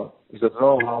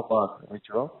wel haalbaar, weet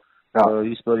je wel. Ja.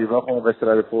 Hier speel je wel gewoon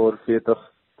wedstrijden voor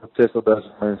 40 tot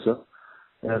 60.000 mensen.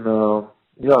 En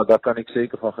ja, daar kan ik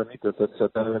zeker van genieten. Dat is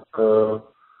uiteindelijk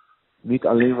niet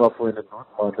alleen waarvoor je het doet,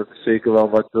 maar dat is zeker wel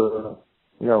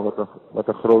wat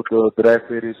een grote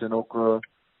drijfveer is. En ook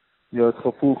je het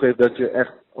gevoel geeft dat je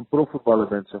echt een profvoetballer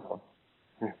bent, zeg maar.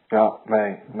 Ja,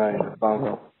 nee, dat kan ik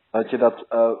wel. Had je dat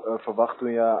verwacht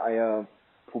toen je aan je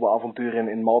voetbalavontuur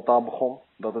in Malta begon?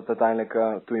 Dat het uiteindelijk,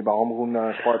 toen je bij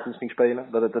Hamroen Spartans ging spelen,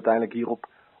 dat het uiteindelijk hierop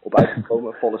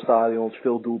uitgekomen? Volle stadions,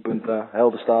 veel doelpunten,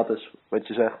 heldenstatus, wat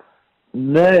je zegt.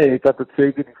 Nee, ik had het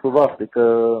zeker niet verwacht. Ik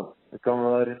kan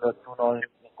me herinneren dat ik toen al in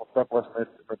contact was met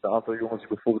een aantal jongens die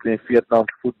bijvoorbeeld in Vietnam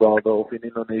voetbalden of in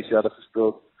Indonesië hadden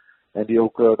gespeeld. En die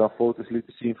ook dan foto's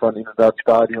lieten zien van inderdaad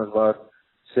stadions waar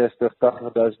 60,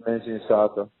 80.000 mensen in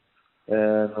zaten.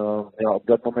 En ja, op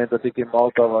dat moment dat ik in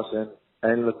Malta was en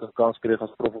eindelijk een kans kreeg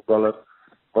als profvoetballer,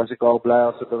 was ik al blij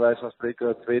als er bij wijze van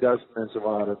spreken 2000 mensen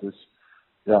waren. Dus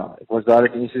ja, ik was daar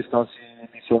in eerste instantie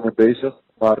niet zo mee bezig.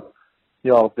 Maar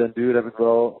ja, op den duur heb ik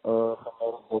wel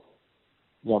gemerkt dat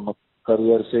ja, mijn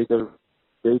carrière zeker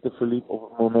beter verliep op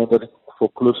het moment dat ik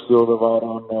voor clubs speelde waar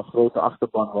een grote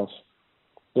achterban was.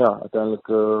 Ja, uiteindelijk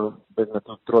ben ik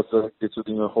natuurlijk trots dat ik dit soort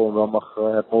dingen gewoon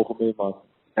wel heb mogen meemaken.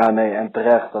 Ja, nee, en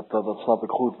terecht, dat snap ik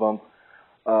goed. Want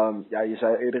ja, je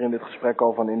zei eerder in dit gesprek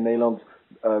al van in Nederland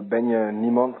ben je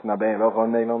niemand. Nou ben je wel gewoon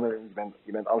Nederlander,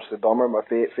 je bent Amsterdammer. Maar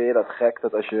vind je dat gek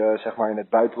dat als je zeg maar in het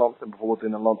buitenland, en bijvoorbeeld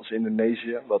in een land als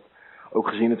Indonesië, wat ook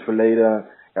gezien het verleden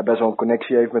ja, best wel een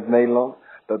connectie heeft met Nederland,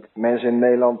 dat mensen in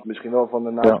Nederland misschien wel van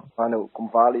de naam Manu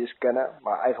Komvalius kennen,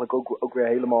 maar eigenlijk ook weer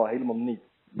helemaal niet.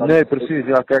 Nee, precies.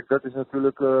 Ja, kijk, dat is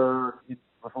natuurlijk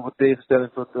bijvoorbeeld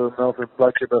tegenstelling tot Melvin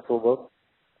Platje bijvoorbeeld.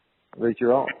 Weet je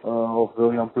wel. Of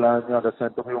William Pluim. Ja, dat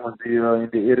zijn toch jongens die in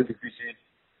de Eredivisie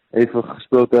even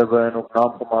gespeeld hebben en ook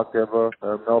naam gemaakt hebben.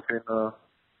 Melvin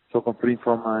is ook een vriend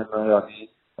van mij. En ja, die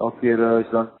elke keer is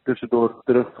dan tussendoor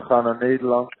teruggegaan naar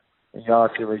Nederland. Een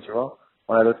jaartje, weet je wel.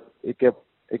 Maar ja,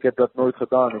 ik heb dat nooit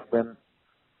gedaan. Ik ben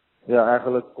ja,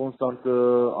 eigenlijk constant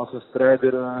als een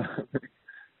strijder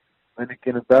ben ik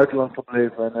in het buitenland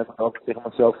gebleven en heb ik altijd tegen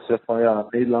mezelf gezegd van ja,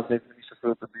 Nederland heeft me niet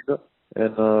zoveel te bieden.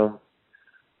 En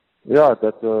ja,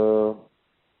 dat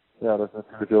is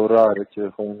natuurlijk heel raar dat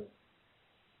je gewoon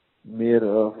meer,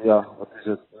 ja, wat is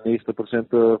het,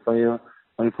 90% van je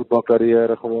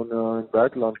voetbalcarrière gewoon in het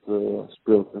buitenland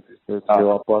speelt. Dat is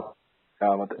heel apart.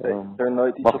 Ja, want er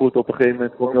nooit iets maar goed, op een gegeven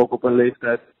moment kom je ook op een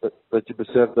leeftijd dat je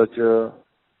beseft dat je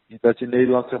in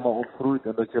Nederland zeg maar opgroeit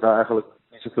en dat je daar eigenlijk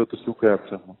niet zoveel te zoeken hebt,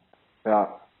 zeg maar. Ja,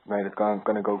 nee, dat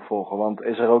kan ik ook volgen. Want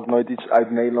is er ook nooit iets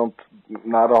uit Nederland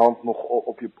na de hand nog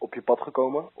op je pad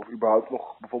gekomen? Of überhaupt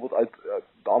nog bijvoorbeeld uit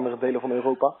de andere delen van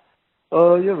Europa?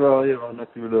 Jawel,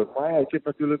 natuurlijk. Maar ja, ik heb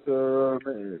natuurlijk,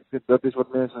 dat is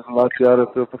wat mensen de laatste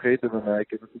jaren veel vergeten bij mij. Ik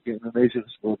heb natuurlijk in Indonesië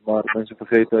gespeeld, maar mensen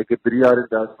vergeten, ik heb 3 jaar in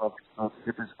Duitsland gespeeld, ik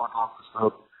heb in Schotland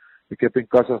gespeeld, ik heb in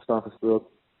Kazachstan gespeeld,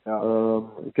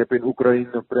 ik heb in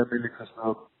Oekraïne de Premier League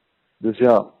gespeeld. Dus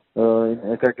ja,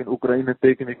 kijk, in Oekraïne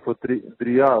teken ik voor 3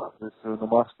 jaar. Dus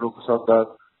normaal gesproken zou daar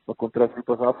mijn contract nu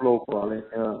pas aflopen. Alleen,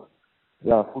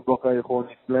 ja, voetbal kan je gewoon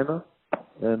niet plannen.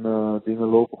 En dingen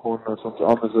lopen gewoon soms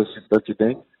anders dan dat je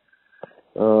denkt.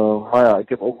 Maar ja, ik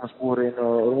heb ook mijn sporen in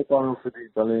Europa wel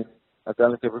verdiend. Alleen,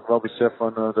 uiteindelijk heb ik wel besef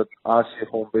van dat Azië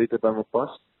gewoon beter bij me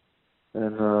past.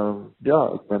 En ja,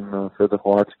 ik ben verder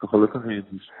gewoon hartstikke gelukkig hier.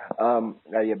 Dus.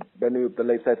 Ja, je bent nu op de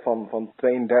leeftijd van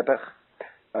 32.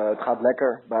 Het gaat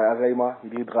lekker bij Arema.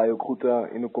 Jullie draaien ook goed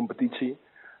in de competitie.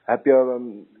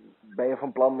 Ben je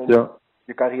van plan om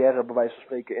je carrière bij wijze van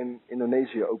spreken in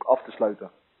Indonesië ook af te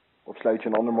sluiten? Of sluit je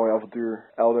een ander mooi avontuur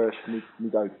elders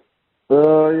niet uit?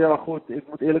 Ja goed, ik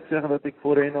moet eerlijk zeggen dat ik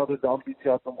voorheen altijd de ambitie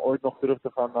had om ooit nog terug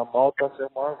te gaan naar Malta, zeg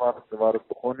maar, waar het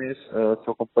begonnen is. Het is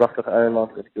ook een prachtig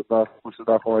eiland en ik heb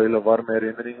daar gewoon hele warme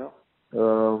herinneringen.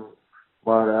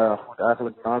 Maar goed,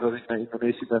 eigenlijk nadat ik naar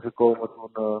Indonesië ben gekomen,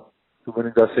 toen ben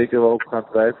ik daar zeker wel op gaan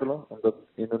twijfelen. Omdat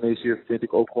Indonesië vind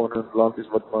ik ook gewoon een land is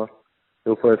wat me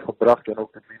heel veel heeft gebracht en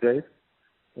ook te bieden heeft.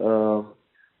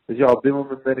 Dus ja, op dit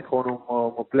moment ben ik gewoon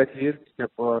op mijn plek hier. Ik heb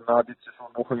na dit seizoen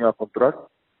nog een jaar contract.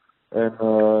 En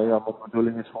ja, mijn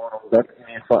bedoeling is gewoon om dat in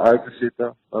ieder geval uit te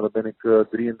zitten. Nou, dan ben ik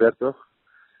 33.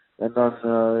 En dan,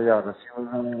 ja, dan zien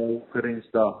we wel hoe ik erin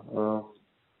sta.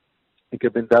 Ik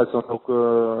heb in Duitsland ook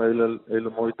een hele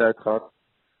mooie tijd gehad.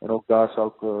 En ook daar zou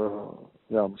ik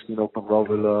ja, misschien ook nog wel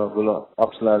willen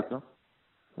afsluiten.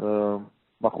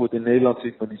 Maar goed, in Nederland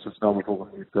zie ik me niet zo snel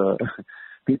bijvoorbeeld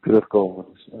niet terugkomen.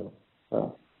 Dus,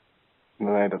 ja.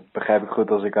 Nee, dat begrijp ik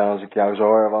goed als ik jou zo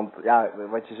hoor. Want ja,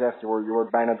 wat je zegt, je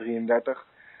wordt bijna 33.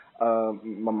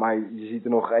 Maar je ziet er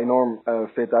nog enorm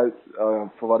fit uit.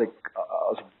 Voor wat ik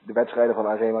als ik de wedstrijden van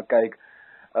Arema kijk,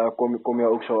 kom je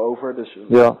ook zo over. Dus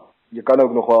Ja. je kan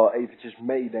ook nog wel eventjes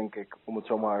mee, denk ik, om het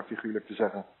zomaar figuurlijk te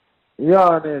zeggen.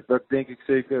 Ja, nee, dat denk ik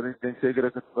zeker. Ik denk zeker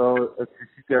dat ik het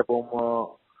fysiek heb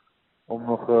om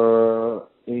nog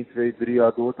 1, 2, 3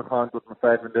 jaar door te gaan tot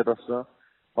mijn 35ste.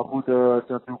 Maar goed, het is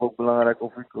natuurlijk ook belangrijk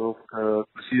of ik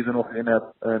plezier er nog in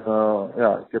heb. En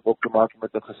ja, ik heb ook te maken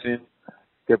met een gezin.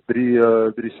 Ik heb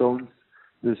drie zoons.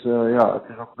 Dus ja, het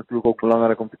is ook natuurlijk ook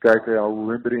belangrijk om te kijken hoe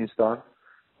hun erin staan.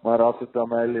 Maar als het aan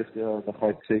mij ligt, dan ga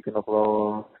ik zeker nog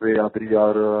wel 2 à 3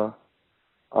 jaar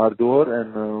door.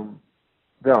 En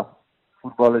ja,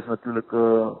 voetbal is natuurlijk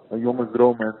een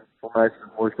jongensdroom en voor mij is het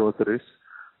het mooiste wat er is.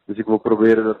 Dus ik wil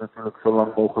proberen dat natuurlijk zo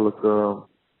lang mogelijk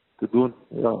te doen.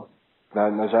 Ja.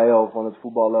 Nou zei je al, van het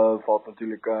voetballen valt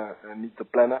natuurlijk niet te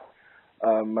plannen.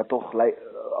 Maar toch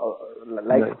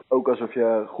lijkt het ook alsof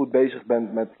je goed bezig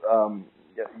bent met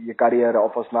je carrière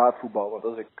alvast na het voetbal. Want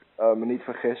als ik me niet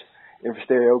vergis,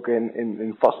 investeer je ook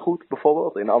in vastgoed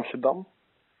bijvoorbeeld in Amsterdam?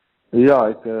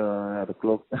 Ja, ja, dat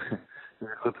klopt. Dat heb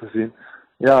ik goed gezien.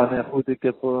 Ja, nee, goed, ik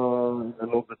heb in de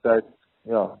loop der tijd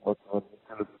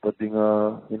wat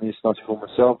dingen in eerste instantie voor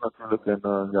mezelf natuurlijk.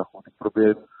 En ja, goed, ik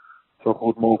probeer zo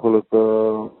goed mogelijk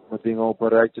mijn dingen op een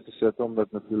rijtje te zetten.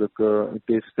 Omdat natuurlijk in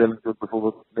tegenstelling tot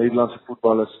bijvoorbeeld Nederlandse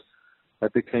voetballers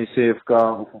heb ik geen CFK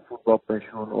of een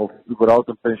voetbalpensioen of überhaupt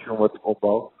een pensioen wat ik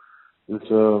opbouw. Dus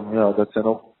ja, dat zijn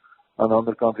ook aan de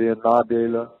andere kant weer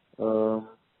nadelen.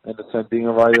 En dat zijn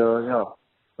dingen waar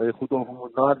je goed over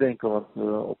moet nadenken. Want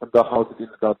op een dag houdt het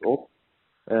inderdaad op.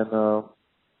 En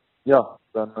ja,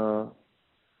 dan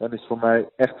is het voor mij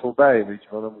echt voorbij, weet je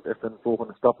wel. Dan moet ik echt een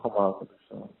volgende stap gaan maken.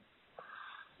 Dus,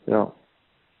 ja.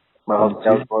 Maar als het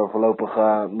jou voorlopig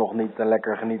nog niet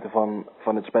lekker genieten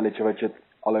van het spelletje wat je het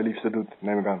allerliefste doet,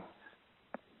 neem ik aan.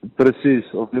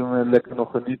 Precies, op dit moment lekker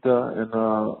nog genieten. En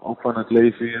ook van het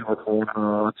leven hier, wat gewoon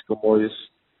hartstikke mooi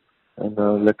is.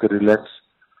 En lekker relaxed.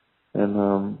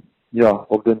 En ja,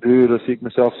 op den duur zie ik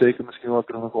mezelf zeker misschien wel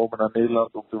terugkomen naar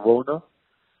Nederland om te wonen.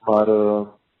 Maar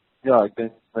ja, ik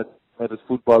denk met het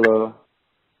voetballen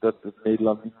dat het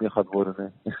Nederland niet meer gaat worden.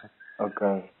 Nee.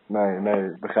 Oké,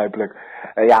 nee, begrijpelijk.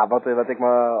 Ja, wat ik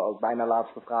me als bijna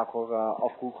laatste vraag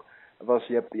afvroeg, was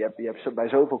je hebt bij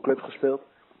zoveel clubs gespeeld.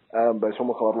 Bij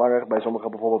sommigen wat langer, bij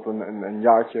sommigen bijvoorbeeld een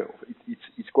jaartje of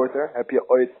iets korter. Heb je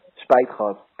ooit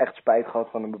echt spijt gehad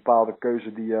van een bepaalde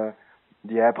keuze die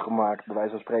je hebt gemaakt? Bij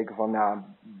wijze van spreken van, ja,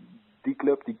 die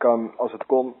club die kan, als het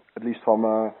kon, het liefst van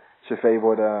mijn cv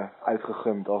worden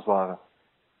uitgegumd als het ware.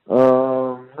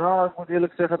 Nou, ik moet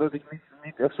eerlijk zeggen dat ik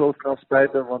niet echt zo snel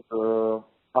spijt heb, want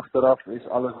achteraf is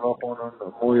alles wel gewoon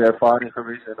een mooie ervaring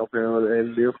geweest en ook een hele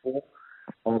leervol.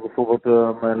 Want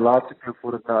bijvoorbeeld mijn laatste club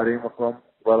voor ik naar Arema kwam,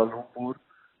 Kuala Lumpur,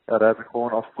 ja, daar heb ik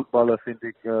gewoon als voetballer, vind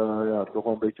ik, ja, toch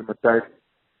wel een beetje mijn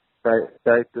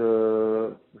tijd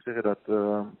hoe zeg je dat,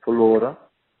 verloren.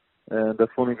 En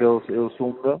dat vond ik heel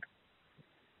zonde.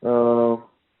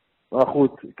 Maar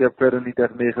goed, ik heb verder niet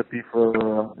echt negatieve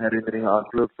herinneringen aan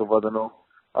clubs of wat dan ook.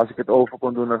 Als ik het over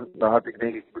kon doen, dan had ik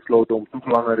denk ik besloten om toch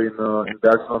langer in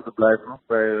Duitsland te blijven.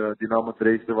 Bij Dynamo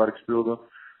Dresden waar ik speelde.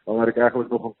 Waar ik eigenlijk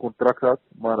nog een contract had.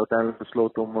 Maar uiteindelijk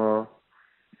besloten om,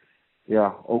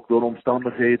 ja, ook door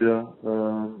omstandigheden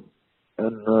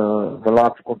mijn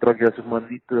laatste contract zeg maar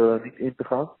niet in te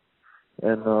gaan.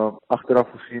 En achteraf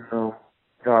gezien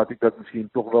ja, had ik dat misschien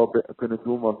toch wel kunnen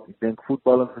doen. Want ik denk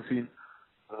voetballend gezien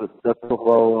dat het toch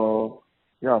wel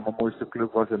ja, mijn mooiste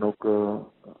club was en ook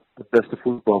het beste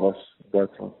voetbal was in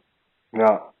Duitsland.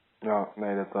 Ja,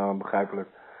 nee, dat begrijpelijk.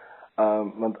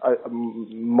 Want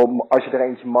als je er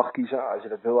eentje mag kiezen, als je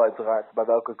dat wil uiteraard, bij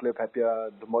welke club heb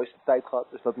je de mooiste tijd gehad?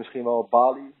 Is dat misschien wel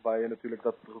Bali, waar je natuurlijk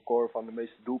dat record van de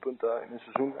meeste doelpunten in een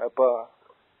seizoen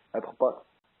hebt gepakt?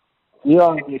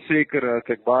 Ja, zeker.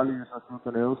 Kijk, Bali is natuurlijk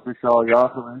een heel speciaal jaar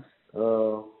geweest.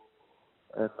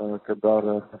 En ik heb daar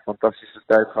een fantastische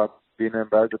tijd gehad binnen en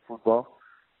buiten het voetbal.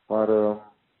 Maar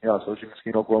ja, zoals je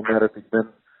misschien ook wel merkt, ik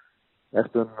ben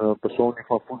echt een persoon die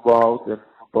van voetbal houdt. En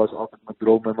voetbal is altijd mijn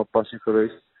droom en mijn passie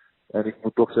geweest. En ik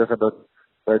moet toch zeggen dat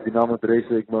bij Dynamo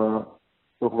Dresden ik me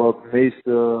toch wel het meest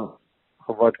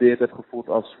gewaardeerd heb gevoeld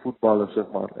als voetballer,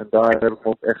 zeg maar. En daar heb ik me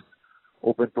ook echt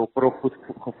op en top profvoet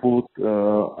gevoeld.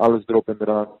 Alles erop en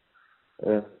eraan.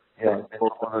 En ja, ik denk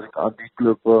ook gewoon dat ik aan die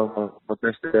club mijn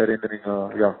beste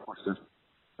herinneringen koester.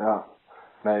 Ja,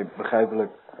 nee,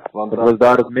 begrijpelijk. Want het was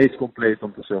daar het meest compleet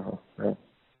om te zeggen.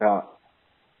 Ja,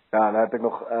 dan heb ik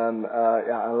nog een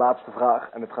laatste vraag.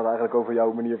 En het gaat eigenlijk over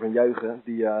jouw manier van juichen,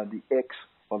 die X.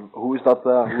 Want hoe is dat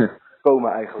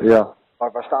gekomen eigenlijk? Ja.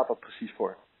 Waar staat dat precies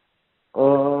voor?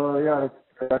 Ja,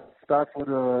 het staat voor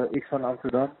de X van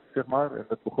Amsterdam, zeg maar. En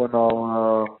dat begon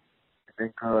al, ik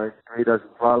denk in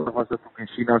 2012 was dat toen ik in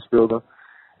China speelde.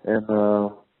 En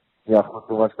goed,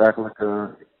 toen was het eigenlijk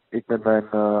ik met mijn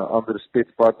andere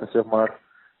spitspartner, zeg maar.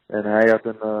 En hij had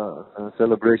een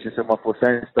celebration, zeg maar, voor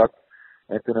zijn stad.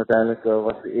 En toen uiteindelijk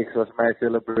was de X mijn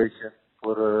celebration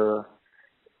voor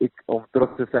om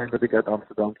trots te zijn dat ik uit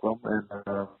Amsterdam kwam.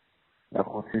 En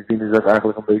goed, sindsdien is dat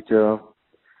eigenlijk een beetje,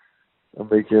 hoe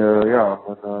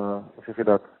zeg je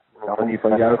dat? Een manier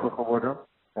van juichen geworden.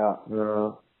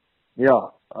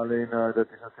 Ja. Alleen dat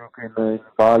is natuurlijk in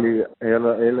Bali heel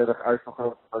erg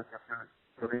uitvergroot. Als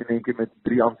je in één keer met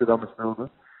 3 Amsterdammers speelde.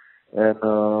 En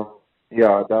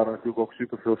daar natuurlijk ook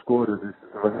super veel scoren. Dus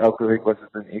elke week was het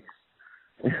een X.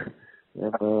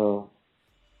 En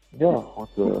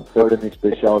verder niks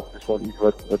speciaals. Het is gewoon iets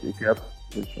wat ik heb.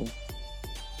 Dus,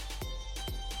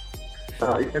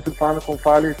 ik ben Stefano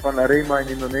Convali van Arema in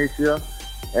Indonesië.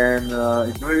 En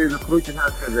ik wil je de groetjes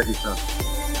uitgeven, Isna.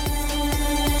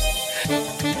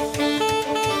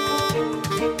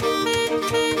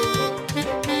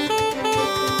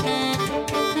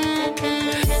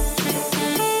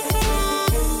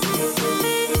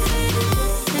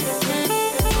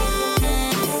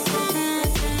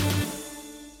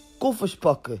 Koffers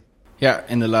pakken. Ja,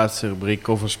 in de laatste rubriek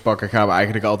koffers pakken gaan we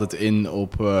eigenlijk altijd in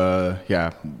op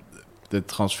de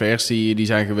transfers die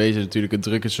zijn geweest. Natuurlijk een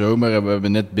drukke zomer. We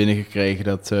hebben net binnengekregen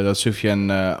dat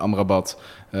Soufiane Amrabat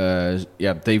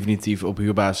definitief op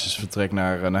huurbasis vertrekt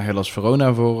naar Hellas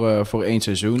Verona voor 1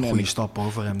 seizoen. Goeie stap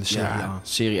over hem, de Serie A. Ja,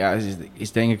 Serie A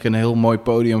is denk ik een heel mooi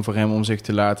podium voor hem om zich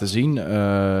te laten zien.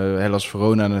 Hellas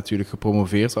Verona natuurlijk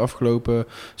gepromoveerd afgelopen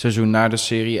seizoen naar de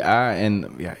Serie A. En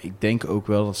ja, ik denk ook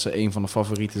wel dat ze een van de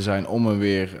favorieten zijn om er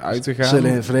weer uit te gaan. Ze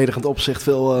zullen in verdedigend opzicht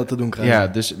veel te doen krijgen. Ja,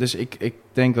 dus ik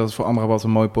denk dat het voor Amrabat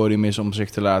een mooi podium is om zich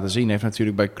te laten zien. Hij heeft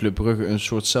natuurlijk bij Club Brugge een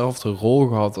soortzelfde rol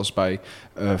gehad als bij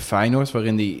Feyenoord,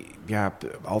 waarin hij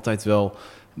altijd wel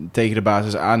tegen de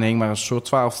basis aanhing, maar een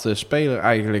soort 12e speler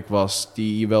eigenlijk was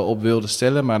die je wel op wilde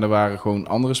stellen, maar er waren gewoon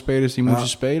andere spelers die moesten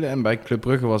spelen. En bij Club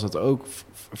Brugge was het ook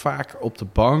vaak op de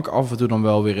bank, af en toe dan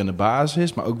wel weer in de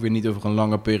basis, maar ook weer niet over een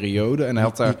lange periode. En hij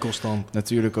had daar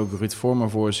natuurlijk ook Ruud Vormer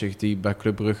voor zich, die bij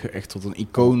Club Brugge echt tot een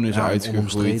icoon is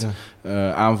uitgegroeid.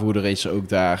 Aanvoerder is ook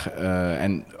daar.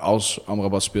 En als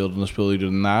Amrabat speelde, dan speelde hij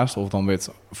ernaast, of dan werd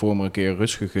Vormer een keer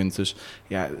rust gegund. Dus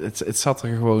ja, het zat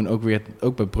er gewoon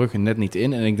ook bij Brugge net niet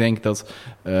in. En ik denk dat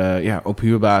op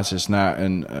huurbasis naar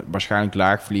een waarschijnlijk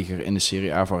laagvlieger in de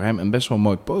Serie A voor hem een best wel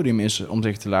mooi podium is om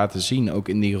zich te laten zien. Ook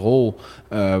in die rol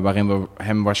waarin we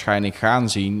hem waarschijnlijk gaan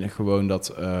zien. Gewoon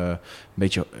dat een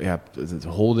beetje het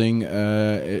holding,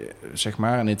 zeg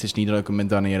maar. En het is niet dat ik hem met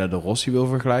Daniela De Rossi wil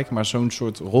vergelijken, maar zo'n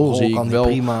soort rol zie ik wel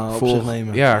prima op zich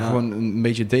nemen. Ja, gewoon een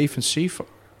beetje defensief.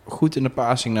 Goed in de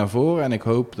passing naar voren. En ik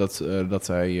hoop dat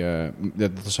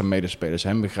zijn medespelers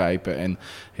hem begrijpen. En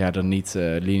er niet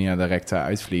linea directa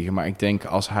uitvliegen. Maar ik denk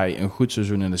als hij een goed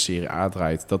seizoen in de Serie A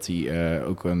draait, dat hij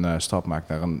ook een stap maakt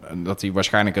dat hij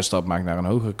waarschijnlijk een stap maakt naar een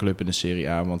hogere club in de Serie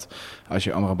A. Want als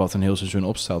je Amrabat een heel seizoen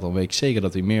opstelt, dan weet ik zeker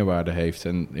dat hij meerwaarde heeft.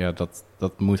 En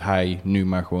dat moet hij nu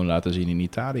maar gewoon laten zien in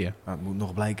Italië. Nou, het moet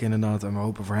nog blijken inderdaad. En we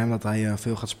hopen voor hem dat hij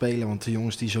veel gaat spelen. Want de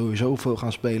jongens die sowieso veel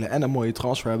gaan spelen en een mooie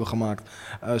transfer hebben gemaakt,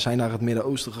 zijn naar het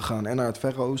Midden-Oosten gegaan en naar het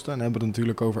Verre Oosten. En dan hebben we het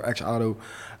natuurlijk over ex-ADO,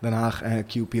 Den Haag,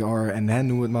 QPR en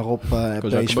noem het maar op.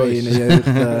 PSV in de jeugd,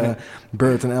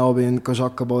 Burton Albion,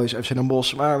 Kozakken Boys, FC Den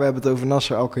Bosch. Maar we hebben het over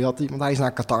Nasser El Khayyati, want hij is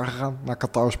naar Qatar gegaan, naar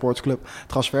Qatar Sportsclub.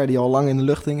 Transfer die al lang in de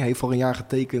lucht hing, heeft voor een jaar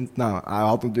getekend. Nou, hij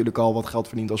had natuurlijk al wat geld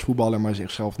verdiend als voetballer, maar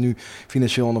zichzelf nu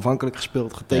financieel onafhankelijk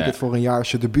gespeeld. Getekend voor een jaar,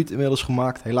 zijn debuut inmiddels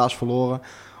gemaakt, helaas verloren.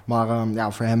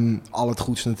 Maar voor hem al het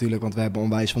goeds natuurlijk, want we hebben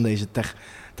onwijs van deze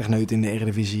techneut in de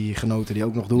Eredivisie genoten, die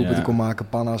ook nog doelpunten kon maken,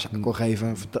 panna's kon geven,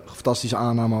 een fantastische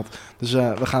aanname had. Dus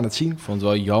we gaan het zien. Ik vond het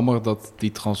wel jammer dat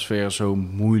die transfer zo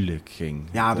moeilijk ging.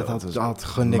 Ja, dat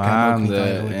gunde ik hem ook niet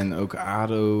eigenlijk. En ook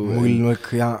ADO. Moeilijk,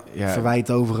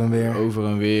 verwijt over en weer. Over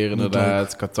en weer,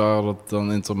 inderdaad. Qatar dat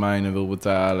dan in termijnen wil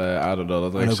betalen. ADO dat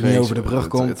het rechtstreeks. En ook niet over de brug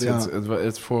komt.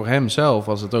 Het voor hem zelf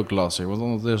was het ook lastig. Want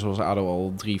ondertussen was ADO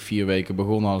al 3-4 weken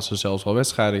begonnen. Hadden ze zelfs al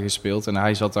wedstrijden gespeeld. En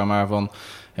hij zat daar maar van,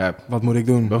 wat moet ik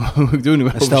doen? Wat moet ik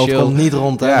doen? Stel, het komt niet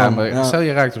rond. Stel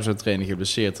je raakt op zo'n training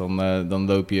geblesseerd, dan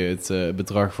loop je het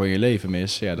bedrag van je leven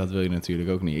mis. Ja, dat wil je natuurlijk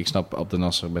ook niet. Ik snap Abdel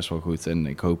Nasser best wel goed. En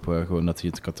ik hoop gewoon dat hij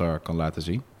het Qatar kan laten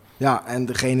zien. Ja, en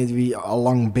degene die al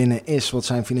lang binnen is, wat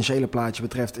zijn financiële plaatje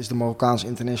betreft, is de Marokkaanse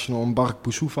international Mbark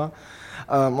Boussoufa.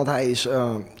 Want hij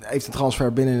heeft een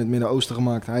transfer binnen in het Midden-Oosten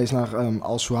gemaakt. Hij is naar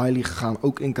Al Suhaili gegaan,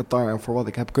 ook in Qatar. En voor wat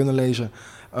ik heb kunnen lezen,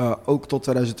 Ook tot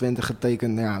 2020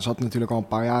 getekend. Nou ja, zat natuurlijk al een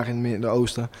paar jaar in het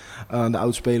Midden-Oosten. De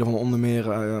oudspeler van onder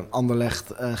meer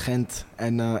Anderlecht, Gent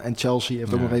en Chelsea.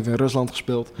 Heeft ook nog even in Rusland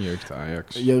gespeeld.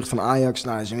 Jeugd van Ajax.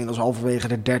 Nou, is inmiddels halverwege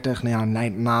de 30. Nou ja,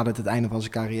 nadert het einde van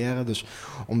zijn carrière. Dus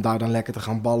om daar dan lekker te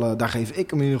gaan ballen, daar geef ik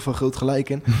hem in ieder geval groot gelijk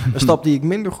in. Een stap die ik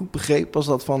minder goed begreep was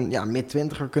dat van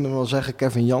mid-twintiger kunnen we wel zeggen.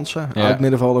 Kevin Jansen,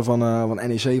 oud-middenvelder van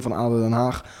NEC, van ADO Den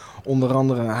Haag. Onder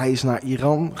andere, hij is naar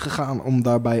Iran gegaan om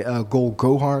daar bij Gol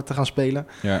Gohar te gaan spelen.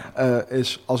 Ja.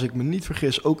 Is, als ik me niet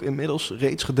vergis, ook inmiddels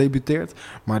reeds gedebuteerd.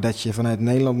 Maar dat je vanuit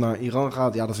Nederland naar Iran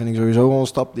gaat, dat vind ik sowieso wel een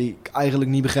stap die ik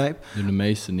eigenlijk niet begrijp. Doen de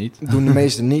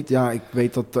meesten niet. Ja, ik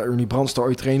weet dat Ernie Brandster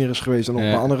ooit trainer is geweest en ook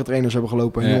bij andere trainers hebben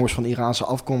gelopen. Jongens van Iraanse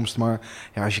afkomst. Maar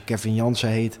ja, als je Kevin Jansen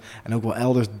heet en ook wel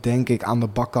elders, denk ik, aan de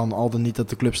bak kan, al dan niet dat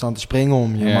de club staan te springen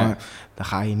om je. Ja. Maar dan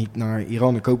ga je niet naar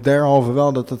Iran. Ik hoop derhalve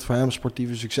wel dat het voor hem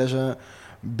sportieve successen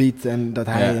biedt en dat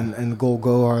hij en Gol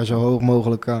Gohar zo hoog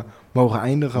mogelijk mogen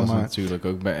eindigen. Was maar natuurlijk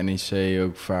ook bij NEC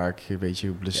ook vaak een beetje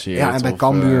geblesseerd. Ja, en bij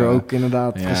Cambuur ook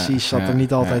inderdaad. Precies, zat er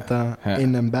niet altijd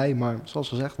in en bij. Maar zoals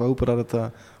gezegd, we hopen dat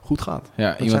het goed gaat.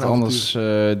 Ja, dat iemand anders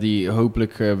die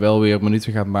hopelijk wel weer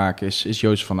minuten gaat maken is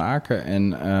Joost van Aken.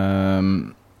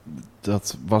 En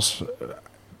dat was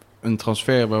een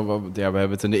transfer. We hebben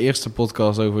het in de eerste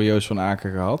podcast over Joost van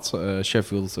Aken gehad.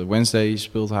 Sheffield Wednesday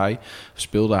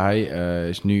speelde hij.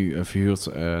 Is nu verhuurd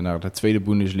naar de tweede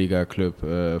Bundesliga club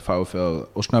VfL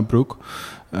Osnabrück.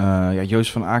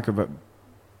 Joost van Aken,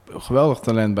 geweldig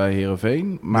talent bij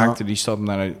Heerenveen. Maakte die stap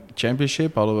naar de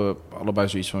Championship. Hadden we allebei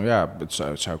zoiets van, het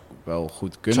zou wel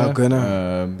goed kunnen. Zou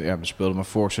kunnen. We speelden maar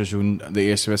vorig seizoen de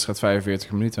eerste wedstrijd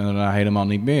 45 minuten en daarna helemaal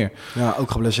niet meer. Ja,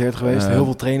 ook geblesseerd geweest. Heel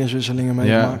veel trainerswisselingen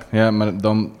meegemaakt. Ja, maar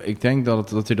dan, ik denk dat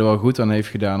hij er wel goed aan heeft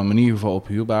gedaan om in ieder geval op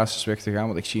huurbasis weg te gaan.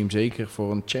 Want ik zie hem zeker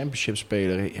voor een Championship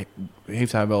speler.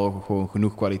 Heeft hij wel gewoon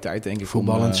genoeg kwaliteit, denk ik.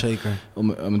 Voetballend zeker. Om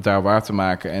het daar waar te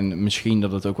maken. En misschien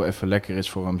dat het ook wel even lekker is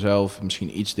voor hemzelf.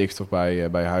 Misschien iets dichter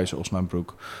bij huis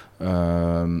Osnabrück.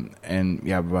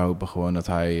 We hopen gewoon dat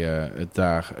hij het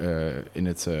daar in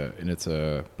het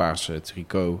paarse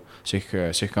tricot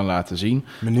zich kan laten zien.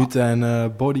 Minuten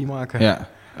en body maken. Ja.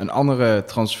 Een andere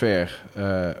transfer,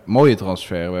 mooie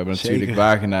transfer. We hebben natuurlijk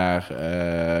Wagenaar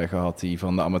gehad die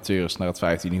van de amateurs naar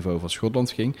het 15e niveau van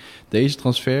Schotland ging. Deze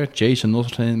transfer,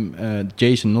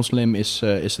 Jason Noslim is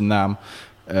de naam.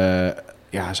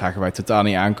 Zagen wij totaal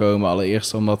niet aankomen.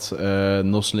 Allereerst omdat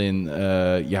Noslin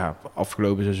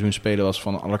afgelopen seizoen speler was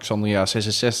van Alexandria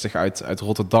 66 uit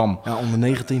Rotterdam. Ja, onder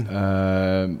 19.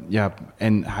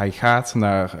 En hij gaat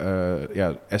naar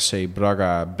SC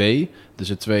Braga B. Dus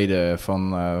het tweede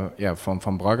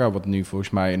van Braga, wat nu volgens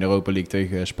mij in de Europa League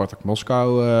tegen Spartak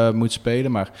Moskou moet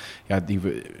spelen. Maar die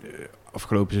we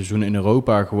afgelopen seizoen in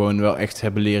Europa gewoon wel echt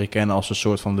hebben leren kennen als een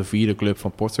soort van de vierde club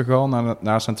van Portugal.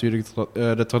 Naast natuurlijk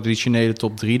de traditionele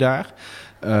top 3 daar.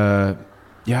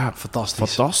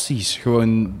 Fantastisch.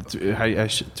 Gewoon, hij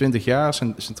is 20 jaar,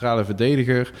 centrale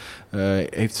verdediger.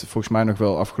 Heeft volgens mij nog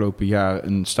wel afgelopen jaar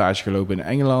een stage gelopen in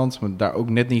Engeland. Maar daar ook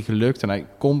net niet gelukt. En hij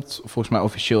komt volgens mij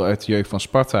officieel uit de jeugd van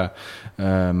Sparta.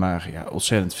 Maar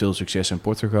ontzettend veel succes in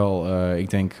Portugal. Ik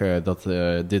denk dat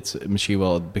dit misschien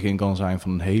wel het begin kan zijn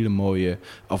van een hele mooie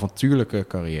avontuurlijke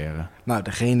carrière. Nou,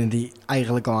 degene die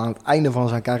eigenlijk al aan het einde van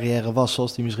zijn carrière was,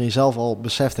 zoals hij misschien zelf al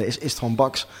besefte, is Istvan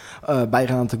Baks.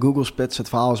 Bijgenaamd de Google Splits. Het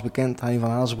verhaal is bekend. Hein van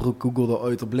Hazenbroek googelde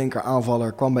ooit op linker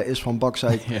aanvaller, kwam bij Istvan Baks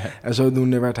uit. Yeah. En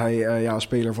zodoende werd hij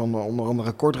speler van onder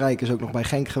andere Kortrijk. Is ook nog bij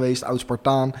Genk geweest,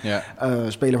 oud-Spartaan. Yeah.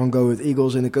 Speler van Go Ahead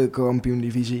Eagles in de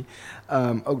keukenkampioen-divisie.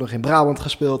 Ook nog in Brabant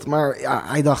gespeeld. Maar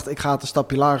hij dacht, ik ga het een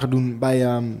stapje lager doen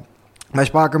bij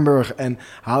Spakenburg. En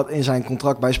hij had in zijn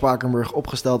contract bij Spakenburg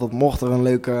opgesteld dat mocht er een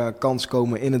leuke kans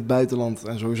komen in het buitenland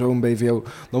en sowieso een BVO,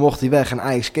 dan mocht hij weg. En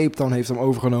Ajax Cape Town heeft hem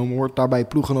overgenomen. Wordt daarbij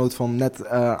ploeggenoot van net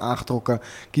aangetrokken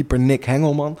keeper Nick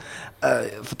Hengelman.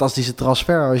 Fantastische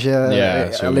transfer. Als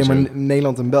je alleen maar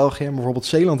Nederland en België en bijvoorbeeld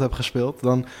Zeeland hebt gespeeld,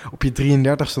 dan op je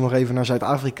 33ste nog even naar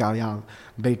Zuid-Afrika. Ja,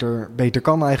 beter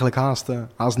kan eigenlijk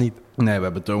haast niet. Nee, we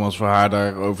hebben Thomas Verhaar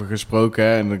daarover gesproken.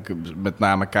 Hè? En met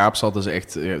name Kaapstad is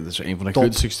echt dat is een van de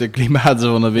gunstigste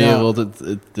klimaten van de wereld.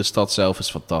 Ja. De stad zelf is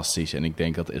fantastisch. En ik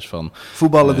denk dat is van...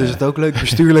 Voetballen is het ook leuk.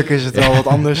 Bestuurlijk is het wel wat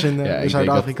anders in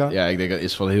Zuid-Afrika. Ik denk dat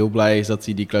Istvan heel blij is dat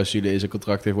hij die clausule in zijn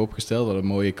contract heeft opgesteld. Wat een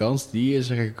mooie kans. Die is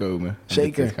er gekomen.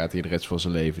 Zeker. Dat gaat hij de rest van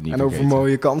zijn leven niet en vergeten. Over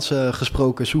mooie kansen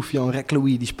gesproken. Soufiane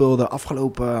Rekloui, die speelde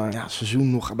afgelopen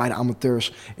seizoen nog bij de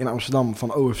amateurs in Amsterdam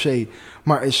van OFC.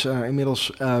 Maar is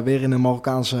inmiddels weer weer in de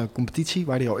Marokkaanse competitie,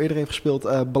 waar hij al eerder heeft gespeeld,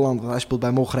 beland. Want hij speelt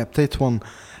bij Maghreb Tétouan.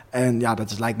 En ja,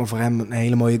 dat lijkt me voor hem een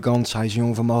hele mooie kans. Hij is een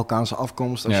jongen van Marokkaanse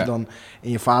afkomst. Als je dan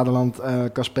in je vaderland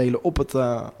kan spelen op het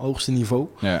hoogste niveau.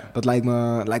 Ja. Dat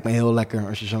lijkt me heel lekker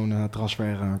als je zo'n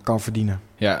transfer kan verdienen.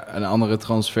 Ja, een andere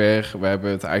transfer. We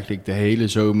hebben het eigenlijk de hele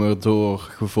zomer door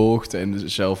gevolgd. En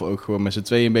zelf ook gewoon met z'n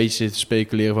tweeën een beetje zitten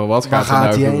speculeren van wat gaat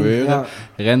er nou gebeuren. Ja.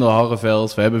 Rendel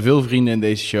Harreveld. We hebben veel vrienden in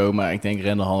deze show. Maar ik denk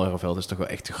Rendel Harreveld is toch wel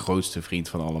echt de grootste vriend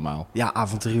van allemaal. Ja,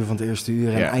 avonturier van het eerste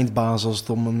uur. En eindbaas als het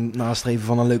om een nastreven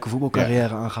van een leuke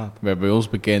voetbalcarrière aangaat. We hebben bij ons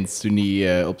bekend toen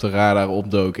hij op de radar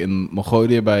opdook in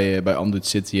Mongolië bij Amdut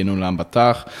City in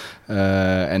Ulaanbaatar.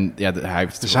 En ja, hij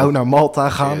zou naar Malta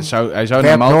gaan. Hij zou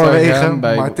naar Malta Noorwegen, gaan.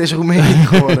 Maar het is Roemenië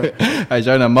geworden. Hij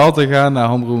zou naar Malta gaan, naar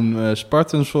Hamroen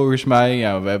Spartans volgens mij.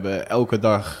 Ja, we hebben elke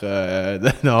dag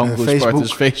de Hamroen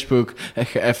Spartans Facebook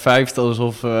F5'd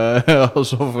alsof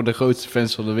we de grootste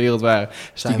fans van de wereld waren.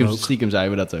 Stiekem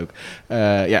zeiden we dat ook.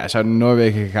 Hij zou naar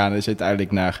Noorwegen gegaan, is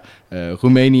uiteindelijk naar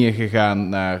Roemenië gegaan,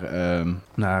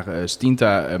 naar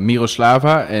Stinta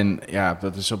Miroslava. En ja,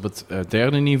 dat is op het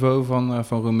derde niveau van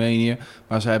Roemenië.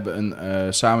 Maar ze hebben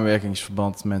een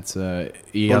samenwerkingsverband met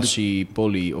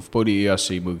Poly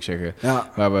IASI moet ik zeggen. Ja.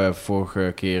 Waar we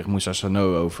vorige keer Moussa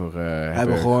Sano over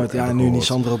hebben gehoord. Ja, en nu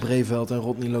Nisandro Breveld en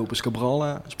Rodney Lopez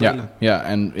Cabral spelen. Ja,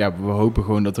 en ja, we hopen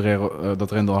gewoon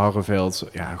dat Rendel Harreveld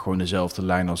gewoon dezelfde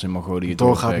lijn als in Mongolië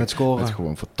doorgaat met scoren. Met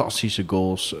gewoon fantastische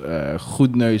goals.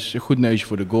 Goed neusje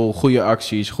voor de goal. Goede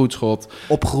acties, goed schot.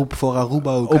 Opgeroepen voor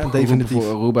Aruba ook, definitief.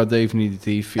 Voor Aruba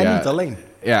definitief. En niet alleen.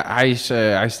 Ja, hij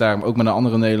is daar ook met een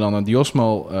andere Nederlander.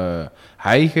 Diosmal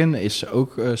Heigen is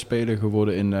ook speler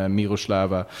geworden in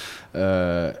Miroslava.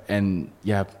 En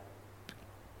ja,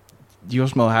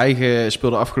 Diosmal Heigen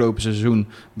speelde afgelopen seizoen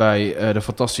bij de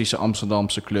fantastische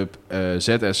Amsterdamse club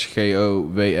ZSGO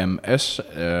WMS.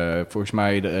 Volgens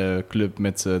mij de club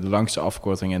met de langste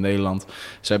afkorting in Nederland.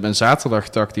 Ze hebben een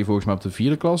zaterdagtak die volgens mij op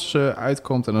de 4e klas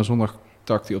uitkomt en een zondag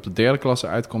die op de 3e klasse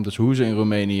uitkomt. Dus hoe ze in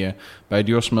Roemenië bij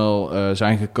Diosmal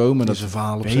zijn gekomen, dat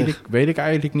weet ik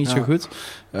eigenlijk niet zo goed.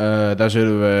 Daar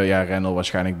zullen we Rendel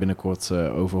waarschijnlijk binnenkort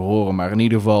over horen. Maar in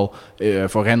ieder geval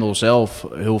voor Rendel zelf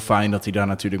heel fijn dat hij daar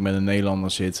natuurlijk met een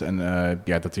Nederlander zit. En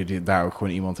dat hij daar ook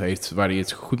gewoon iemand heeft waar hij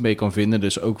het goed mee kan vinden.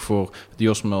 Dus ook voor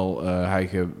Diosmal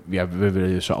we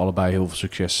willen ze allebei heel veel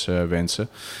succes wensen.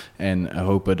 En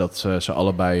hopen dat ze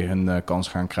allebei hun kans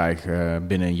gaan krijgen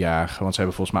binnen een jaar. Want ze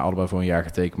hebben volgens mij allebei voor een jaar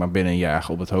getekend, maar binnen een jaar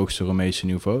op het hoogste Roemeense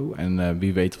niveau. En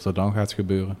wie weet wat er dan gaat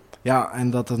gebeuren. Ja, en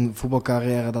dat een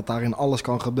voetbalcarrière, dat daarin alles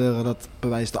kan gebeuren, dat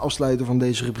bewijst de afsluiter van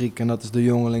deze rubriek. En dat is de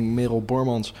jongeling Merel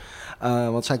Bormans.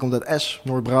 Want zij komt uit S,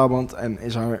 Noord-Brabant, en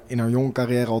is in haar jonge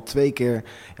carrière al 2 keer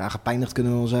gepijnigd,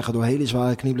 kunnen we wel zeggen, door hele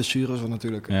zware knieblessures. Wat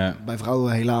natuurlijk bij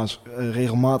vrouwen helaas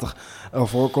regelmatig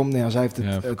voorkomt. Nou, zij heeft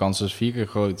het, de kans is 4 keer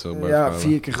groter. Bij vrouwen.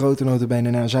 4 keer groter notabene.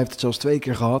 Nou, zij heeft het zelfs 2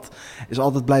 keer gehad. Is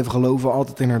altijd blijven geloven,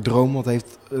 altijd in haar droom. Want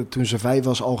heeft toen ze 5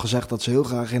 was al gezegd dat ze heel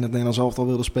graag in het Nederlands elftal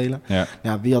wilde spelen.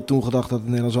 Ja, wie had toen gedacht dat het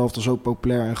Nederlands elftal zo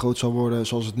populair en groot zou worden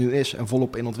zoals het nu is en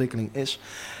volop in ontwikkeling is.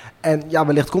 En ja,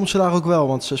 wellicht komt ze daar ook wel,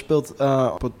 want ze speelt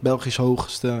op het Belgisch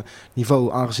hoogste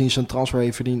niveau, aangezien ze een transfer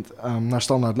heeft verdiend naar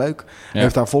Standaard Luik.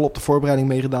 Heeft daar volop de voorbereiding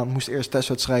mee gedaan, moest eerst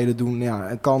testwedstrijden doen.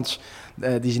 Ja, een kans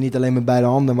die ze niet alleen met beide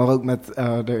handen, maar ook met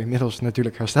de inmiddels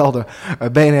natuurlijk herstelde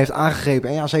benen heeft aangegrepen.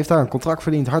 En ja, ze heeft daar een contract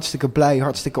verdiend. Hartstikke blij,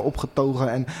 hartstikke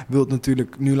opgetogen en wil het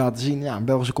natuurlijk nu laten zien. Ja, een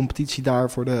Belgische competitie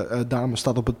daar voor de dames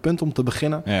staat op het punt om te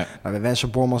beginnen. Ja. Nou, we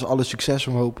wensen Bormans alle succes.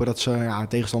 We hopen dat ze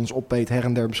tegenstanders oppeet, her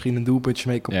en der misschien een doelpuntje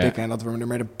mee kan pikken. En dat we er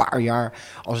met een paar jaar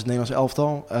als het Nederlands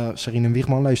elftal, Sarine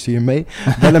Wiegman, luister hier mee,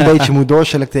 wel een beetje moet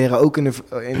doorselecteren, ook in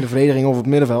de verdediging of op het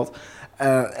middenveld.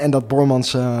 En dat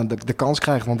Bormans de kans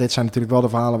krijgt. Want dit zijn natuurlijk wel de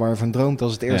verhalen waar je van droomt.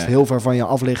 Als het eerst heel ver van je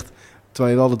af ligt,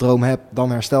 terwijl je wel de droom hebt,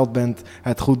 dan hersteld bent,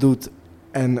 het goed doet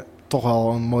en toch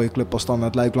wel een mooie club als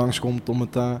Standaard Luik langskomt om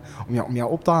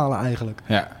jou op te halen eigenlijk.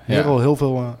 Heel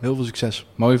veel succes.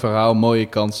 Mooi verhaal, mooie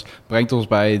kans. Brengt ons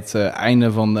bij het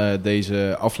einde van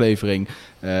deze aflevering.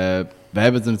 We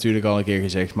hebben het natuurlijk al een keer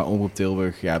gezegd, maar Omroep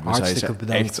Tilburg, we zijn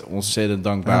echt ontzettend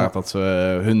dankbaar dat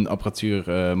we hun apparatuur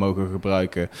mogen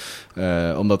gebruiken.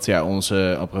 Omdat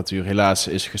onze apparatuur helaas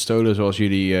is gestolen, zoals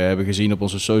jullie hebben gezien op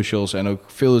onze socials. En ook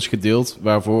veel is gedeeld,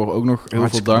 waarvoor ook nog heel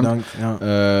veel dank.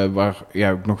 Waar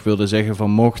ik nog wilde zeggen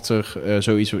van mocht er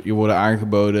zoiets worden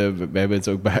aangeboden. We hebben het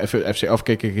ook bij FC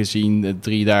Afkikken gezien,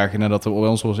 3 dagen nadat er bij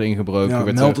ons was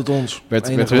ingebroken. Meld het ons.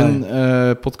 Werd hun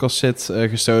podcastset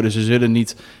gestolen. Ze zullen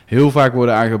niet heel vaak vaak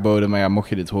worden aangeboden. Maar ja, mocht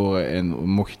je dit horen en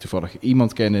mocht je toevallig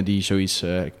iemand kennen die zoiets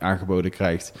aangeboden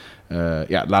krijgt,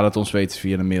 laat het ons weten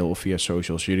via de mail of via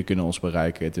socials. Jullie kunnen ons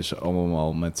bereiken. Het is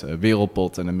allemaal met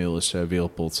Wereldpot en de mail is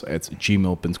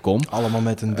wereldpot@gmail.com. Allemaal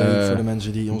met een D voor de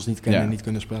mensen die ons niet kennen en niet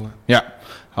kunnen spellen. Ja.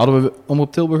 Hadden we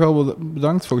Omroep Tilburg al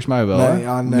bedankt? Volgens mij wel.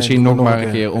 Nee, Misschien nog maar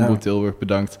een keer Omroep Tilburg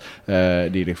bedankt.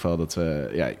 In ieder geval dat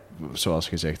we, zoals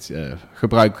gezegd,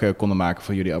 gebruik konden maken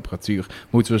van jullie apparatuur.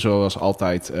 Moeten we zoals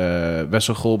altijd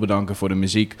Wessel bedanken voor de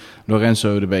muziek.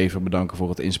 Lorenzo de Wever bedanken voor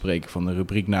het inspreken van de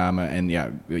rubrieknamen. En ja,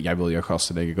 jij wil jouw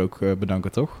gasten denk ik ook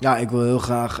bedanken, toch? Ja, ik wil heel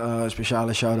graag een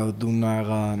speciale shout-out doen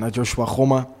naar Joshua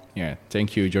Gromme. Yeah, thank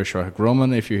you Joshua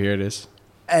Gromman if you hear this.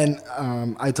 En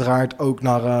uiteraard ook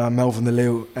naar Melvin de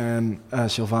Leeuw en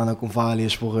Silvano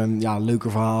Convalius voor hun leuke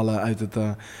verhalen uit het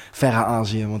verre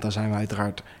Azië. Want daar zijn we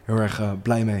uiteraard heel erg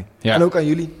blij mee. Ja. En ook aan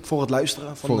jullie voor het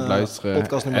luisteren van podcast nummer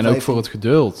 15. En ook voor het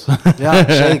geduld.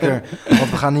 Ja, zeker. Want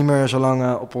we gaan niet meer zo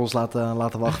lang op ons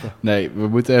laten wachten. Nee, we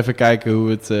moeten even kijken hoe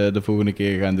we het de volgende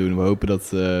keer gaan doen. We hopen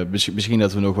dat misschien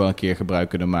dat we nog wel een keer gebruik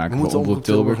kunnen maken van Omroep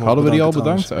Tilburg. Hadden we die al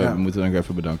bedankt? Ja. We moeten nog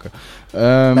even bedanken.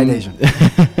 Bij deze.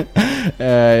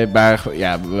 Maar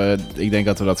ja, ik denk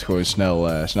dat we dat gewoon snel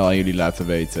aan jullie laten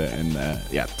weten. En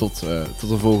tot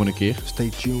de volgende keer. Stay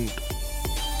tuned.